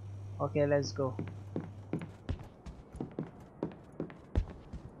 Okay, let's go.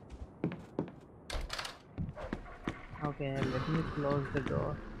 Okay, let me close the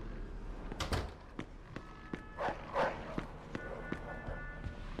door.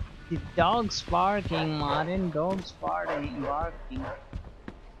 The dog's barking, Martin. Dog's barking.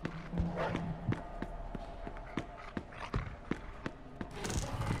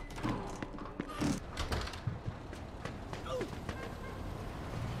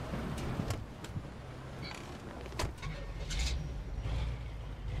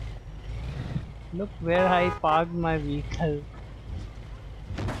 Look where I parked my vehicle.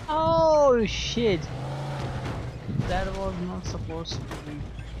 Oh shit! That was not supposed to be.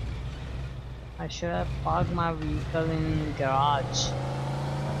 I should have parked my vehicle in garage.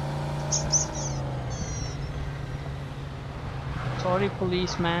 Sorry,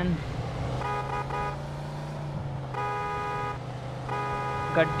 policeman.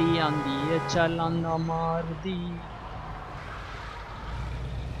 Gaddi aandi hai chalan na maar di.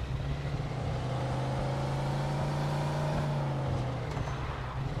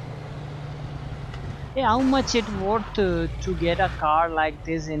 Hey, how much it worth to get a car like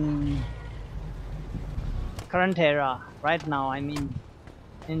this in current era right now? I mean,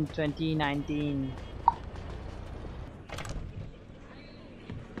 in 2019.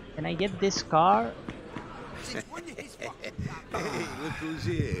 Can I get this car? Hey, look who's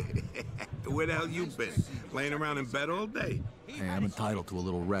here. Where the hell you been? Laying around in bed all day? Hey, I'm entitled to a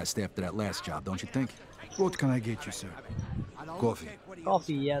little rest after that last job, don't you think? What can I get you, sir? Coffee.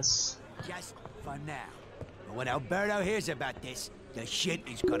 Coffee, yes. Just for now. But when Alberto hears about this, the shit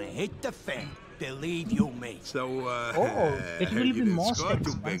is gonna hit the fan. Believe you me. So, it will be most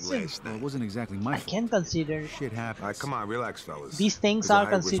expensive. Well, it wasn't exactly my fault. I can consider shit happens. All right, come on, relax, fellas. these things This is a are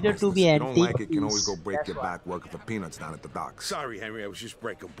high-risk considered to business. be If you don't like it, you can always antiques. go break That's your why. back working for peanuts down at the docks. Sorry, Henry, I was just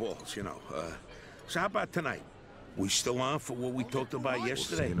breaking balls, you know. So how about tonight? We still on for what we talked about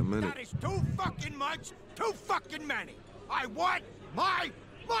yesterday? See in a minute. That is too fucking much, too fucking many. I want my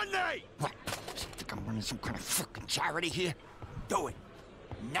money! What? Think I'm running some kind of fucking charity here? Do it.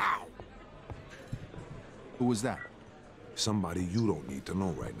 Now. Who was that? Somebody you don't need to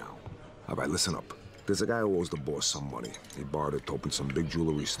know right now. All right, listen up. There's a guy who owes the boss some money. He borrowed it to open some big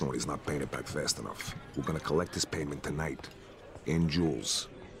jewelry store and he's not paying it back fast enough. We're gonna collect his payment tonight. In jewels.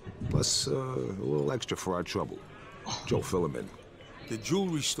 Plus, a little extra for our trouble. Joe, fill him in. The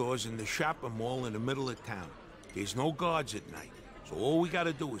jewelry store's in the shopping mall in the middle of town. There's no guards at night. So all we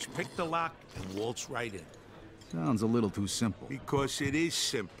gotta do is pick the lock and waltz right in. Sounds a little too simple. Because it is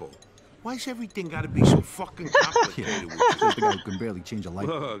simple. Why's everything gotta be so fucking complicated with you? Says the guy who can barely change a light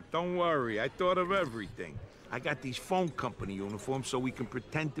bulb. Look, don't worry. I thought of everything. I got these phone company uniforms so we can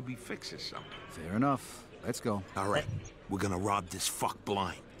pretend to be fixing something. Fair enough. Let's go. All right, we're gonna rob this fuck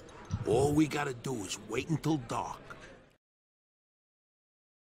blind. All we gotta do is wait until dark.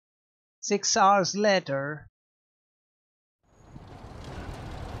 6 hours later.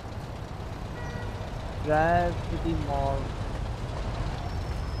 Drive to the mall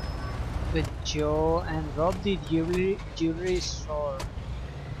with Joe and rob the jewelry store.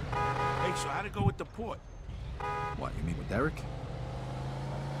 Hey, so how'd it go with the port? What, you mean with Derek?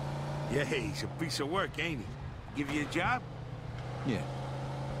 Yeah, he's a piece of work, ain't he? Give you a job? Yeah.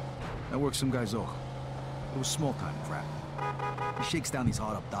 I worked some guys off. It was small-time crap. He shakes down these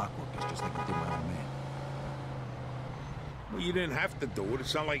hard-up dock workers just like he did my old man. Well, you didn't have to do it.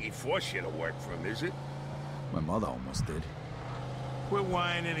 It's not like he forced you to work for him, is it? My mother almost did. Quit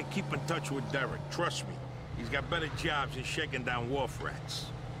whining and keep in touch with Derek. Trust me, he's got better jobs than shaking down wharf rats.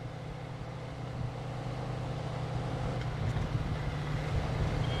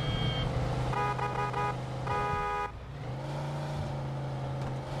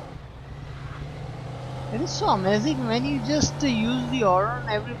 It is so amazing when you just use the horn,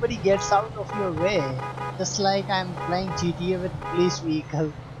 everybody gets out of your way. Just like I'm playing GTA with police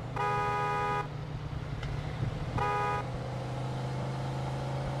vehicle.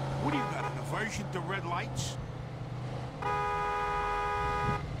 What do you got, an aversion to red lights?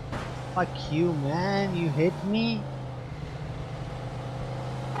 Fuck you, man, you hit me.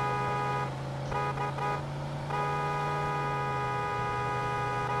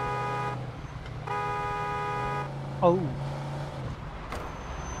 Oh,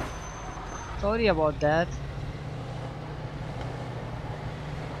 sorry about that.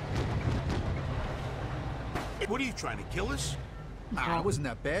 What are you trying to kill us? Nah, it wasn't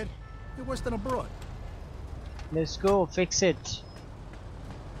that bad. You're worse than a broad. Let's go fix it.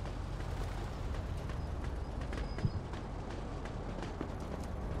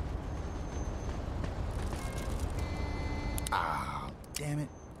 Ah, damn it.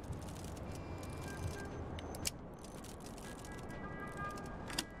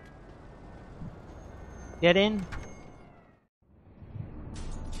 Get in.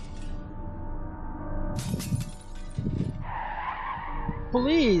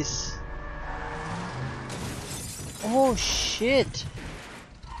 Police. Oh shit.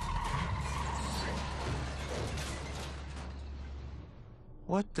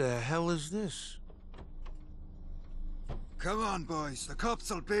 What the hell is this? Come on, boys. The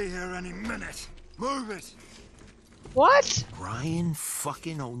cops will be here any minute. Move it. What? Brian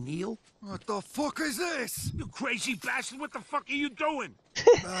fucking O'Neill? What the fuck is this? You crazy bastard, what the fuck are you doing?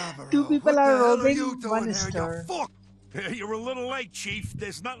 Two people are robbing one store. Fuck! You're a little late, Chief.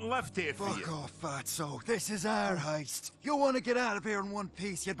 There's nothing left here for you. Fuck off, fatso. This is our heist. You want to get out of here in one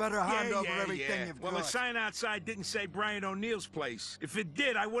piece, you'd better hand over everything you've Well, got. the sign outside didn't say Brian O'Neill's place. If it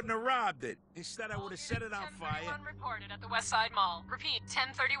did, I wouldn't have robbed it. Instead, I would have set it on fire. 1031 reported at the West Side Mall. Repeat,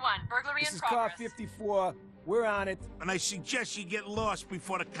 1031. Burglary This in is progress. car 54. We're on it. And I suggest you get lost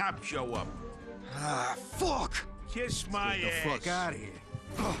before the cops show up. Ah, fuck! Kiss my Get ass. the fuck out of here.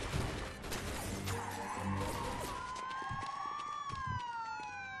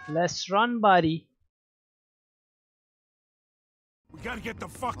 Let's run, buddy. We gotta get the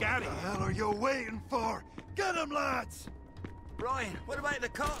fuck out of here. What the hell are you waiting for? Get him, lads! Brian, what about the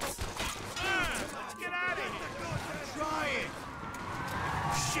cops? Let's get out of here. Try it!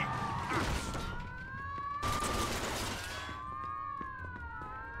 Shit.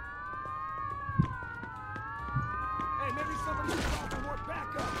 Hey, maybe somebody should call for more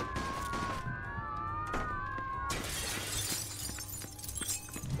backup.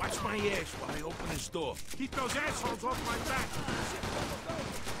 Watch my ass while I open this door. Keep those assholes off my back.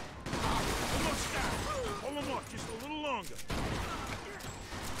 Almost got it. Hold them off just a little longer.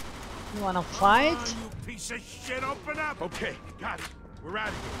 You wanna fight? Come on, you piece of shit, open up. Okay, got it. We're out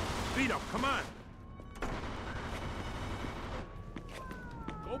of here. Vito, come on.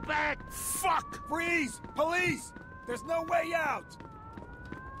 Go back. Fuck. Freeze! Police! There's no way out!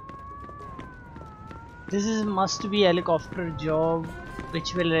 This is must be helicopter job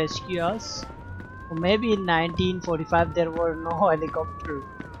which will rescue us. Or maybe in 1945 there were no helicopter.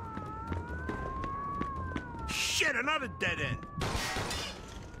 Shit, another dead end.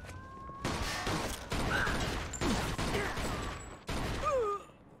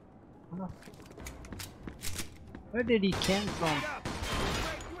 Where did he came from?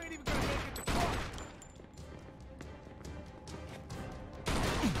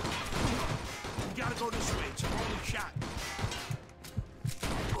 We gotta go this way. It's our only shot.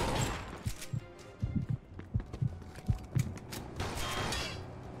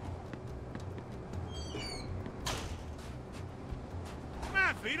 Come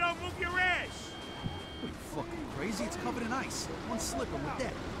on, Vito, move your ass. Are you fucking crazy? It's covered in ice. One slip and we're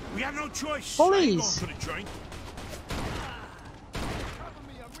dead. We have no choice. Police. I ain't going to the joint. Cover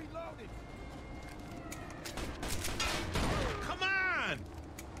me, I'm reloading. Come on.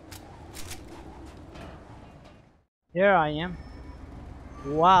 Here I am.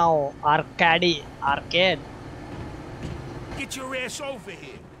 Wow, arcade. Get your ass over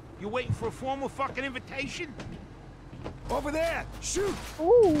here. You waiting for a formal fucking invitation? Over there! Shoot!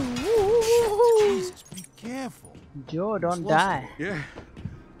 Jesus, be careful. Joe, don't die. Yeah,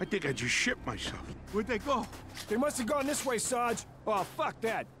 I think I just shit myself. Where'd they go? They must have gone this way, Sarge. Oh, fuck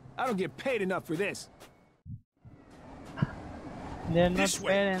that. I don't get paid enough for this. They're not This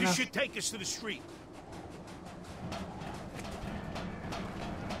way. fair This enough. should take us to the street.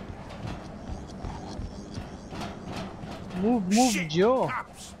 Move, Shit, Joe.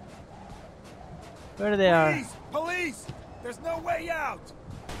 Cops. Where they are? Police! Police! There's no way out!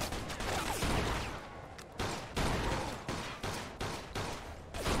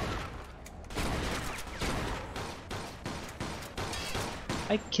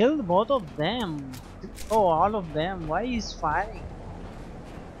 I killed both of them. Oh, all of them. Why is firing?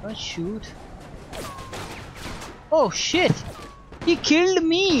 Don't shoot. Oh shit! He killed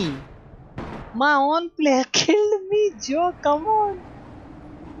me! My own player killed me, Joe, come on!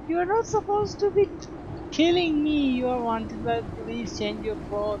 You're not supposed to be killing me. You are wanted by police. Change your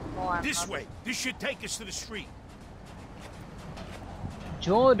clothes. No, I'm This not. way. This should take us to the street.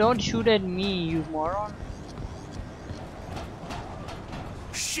 Joe, don't shoot at me, you moron.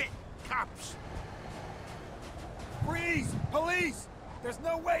 Shit, cops. Freeze! Police! There's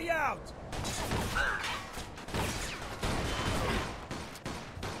no way out!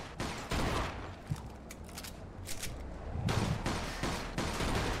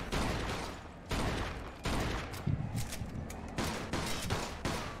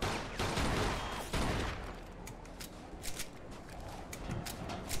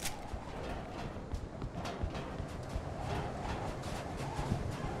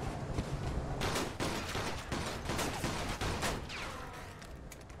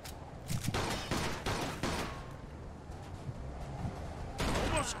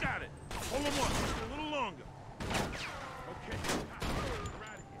 Almost got it. Hold them off just a little longer. Okay, we're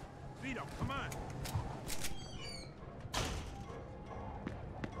out of here. Vito, come on.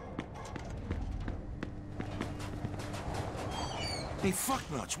 Hey, fuck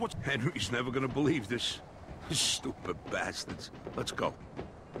nuts. What? Henry's never gonna believe this. Stupid bastards. Let's go.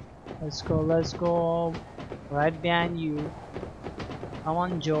 Let's go, let's go. Right behind you. Come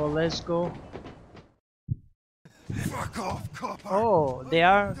on, Joe, let's go. Fuck off, copper. Oh, they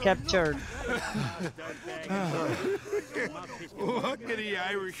are captured. Look at the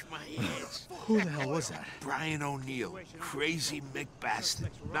Irish my ass. Who the hell was that? Brian O'Neill. Crazy Mick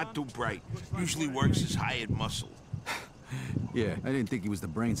bastard. Not too bright. Usually works his hired muscle. Yeah, I didn't think he was the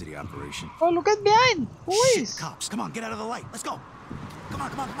brains of the operation. Oh, look at behind. Who Shit, is? cops, come on, get out of the light. Let's go. Come on,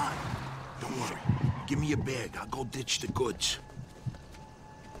 come on, come on. Don't worry. Give me a bag. I'll go ditch the goods.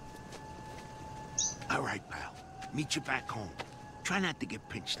 All right, pal. Meet you back home. Try not to get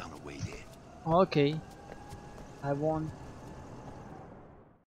pinched on the way there. Okay. I won't.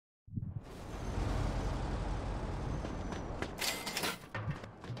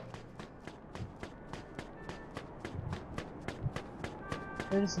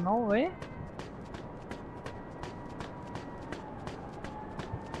 There is no way.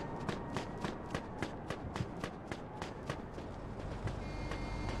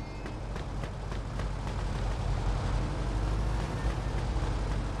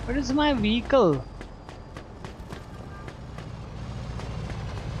 Where is my vehicle?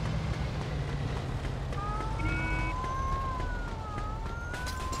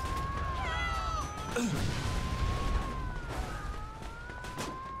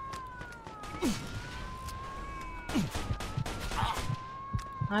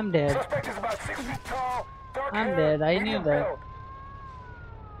 I'm dead. Suspect is about 6 feet tall, dark I'm hair, dead. I knew medium that.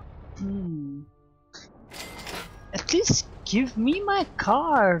 build. At least give me my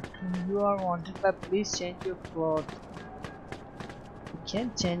card. You are wanted by police. Change your clothes. You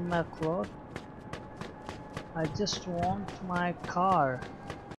can't change my clothes. I just want my car.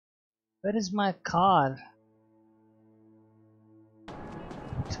 Where is my car?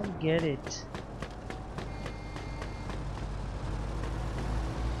 Don't get it.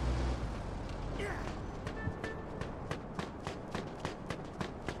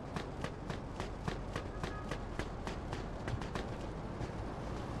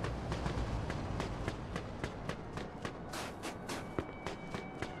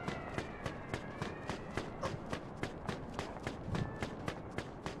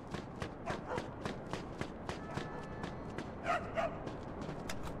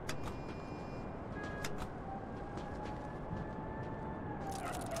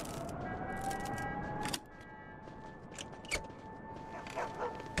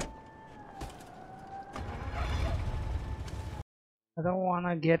 I don't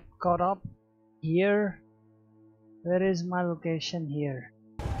wanna get caught up here. Where is my location here?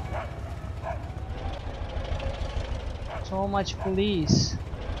 So much police.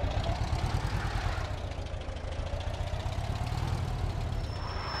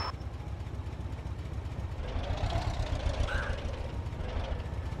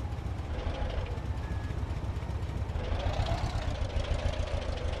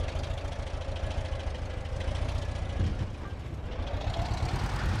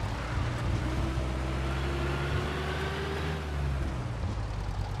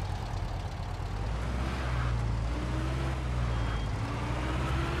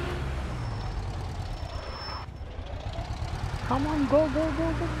 Come on, go, go,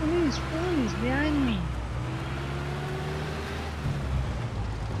 go, go, police, police, behind me.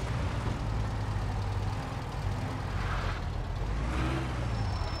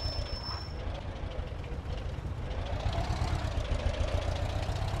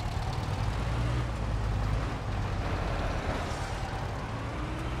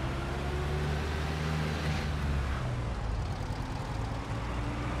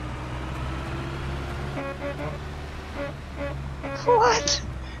 What?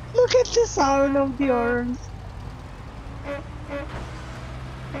 Look at the sound of the horns.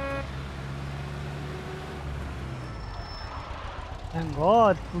 Thank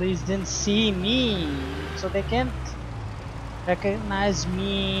God, police didn't see me, so they can't recognize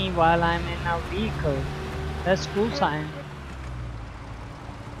me while I'm in a vehicle. That's cool sign.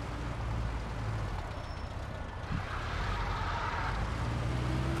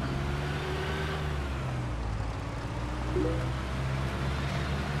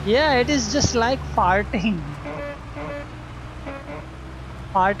 Yeah, it is just like farting.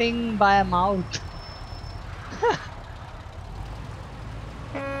 Farting by a mouth.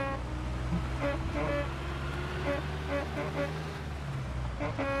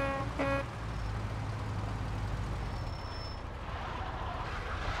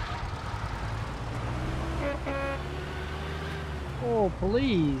 Oh,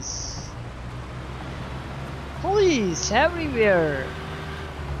 police. Police everywhere.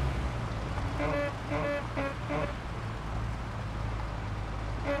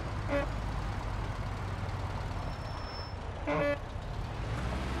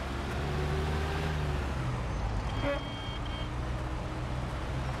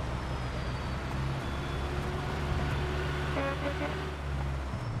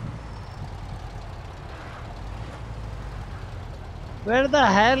 Where the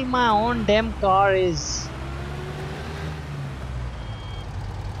hell my own damn car is?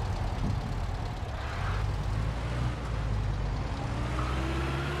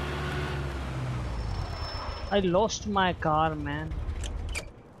 I lost my car, man.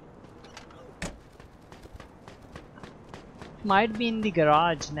 Might be in the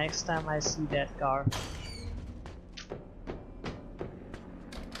garage next time I see that car.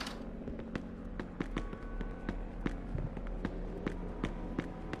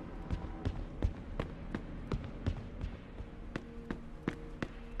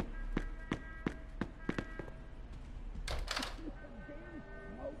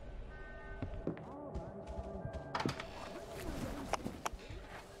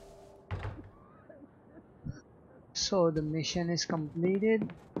 So the mission is completed.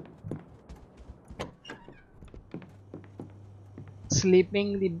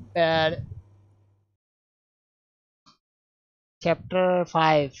 Sleeping the bed. Chapter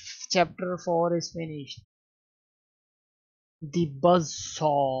 5. Chapter 4 is finished. The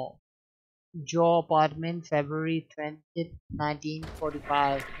Buzzsaw. Joe apartment, February 20th,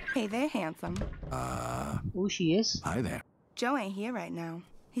 1945. Hey there, handsome. Who she is? Hi there. Joe ain't here right now.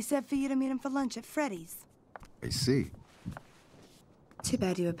 He said for you to meet him for lunch at Freddy's. I see. Too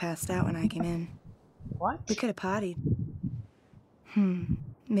bad you were passed out when I came in. What? We could have partied.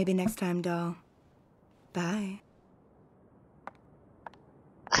 Maybe next time, doll. Bye.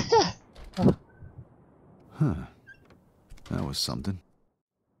 Huh. That was something.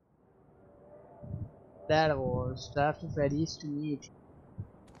 That was after Freddy's to meet.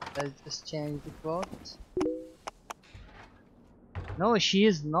 Let's just change the quotes. No, she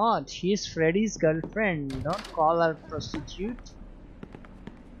is not. She is Freddy's girlfriend. Don't call her prostitute.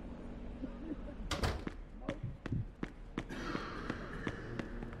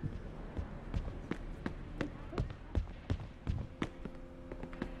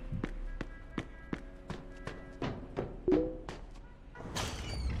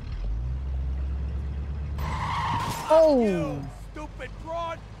 Oh! You stupid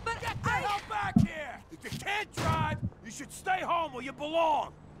broad! Get the hell back here! If you can't drive, you should stay home where you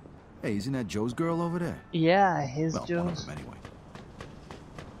belong! Hey, isn't that Joe's girl over there? Yeah, his well, Joe's. One of them anyway.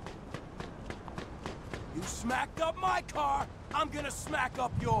 You smacked up my car, I'm gonna smack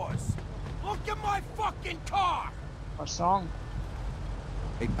up yours. Look at my fucking car! What's wrong?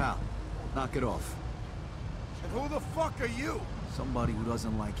 Hey, pal, knock it off. And who the fuck are you? Somebody who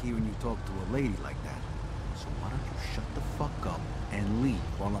doesn't like hearing you talk to a lady like that. So why don't you shut the fuck up and leave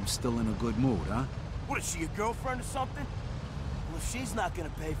while I'm still in a good mood, huh? What, is she your girlfriend or something? Well, if she's not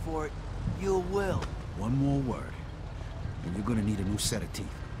gonna pay for it, you will. One more word, and you're gonna need a new set of teeth.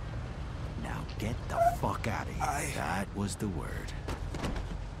 Now get the fuck out of here. That was the word.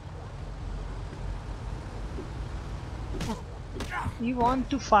 You want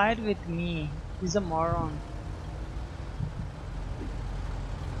to fight with me? He's a moron.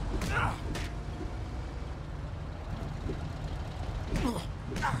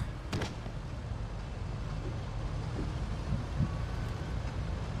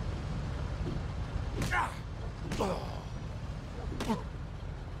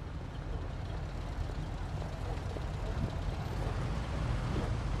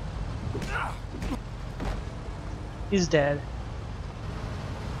 He's dead.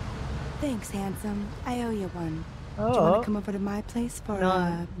 Thanks, handsome. I owe you one. Oh. Do you want to come over to my place for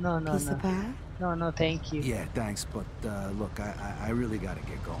a piece of pie? No, thank you. Yeah, thanks, but look, I really gotta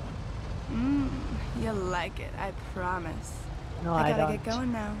get going. You'll like it, I promise. No, I I gotta don't. get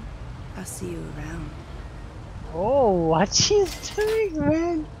going now. I'll see you around. Oh, what she's doing,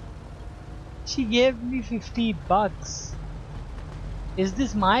 man? She gave me $50. Is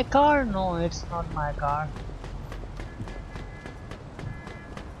this my car? No, it's not my car.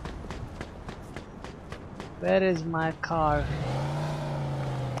 Where is my car?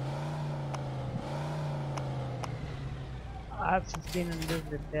 I have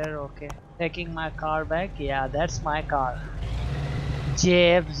 1500 repair. Okay, taking my car back. Yeah, that's my car.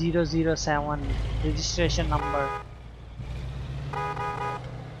 JF007 registration number.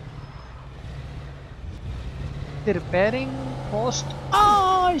 The repairing post.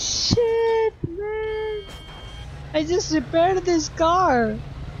 Oh shit, man! I just repaired this car.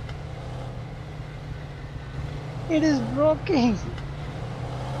 It is broken.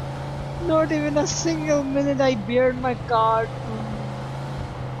 Not even a single minute I bared my car to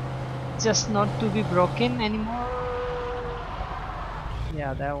just not to be broken anymore.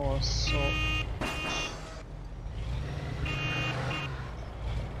 Yeah, that was so.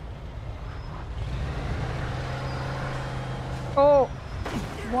 Oh,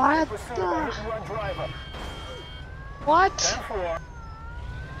 what the? What?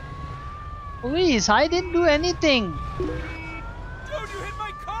 Police, I didn't do anything. Dude, you hit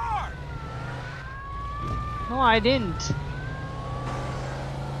my car! No, I didn't.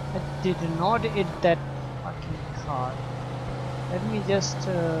 I did not hit that fucking car. Let me just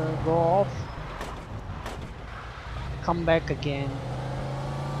go off. Come back again.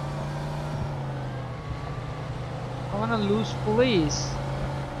 I wanna lose police.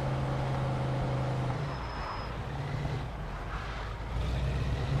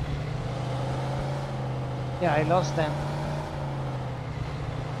 Yeah, I lost them.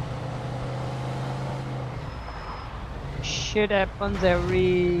 Shit happens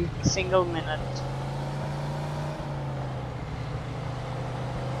every single minute.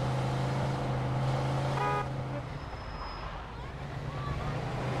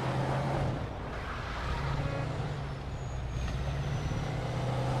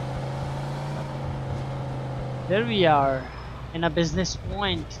 There we are, in a business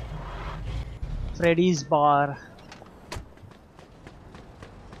point. Freddy's bar.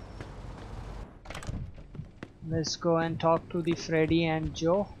 Let's go and talk to the Freddy and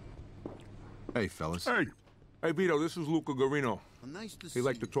Joe. Hey, fellas. Hey. Hey, Vito, this is Luca Garino. Nice to see He'd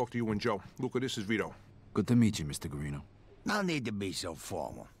like to talk to you and Joe. Luca, this is Vito. Good to meet you, Mr. Garino. No need to be so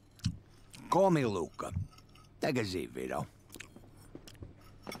formal. Call me Luca. Take a seat, Vito.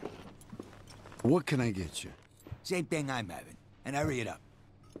 What can I get you? Same thing I'm having. And hurry it up.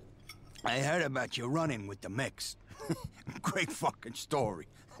 I heard about you running with the mix. Great fucking story.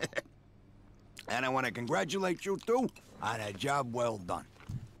 And I want to congratulate you too on a job well done.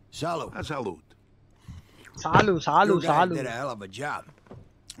 Salud. Salud. Salud, You guys did a salud. hell of a job.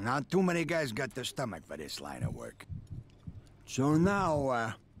 Not too many guys got the stomach for this line of work. So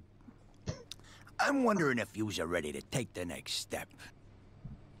now, I'm wondering if yous are ready to take the next step.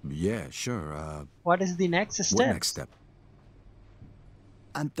 Yeah, sure. What is the next step? What next step?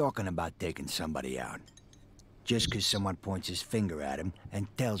 I'm talking about taking somebody out. Just because someone points his finger at him and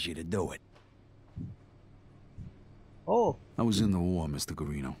tells you to do it. Oh, I was in the war, Mr.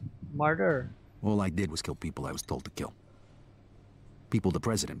 Garino. murder. All I did was kill people I was told to kill. People the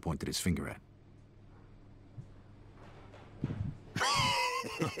president pointed his finger at.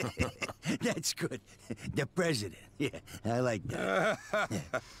 That's good. The president. Yeah, I like that.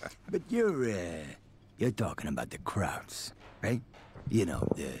 Yeah. But you're talking about the crowds, right? You know,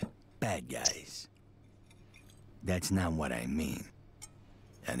 the bad guys. That's not what I mean.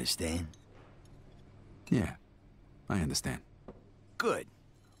 Understand? Yeah, I understand. Good.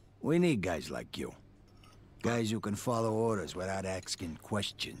 We need guys like you. Guys who can follow orders without asking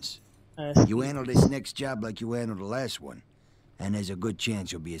questions. You handle this next job like you handled the last one, and there's a good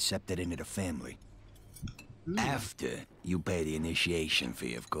chance you'll be accepted into the family. After you pay the initiation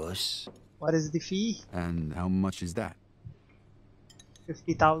fee, of course. What is the fee? And how much is that?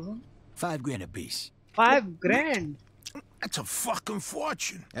 50,000? $5 apiece. 5 grand. That's a fucking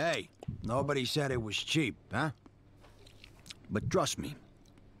fortune. Hey, nobody said it was cheap, huh? But trust me,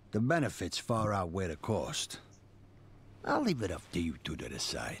 the benefits far outweigh the cost. I'll leave it up to you two to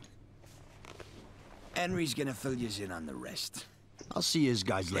decide. Henry's gonna fill you in on the rest. I'll see you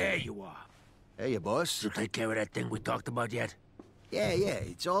guys later. There you are. Hey, boss. You take care of that thing we talked about yet? Yeah,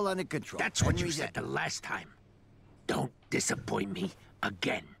 it's all under control. That's what you Henry's said the last time. Don't disappoint me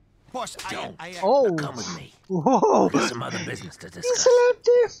again. Boss, Don't. Oh. Come with me. Whoa. There's some other business to He discuss. slapped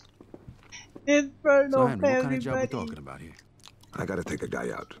him in front So, of Henry, what kind of job we everybody. talking about here? I gotta take a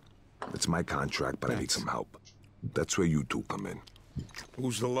guy out. It's my contract, but I need some help. That's where you two come in.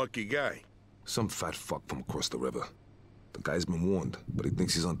 Who's the lucky guy? Some fat fuck from across the river. The guy's been warned, but he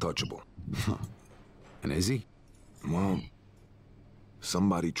thinks he's untouchable. And is he? Well,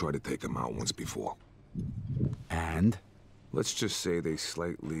 somebody tried to take him out once before. And? Let's just say they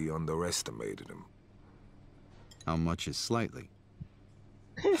slightly underestimated him. How much is slightly?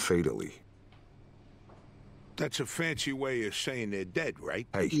 Fatally. That's a fancy way of saying they're dead, right?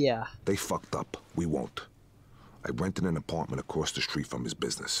 Hey, Yeah. they fucked up. We won't. I rented an apartment across the street from his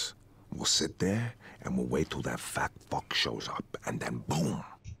business. We'll sit there and we'll wait till that fat fuck shows up, and then boom.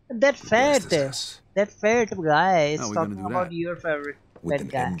 That fat guy is How are we gonna talking do about that? your favorite With fat an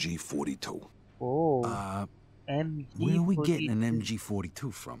guy. MG42. Oh. Where are we getting an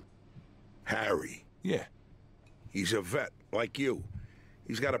MG42 from? Harry. Yeah. He's a vet, like you.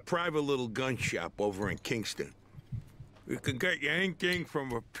 He's got a private little gun shop over in Kingston. You can get your anything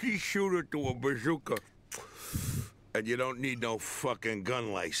from a pea shooter to a bazooka. And you don't need no fucking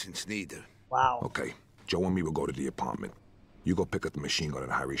gun license, neither. Wow. Okay, Joe and me will go to the apartment. You go pick up the machine gun at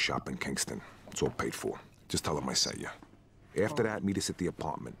Harry's shop in Kingston. It's all paid for. Just tell him I sent you. After that, meet us at the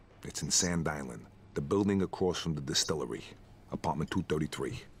apartment. It's in Sand Island, the building across from the distillery. Apartment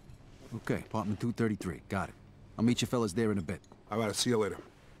 233. Okay, apartment 233. Got it. I'll meet you fellas there in a bit. All right, see you later.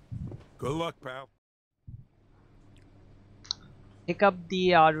 Good luck, pal. Pick up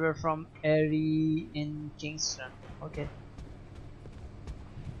the hardware from Erie in Kingston. Okay.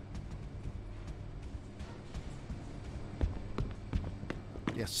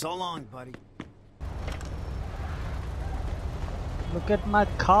 Yeah, so long, buddy. Look at my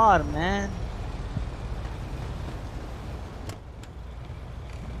car, man.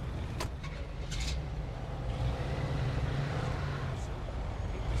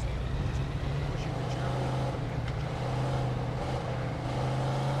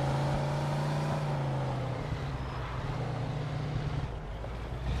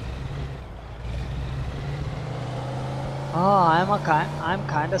 Oh, I'm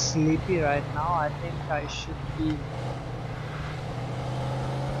kind of sleepy right now. I think I should be.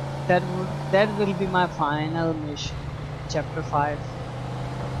 That will be my final mission, chapter 5.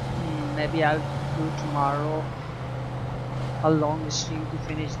 Maybe I'll do tomorrow a long stream to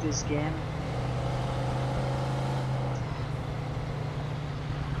finish this game.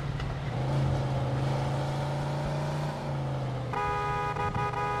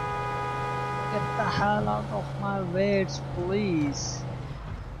 Get the hell out of my way, please.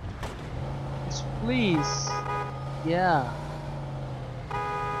 Please. Yeah.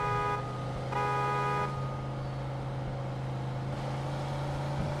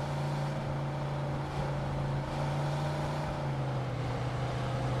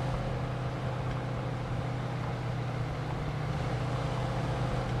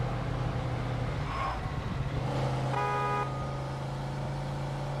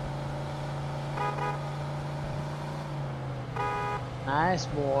 Nice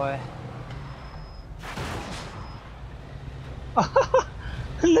boy.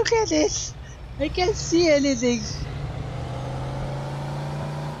 Look at this. I can't see anything.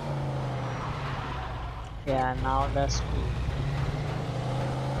 Yeah, now that's cool.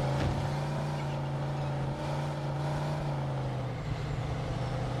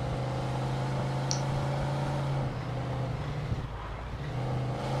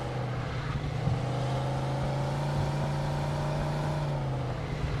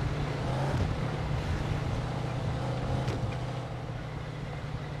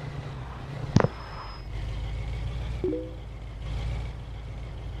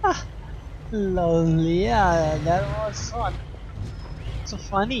 Lovely, yeah, that was fun. So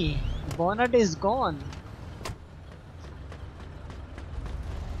funny. Bonnet is gone.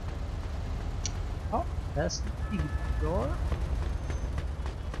 Oh, that's the door.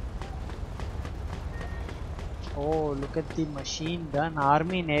 Oh, look at the machine gun,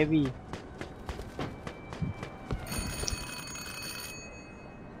 Army Navy.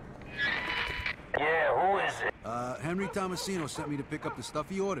 Yeah, who is it? Henry Tomasino sent me to pick up the stuff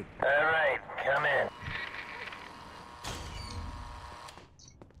he ordered. All right, come in.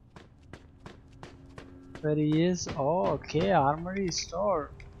 Where he is? Oh, okay, armory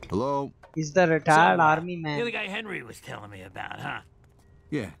store. Hello? He's the retired So, army man. You're the guy Henry was telling me about, huh?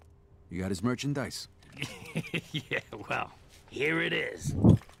 Yeah. You got his merchandise? Yeah, well, here it is.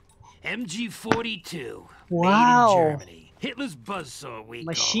 MG42. Wow. Made in Germany. Hitler's buzzsaw, we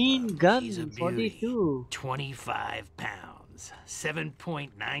Machine call her. gun She's a beauty. 42. 25 pounds.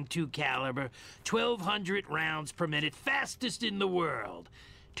 7.92 caliber. 1,200 rounds per minute. Fastest in the world.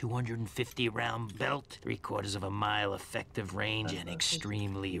 250 round belt. 3/4 of a mile effective range and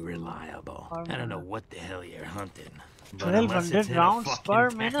extremely reliable. I don't know what the hell you're hunting. But unless it's 1200 in a rounds fucking per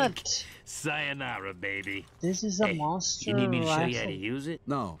tank, minute. Sayonara, baby. This is a Hey, monster you need me to show you how rifle. to use it?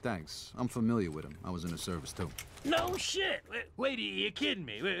 No, thanks. I'm familiar with him. I was in the service too. No shit. Wait, you're kidding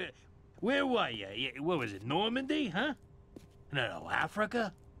me. Where were you? What was it, Normandy, huh? No,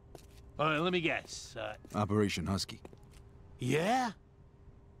 Africa? Let me guess. Operation Husky. Yeah?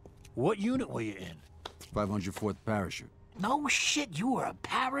 What unit were you in? 504th Parachute. No shit, you were a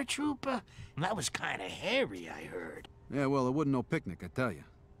paratrooper? That was kind of hairy, I heard. Yeah, well, it wasn't no picnic, I tell you.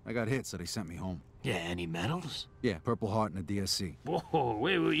 I got hit, so they sent me home. Yeah, any medals? Yeah, Purple Heart and a DSC. Whoa,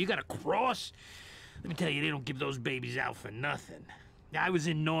 wait, you got a cross? Let me tell you, they don't give those babies out for nothing. I was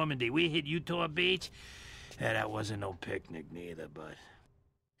in Normandy. We hit Utah Beach. Yeah, that wasn't no picnic neither, but...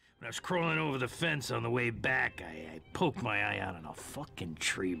 When I was crawling over the fence on the way back, I poked my eye out on a fucking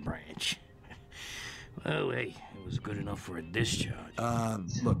tree branch. Well, hey, it was good enough for a discharge.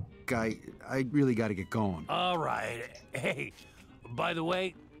 Look, guy, I really gotta get going. All right. Hey, by the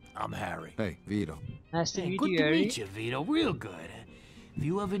way, I'm Harry. Hey, Vito. Nice to Hey, meet good you, to Harry. meet you, Vito. Real good. If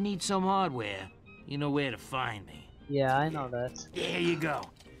you ever need some hardware, you know where to find me. Yeah, I know that. There you go.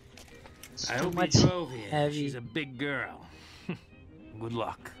 It's I too hope much you drove here. heavy. She's a big girl. Good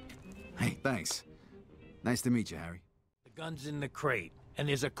luck. Hey, thanks. Nice to meet you, Harry. The gun's in the crate, and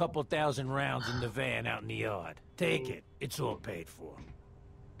there's a couple thousand rounds in the van out in the yard. Take it. It's all paid for.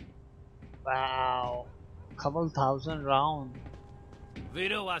 Wow. Couple thousand rounds.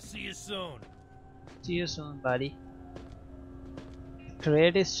 Vito, I'll see you soon. See you soon, buddy. The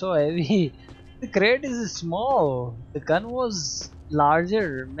crate is so heavy. The crate is small. The gun was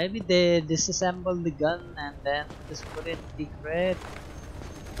larger. Maybe they disassembled the gun and then just put it in the crate.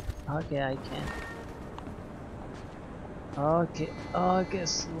 Okay, I can. Okay,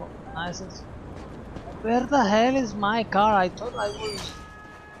 slow. Nice. Where the hell is my car? I thought I was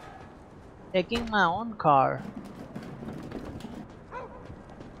taking my own car.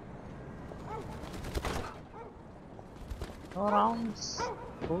 No rounds.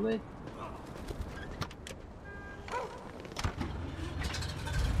 Bullet.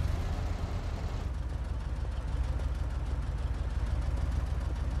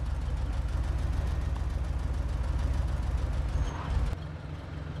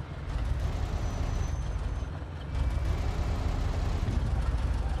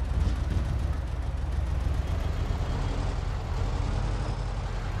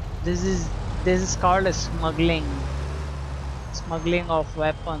 This is called a smuggling of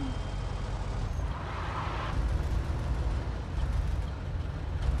weapon.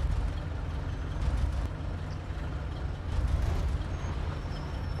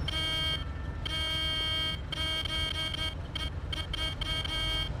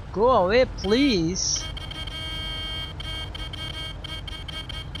 Go away, please.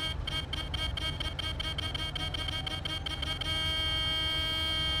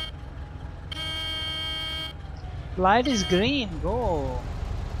 Light is green, go.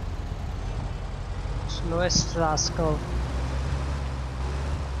 Slowest rascal.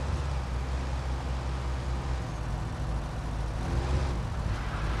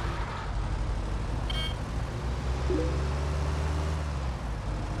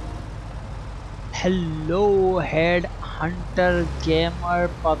 Hello, Head Hunter Gamer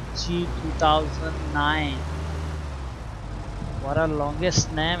PUBG 2009. What a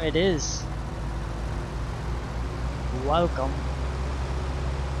longest name it is. Welcome.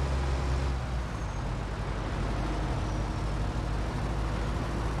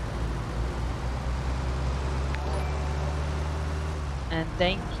 And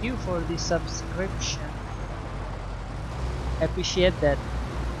thank you for the subscription. Appreciate that.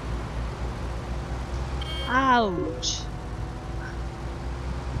 Ouch.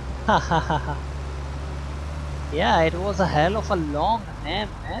 Hahaha. Yeah, it was a hell of a long name,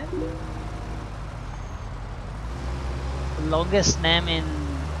 man. Longest name in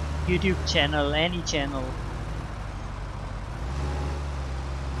YouTube channel, any channel.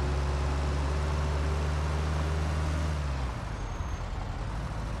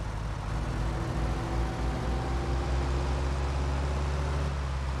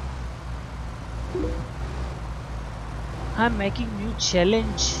 I'm making new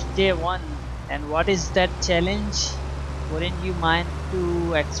challenge day 1. And what is that challenge? Wouldn't you mind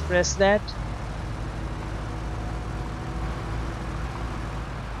to express that?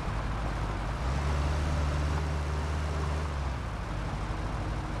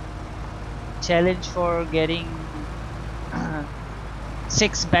 Challenge for getting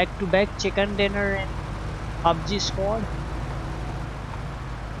 6 back-to-back chicken dinner in PUBG squad.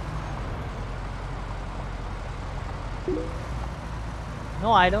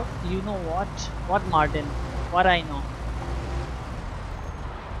 No, I don't. You know what? What, Martin? What I know?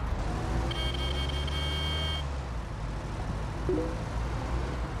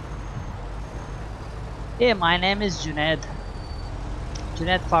 Hey, my name is Junaid.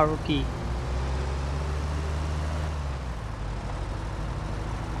 Junaid Faruqi.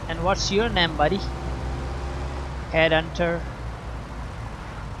 And what's your name, buddy? Headhunter.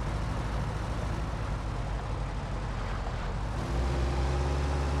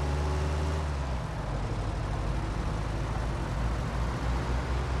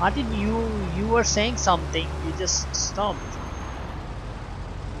 Martin, you were saying something. You just stopped.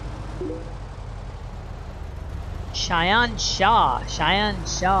 Shayan Shah. Shayan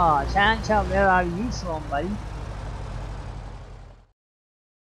Shah. Shayan Shah, where are you from, buddy?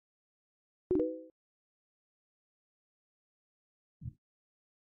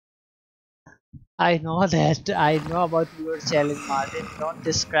 I know that. I know about your challenge, Martin. Don't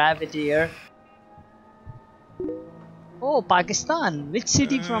describe it here. Oh, Pakistan. Which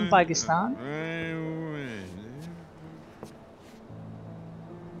city from Pakistan?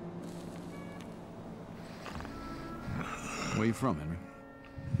 Where you from, Henry?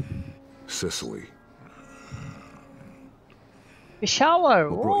 Sicily. Peshawar.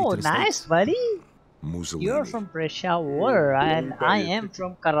 What brought you Oh, to the nice, States? buddy. Mussolini. You're from Peshawar, and I am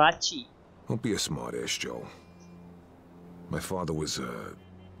from Karachi. Don't be a smart-ass, Joe. My father was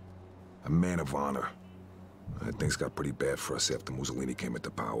a man of honor. Things got pretty bad for us after Mussolini came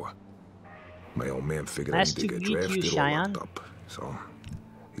into power. My old man figured Nice I need to to get meet you, drafted or Cheyenne. locked up. So,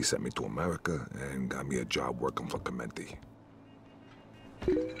 he sent me to America and got me a job working for Clementi.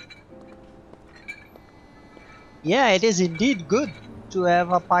 Yeah, it is indeed good to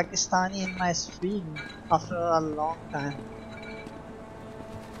have a Pakistani in my stream after a long time.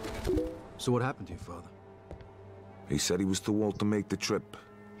 So what happened to your father? He said he was too old to make the trip.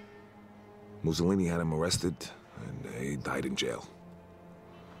 Mussolini had him arrested, and he died in jail.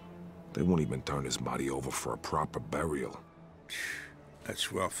 They won't even turn his body over for a proper burial.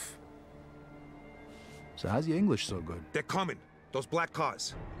 That's rough. So how's your English so good? They're coming. Those black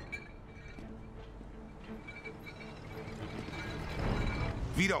cars.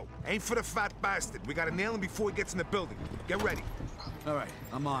 Vito, aim for the fat bastard. We gotta nail him before he gets in the building. Get ready. All right,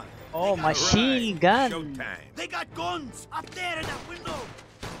 I'm on it. Oh, machine gun. Showtime. They got guns up there in that window.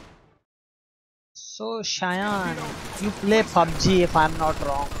 So Cheyenne, you play PUBG if I'm not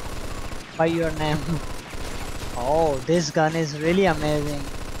wrong by your name. Oh, this gun is really amazing.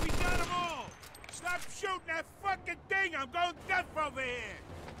 We got them all. Stop shooting that fucking thing. I'm going deaf over here.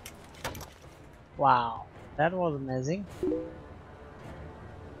 Wow, that was amazing.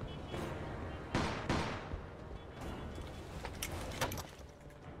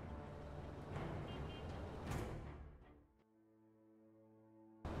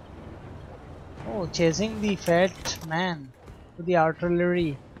 Oh, chasing the fat man to the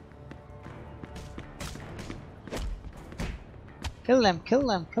artillery. Kill them, kill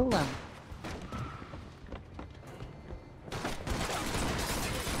them, kill them.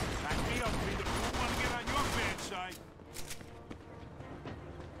 Back me up, Peter. I don't want to get on your bad side.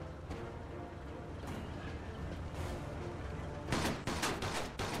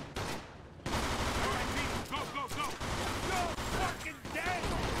 All right, Peter. Go, go, go. You're fucking dead.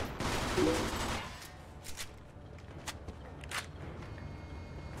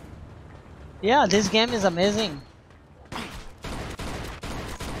 Yeah, this game is amazing.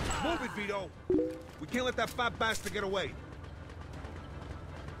 Move it, Vito. We can't let that fat bastard get away.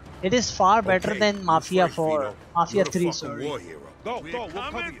 It is far better than Mafia 4, Vito. Mafia You're the 3, fucking sorry. war hero. Go, We're go, we'll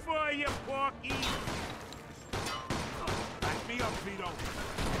cover coming you. for you, Porky. Back me up, Vito.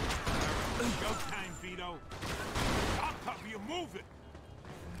 Showtime, Vito. I'll cover you. Move it.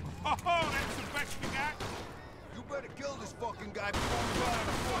 Oh, that's the best you got. You better kill this fucking guy before we run out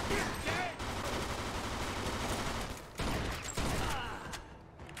of fucking Dead.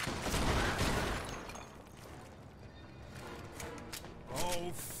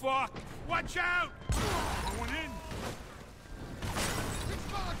 Oh, fuck. Watch out. Going in.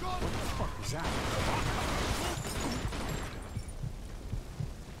 What the fuck was that?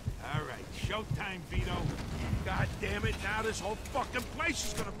 All right, showtime, Vito. God damn it, now this whole fucking place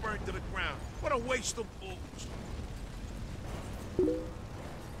is gonna burn to the ground. What a waste of bullets.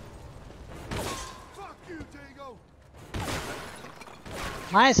 Fuck you, Diego!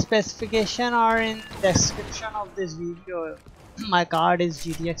 My specifications are in the description of this video. My card is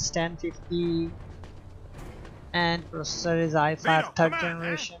GTX 1050 and processor is i5 Vito, 3rd come on,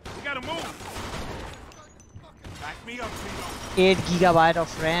 generation. huh? We gotta move. Back me up, Vito. 8 GB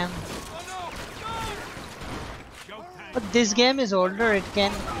of RAM. But this game is older, it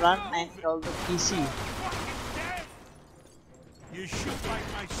can run $90 PC. You shoot like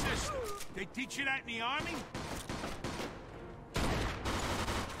my sister. They teach you that in the army?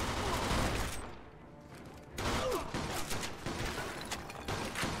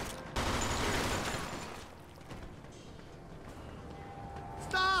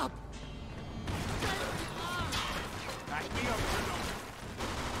 Stop! Back me up, Vito.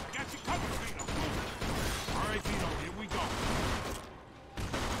 I got you covered, Vito. All right, Vito, here we go.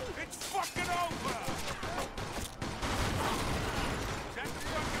 It's fucking over! Is that the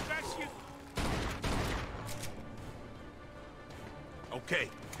fucking best you... Okay,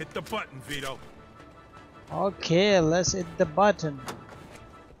 hit the button, Vito. Okay, let's hit the button.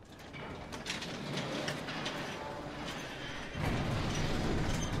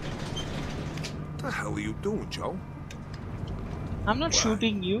 What the hell are you doing, Joe? I'm not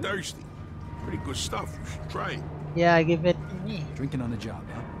shooting you. Thirsty. Pretty good stuff. You should try it. Yeah, give it to me. Drinking on the job,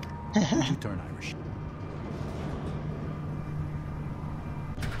 huh? When'd you turn Irish?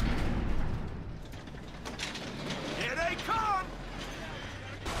 Here they come!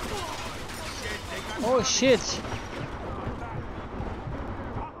 Oh shit! Shit,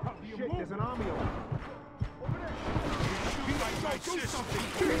 there's an army over there.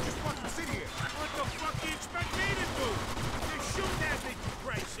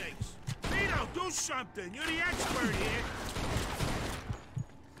 something. You're the expert here.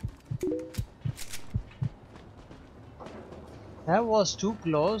 That was too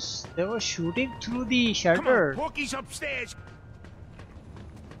close. They were shooting through the shutter. Come on, Porky's upstairs.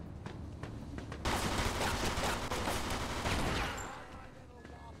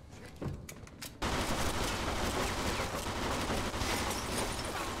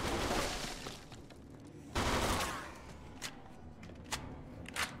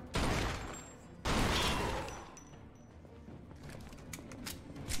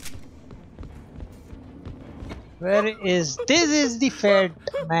 Where is this? Is the fed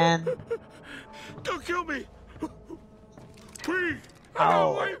man? Don't kill me, please.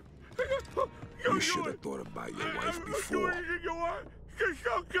 Ow. You should have thought about your wife before. Just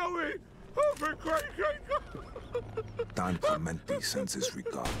don't kill me. Oh, for Christ's sake. Don Clemente sends his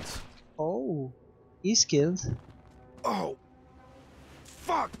regards. Oh, he's killed. Oh,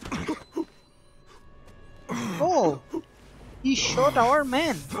 fuck. Oh, he shot our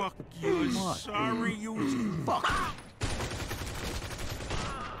man. Fuck you. Sorry, you. Fuck.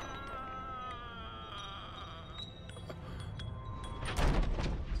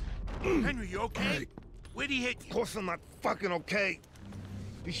 Henry, you okay? Hey. Where'd he hit you? Of course I'm not fucking okay.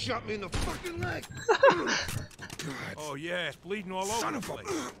 He shot me in the fucking leg. Oh yeah, it's bleeding all Son over of the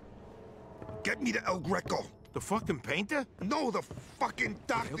place. Get me to El Greco. The fucking painter? No, the fucking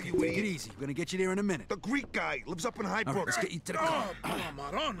doctor, Okay, you take idiot. it easy. We're gonna get you there in a minute. The Greek guy lives up in Highbrook. All right, let's get you to the car. Oh,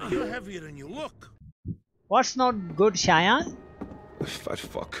 Marona, you're heavier than you look. What's not good, Cheyenne? Fat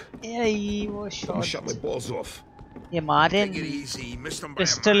fuck. Yeah, he was He shot. shot my balls off. Yeah, Martin. Take it easy, missed him by a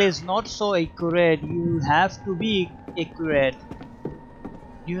Pistol mile. is not so accurate. You have to be accurate.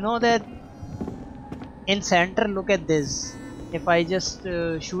 You know that in center, look at this. If I just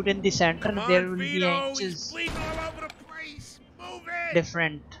shoot in the center, Come on, there will Vito, be he's inches bleeding all over the place. Move it.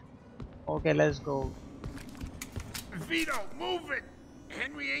 different. Okay, let's go. Vito, move it.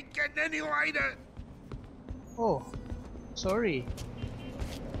 Henry ain't getting any lighter. Oh, sorry.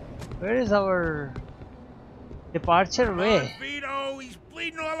 Where is our departure Come way? on, Vito, he's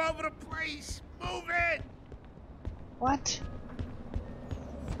bleeding all over the place. Move it. What?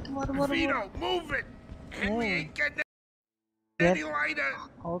 Vito, move it. Henry Oh. ain't getting Get- any lighter.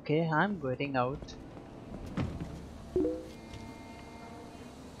 Okay, I'm getting out.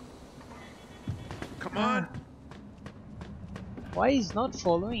 Come on. Why he's not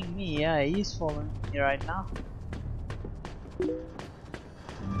following me? Yeah, he's following me right now.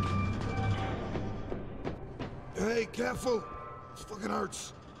 Hey, careful. This fucking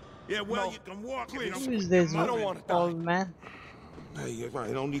hurts. Yeah, well, you can walk. Please. Who is this I don't want to old die. man? Hey, you're right.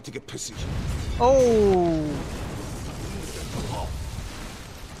 I don't need to get pissy. Oh!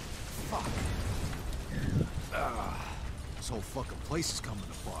 This whole fucking place is coming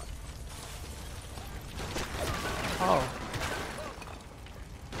apart. Oh.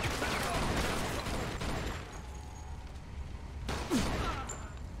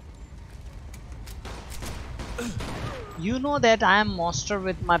 You know that I am master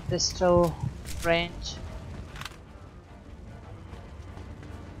with my pistol range.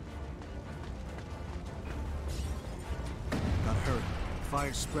 Gotta hurry.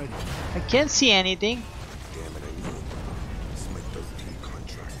 Fire's spreading. I can't see anything. Damn it, I knew. This is my 13th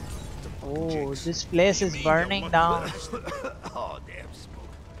contract. Oh, this place is burning down. Oh, damn smoke.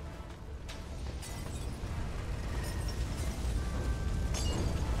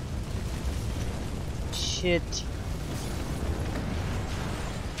 Shit.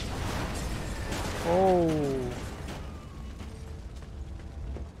 Oh.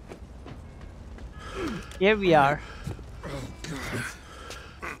 Here we are.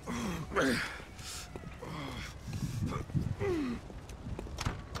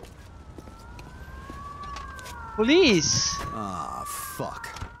 Police. Ah, fuck.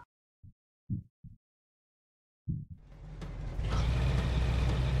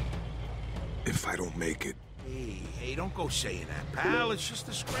 If I don't make it, Hey, don't go saying that, pal. It's just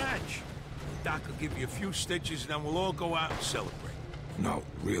a scratch. Doc will give you a few stitches, and then we'll all go out and celebrate. no,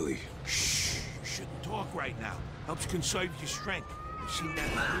 really. Shh. You shouldn't talk right now. Helps conserve your strength. You seen that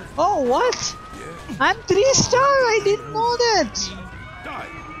movie? Oh, what? Yeah. I'm 3-star. I didn't know that. Die.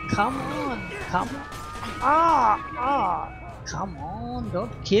 Come on. Come on. Ah. Come on.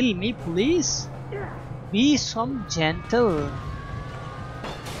 Don't kill me, please. Be some gentle.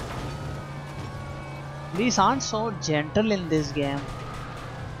 Please aren't so gentle in this game.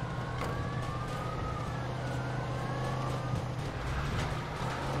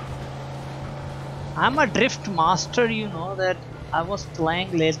 I'm a drift master, you know that. I was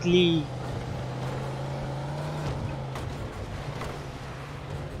playing lately.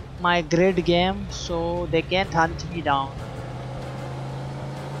 my grid game, so they can't hunt me down.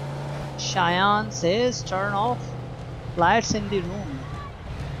 Cheyenne says turn off lights in the room.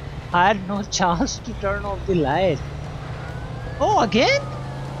 I had no chance to turn off the light. Oh, again?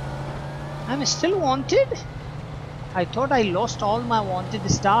 I'm still wanted? I thought I lost all my wanted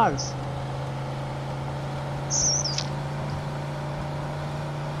stars.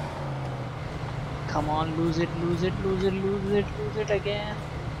 Come on, lose it, lose it, lose it, lose it, lose it again.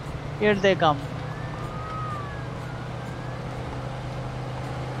 Here they come.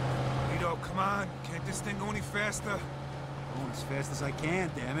 Vito, come on. Can't this thing go any faster? Going as fast as I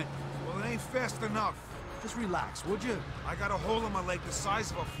can, damn it. Well, it ain't fast enough. Just relax, would you? I got a hole in my leg the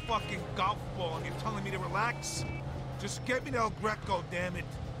size of a fucking golf ball, and you're telling me to relax? Just get me to El Greco, damn it.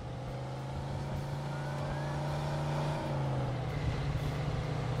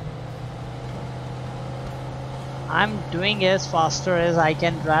 I'm doing as faster as I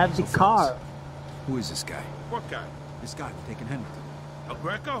can drive the car. Who is this guy? What guy? This guy we're taking Henderson. El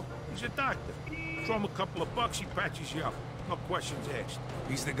Greco? He's a doctor. Throw him a couple of bucks, he patches you up. No questions asked.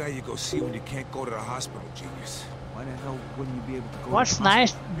 He's the guy you go see when you can't go to the hospital, genius. Why the hell wouldn't you be able to go? What's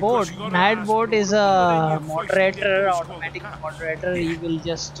Nightboard? Nightboard is a moderator, automatic moderator. He will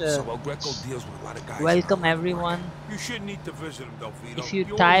just welcome everyone. You shouldn't need to visit him, though, Vito. If you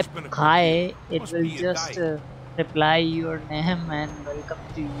type hi, it will just reply your name and welcome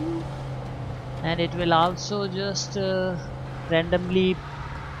to you. And it will also just randomly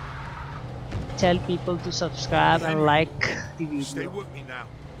tell people to subscribe and like the video. Stay with me now.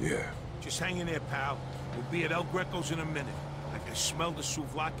 Yeah. Just hang in there, pal. We'll be at El Greco's in a minute. I can smell the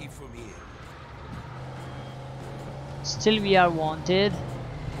souvlaki from here. Still we are wanted,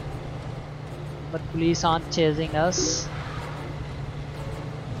 but police aren't chasing us.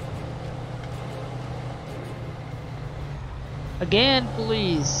 Again,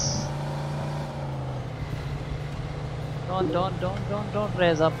 police. Don't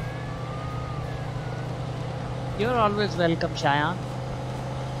raise up. You're always welcome, Cheyenne.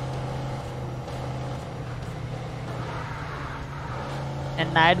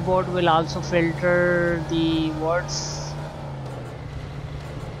 And Nightboard will also filter the words.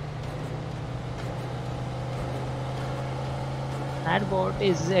 Nightboard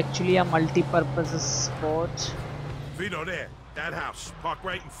is actually a multi-purpose board. Vito, there. That house. Park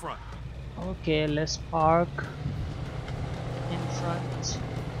right in front. Okay, let's park in front.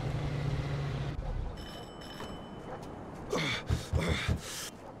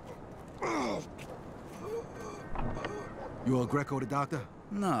 You El Greco the doctor?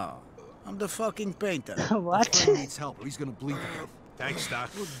 No, I'm the fucking painter. What? He needs help or he's gonna bleed to death. Thanks, Doc.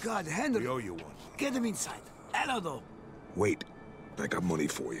 Good God, Henry. We owe you one. Get him inside. Hello, Wait. I got money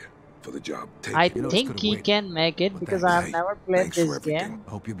for you. For the job. Take I it. think he can make it because I have never played this game. I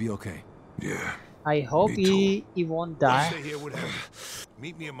hope you'll be okay. Yeah. I hope he won't die. Stay here with him.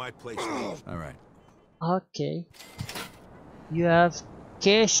 Meet me at my place. All right. Okay. You have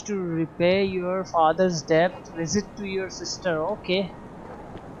cash to repay your father's debt. Visit to your sister. Okay.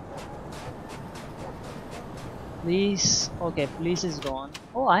 Police. Okay, police is gone.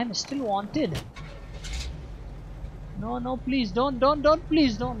 Oh, I'm still wanted. No, please don't,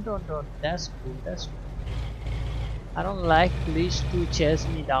 please don't. That's cool, that's cool. I don't like police to chase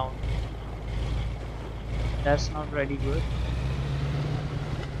me down. That's not really good.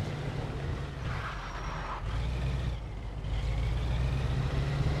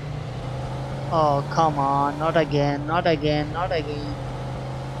 Oh, come on, not again.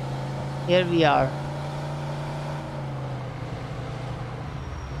 Here we are.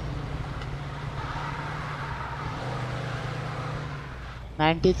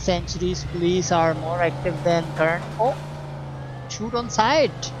 19th century's police are more active than current. Oh, shoot on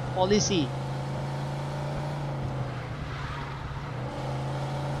sight policy.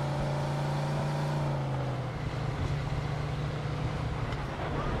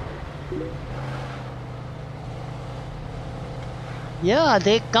 Yeah,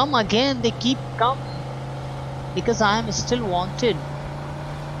 they come again, they keep coming because I am still wanted.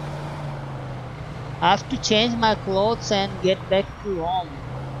 I have to change my clothes and get back to home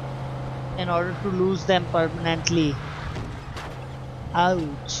in order to lose them permanently.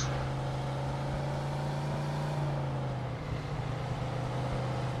 Ouch.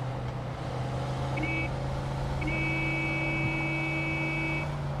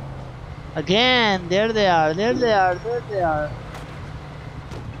 Again, there they are.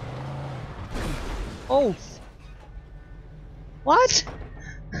 Oh. What?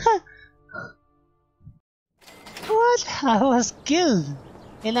 What? I was killed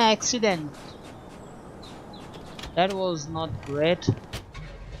in an accident. That was not great.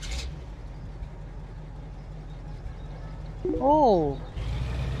 Oh,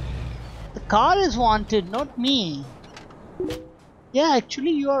 the car is wanted, not me. Yeah,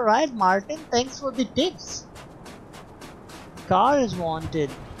 actually you are right, Martin. Thanks for the tips. Car is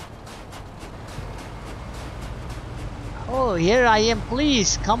wanted. Oh, here I am.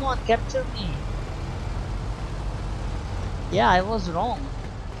 Please, come on, capture me. Yeah, I was wrong.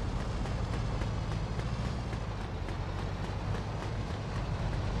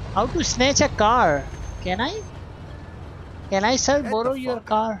 How to snatch a car? Can I? Can I, sir, borrow your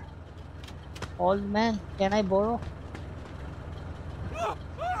car? Old man, can I borrow?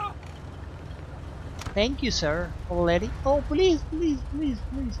 Thank you, sir. Already? Oh, please, please, please,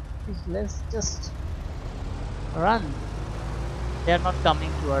 please, please. Let's just run. They are not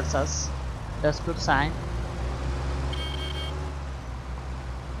coming towards us. That's good sign.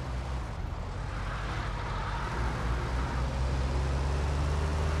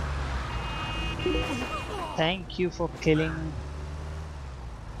 Thank you for killing.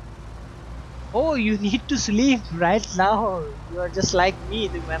 Oh, you need to sleep right now. You are just like me,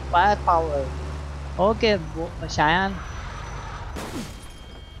 the vampire power. Okay, Cheyenne.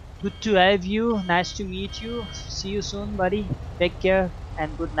 Good to have you. Nice to meet you. See you soon, buddy. Take care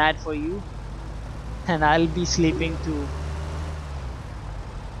and good night for you. And I'll be sleeping too.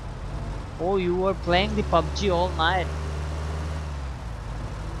 Oh, you were playing the PUBG all night.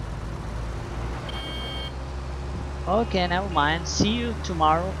 Okay, never mind. See you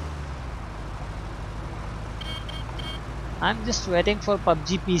tomorrow. I'm just waiting for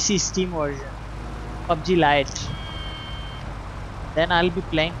PUBG PC Steam version. PUBG Lite. Then I'll be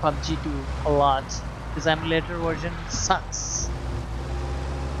playing PUBG 2 a lot. The emulator version sucks.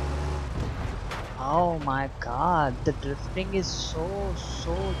 Oh my god, the drifting is so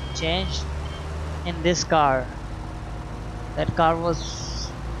changed in this car. That car was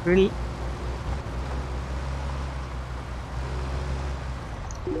really.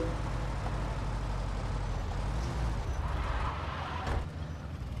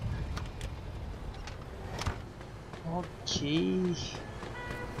 Okay.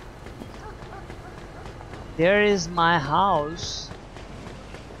 There is my house.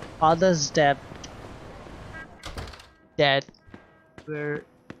 Father's death. Where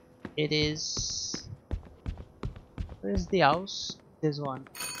it is. Where is the house? This one.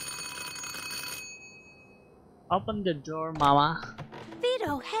 Open the door, mama.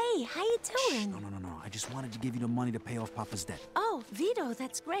 Vito, hey, how you doing? No. I just wanted to give you the money to pay off Papa's debt. Oh, Vito,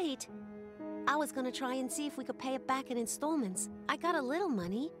 that's great. I was gonna try and see if we could pay it back in installments. I got a little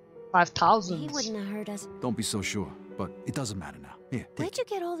money. 5,000. He wouldn't have hurt us. Don't be so sure, but it doesn't matter now. Here, Where'd you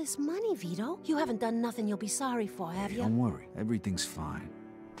get all this money, Vito? You haven't done nothing you'll be sorry for, have you? Don't worry. Everything's fine.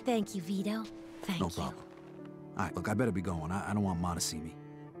 Thank you, Vito. Thank you. No problem. All right, look, I better be going. I don't want Ma to see me.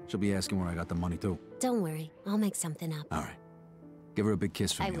 She'll be asking where I got the money, too. Don't worry. I'll make something up. All right. Give her a big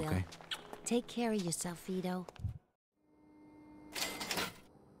kiss for me, will. okay? Take care of yourself, Vito.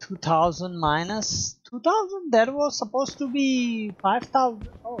 2,000 minus 2,000. That was supposed to be 5,000.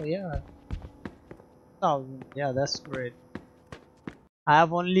 Oh yeah, 1,000. Yeah, that's great. I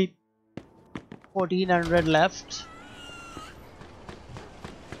have only 1,400 left.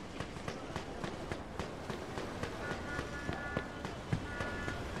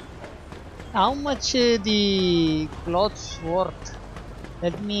 How much the clothes worth?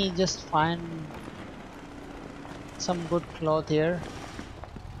 Let me just find some good cloth here.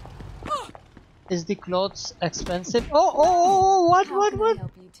 Is the clothes expensive? Oh, what? How can I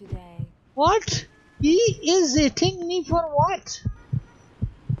help you today? What? He is hitting me for what?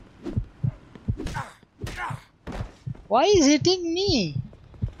 Why is hitting me?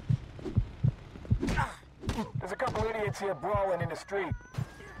 There's a couple idiots here brawling in the street.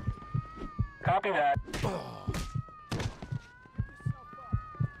 Copy that.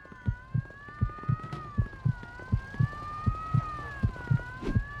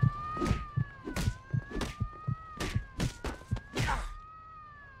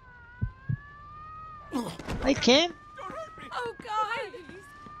 I came Oh God!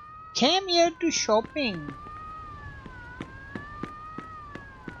 here to shopping.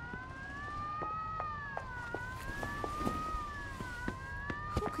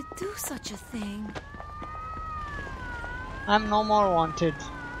 Who could do such a thing? I'm no more wanted.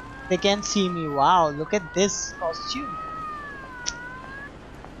 They can see me. Wow, look at this costume.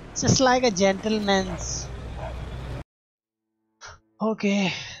 Just like a gentleman's.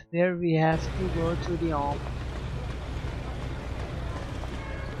 Okay, there we have to go to the home.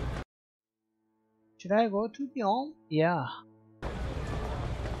 Should I go to the home? Yeah.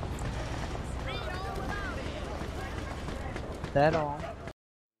 That home.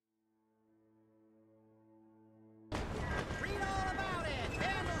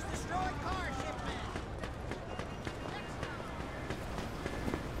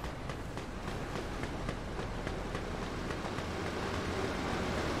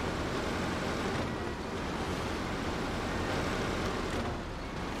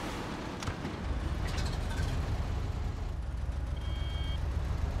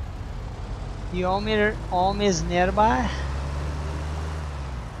 The Om is nearby.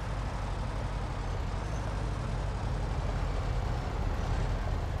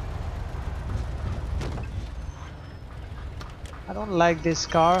 I don't like this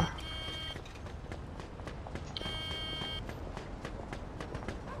car.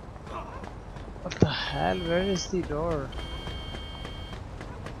 What the hell? Where is the door?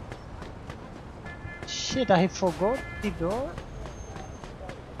 Shit, I forgot the door.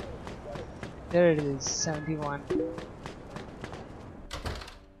 There it is, 71.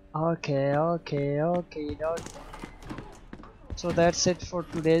 Okay. So that's it for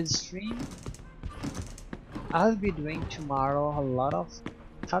today's stream. I'll be doing tomorrow a lot of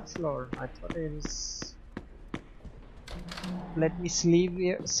third floor. I thought it is. Let me sleep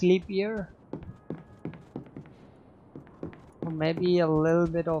here. Or maybe a little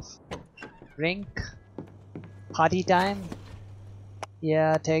bit of drink. Party time.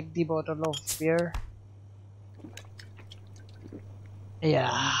 Yeah, take the bottle of beer. Yeah,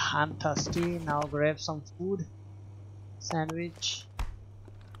 I'm thirsty. Now grab some food. Sandwich.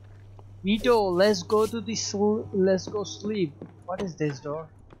 Vito, let's go to the let's go sleep. What is this door?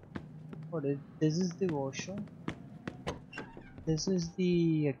 What is this? Is the washroom? This is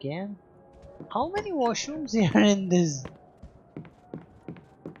the again. How many washrooms are in this?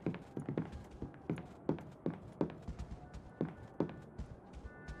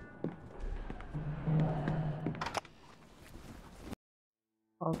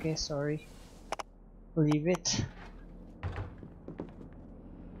 Okay, sorry. Leave it.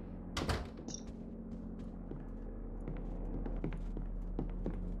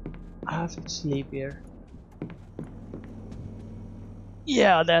 I have to sleep here.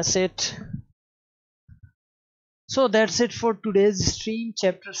 Yeah, that's it. So that's it for today's stream.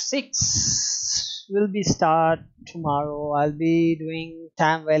 Chapter 6 will be start tomorrow. I'll be doing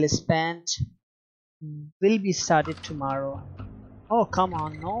time well spent. Will be started tomorrow. Oh come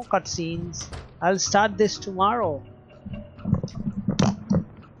on, no cutscenes. I'll start this tomorrow.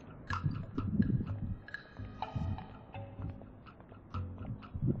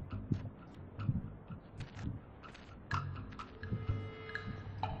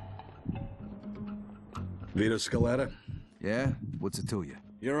 Vito Scaletta? Yeah? What's it to you?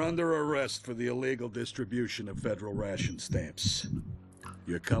 You're under arrest for the illegal distribution of federal ration stamps.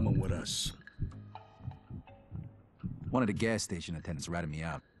 You're coming with us. One of the gas station attendants ratted me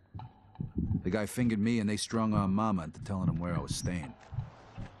out. The guy fingered me and they strung on Mama into telling him where I was staying.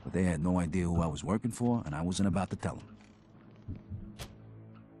 But they had no idea who I was working for, and I wasn't about to tell them.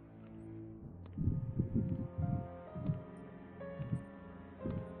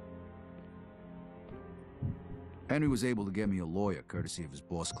 Henry was able to get me a lawyer, courtesy of his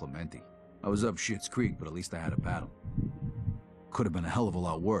boss, Clementi. I was up Schitt's Creek, but at least I had a paddle. Could have been a hell of a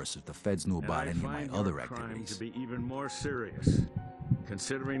lot worse if the feds knew about any of my other activities. To be even more serious,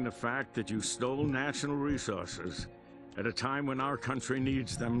 considering the fact that you stole national resources at a time when our country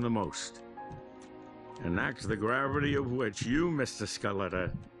needs them the most. An act the gravity of which you, Mr.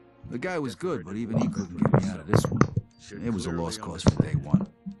 Scaletta... The guy was good, but even he couldn't get me out of this one. It was a lost cause from day one.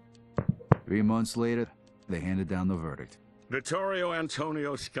 3 months later, they handed down the verdict. Vittorio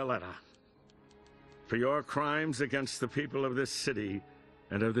Antonio Scaletta, for your crimes against the people of this city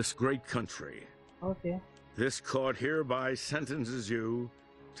and of this great country. Okay. This court hereby sentences you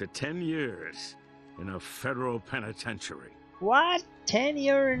to 10 years in a federal penitentiary. What? 10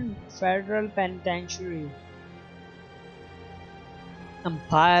 years in federal penitentiary.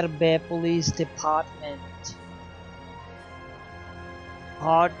 Empire Bay Police Department.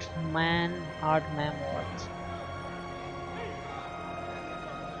 Hartman what?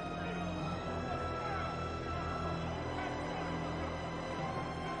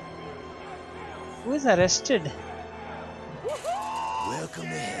 Who is arrested? Welcome to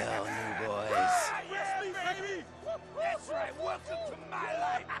hell, you boys. That's right, welcome to my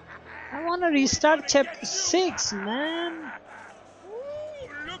life. I wanna restart chapter 6, man.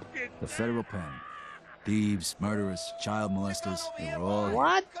 The federal pen. Thieves, murderers, child molesters, they were all...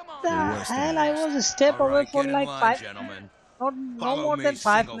 What the hell? I was a step away for like 5 minutes. No more than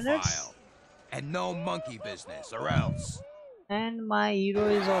 5 minutes. File. And no monkey business, or else. And my hero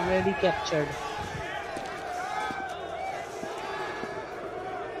is already captured.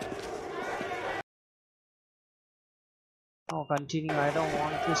 Oh, continue. I don't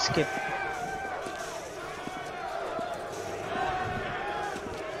want to skip.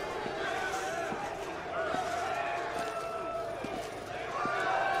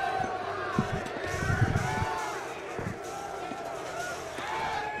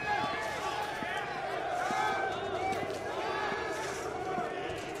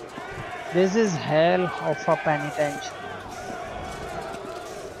 This is hell of a penitentiary.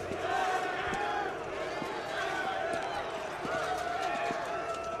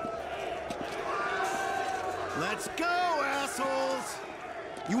 Let's go, assholes!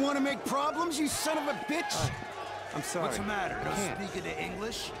 You want to make problems, you son of a bitch? I'm sorry. What's the matter? No speaking to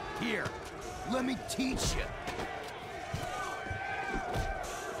English? Here, let me teach you.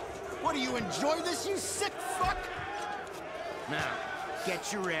 What, do you enjoy this, you sick fuck? Now,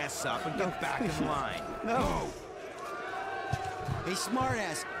 get your ass up and get back in line. No. Hey,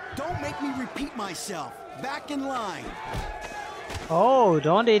 smartass, don't make me repeat myself. Back in line. Oh,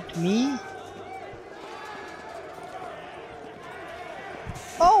 don't hit me.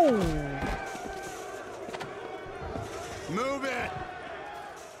 Oh! Move it!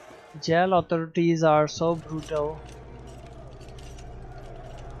 Jail authorities are so brutal.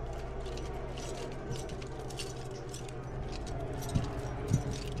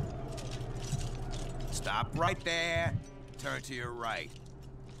 Stop right there. Turn to your right.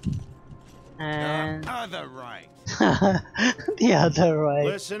 And The other right. the other right.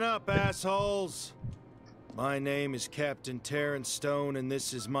 Listen up, assholes. My name is Captain Terrence Stone, and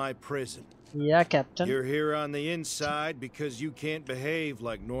this is my prison. Yeah, Captain. You're here on the inside because you can't behave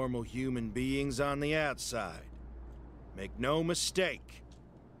like normal human beings on the outside. Make no mistake.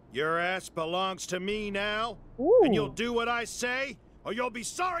 Your ass belongs to me now, and you'll do what I say, or you'll be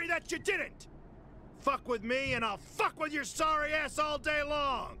sorry that you didn't. Fuck with me, and I'll fuck with your sorry ass all day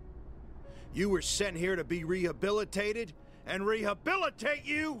long. You were sent here to be rehabilitated, and rehabilitate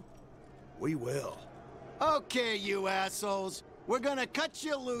you, we will. Okay, you assholes. We're gonna cut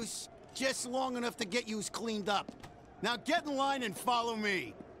you loose just long enough to get yous cleaned up. Now get in line and follow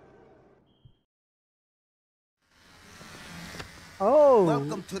me. Oh.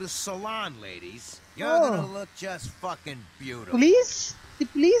 Welcome to the salon, ladies. You're gonna look just fucking beautiful. Police? The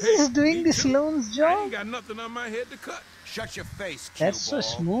police is doing the saloon's I job? ain't got nothing on my head to cut. Shut your face, cue That's so ball.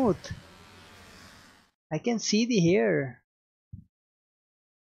 smooth. I can see the hair.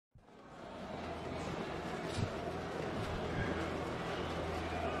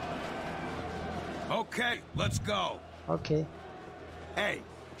 Okay, let's go. Okay. Hey,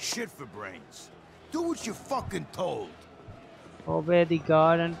 shit for brains. Do what you're fucking told. Obey the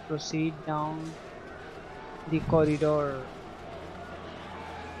guard and proceed down the corridor.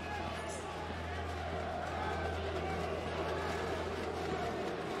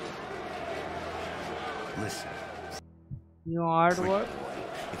 Listen. New artwork.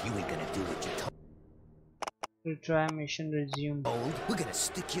 If you ain't gonna do what you're told, Retry mission resume. we're gonna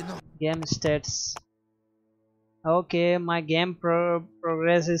stick you in the... Game stats. Okay, my game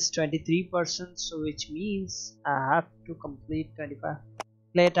progress is 23%, so which means I have to complete 25.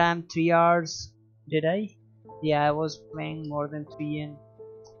 Playtime 3 hours. Did I? Yeah, I was playing more than 3. And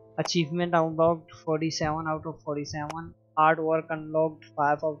achievement unlocked 47 out of 47. Artwork unlocked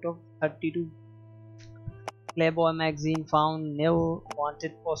 5 out of 32. Playboy magazine found nil.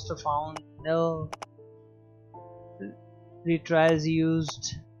 Wanted poster found nil. Retries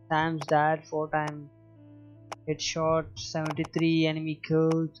used times that 4 times. Headshot 73. Enemy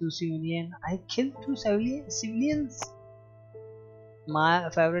killed 2 civilian. I killed 2 civilians. My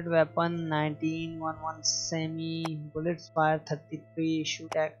favorite weapon 1911 semi. Bullets fired 33.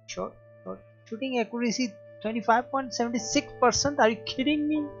 Shooting accuracy 25.76%. Are you kidding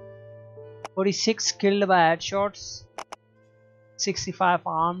me? 46 killed by headshots. 65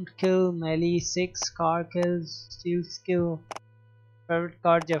 armed kill. Melee 6 car kills. Steel skill. Favorite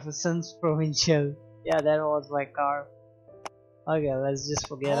car Jefferson's Provincial. Yeah, that was my car. Okay, let's just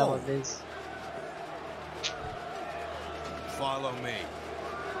forget about this. Follow me.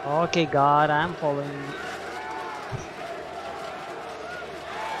 Okay, God, I'm following you.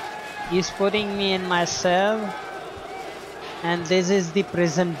 He's putting me in my cell. And this is the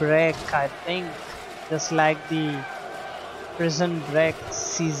prison break, I think. Just like the prison break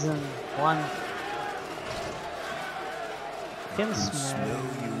season 1. Can smell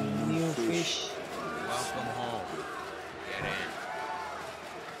new fish. Welcome home. Get in.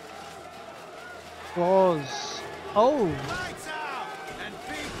 Close. Oh!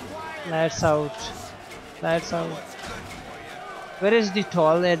 Lights out. Lights out. Where is the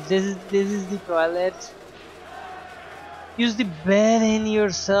toilet? This is the toilet. Use the bed in your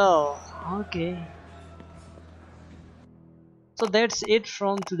cell. Okay. So that's it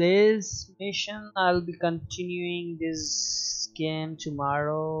from today's mission. I'll be continuing this game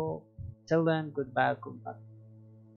tomorrow. Till then, goodbye.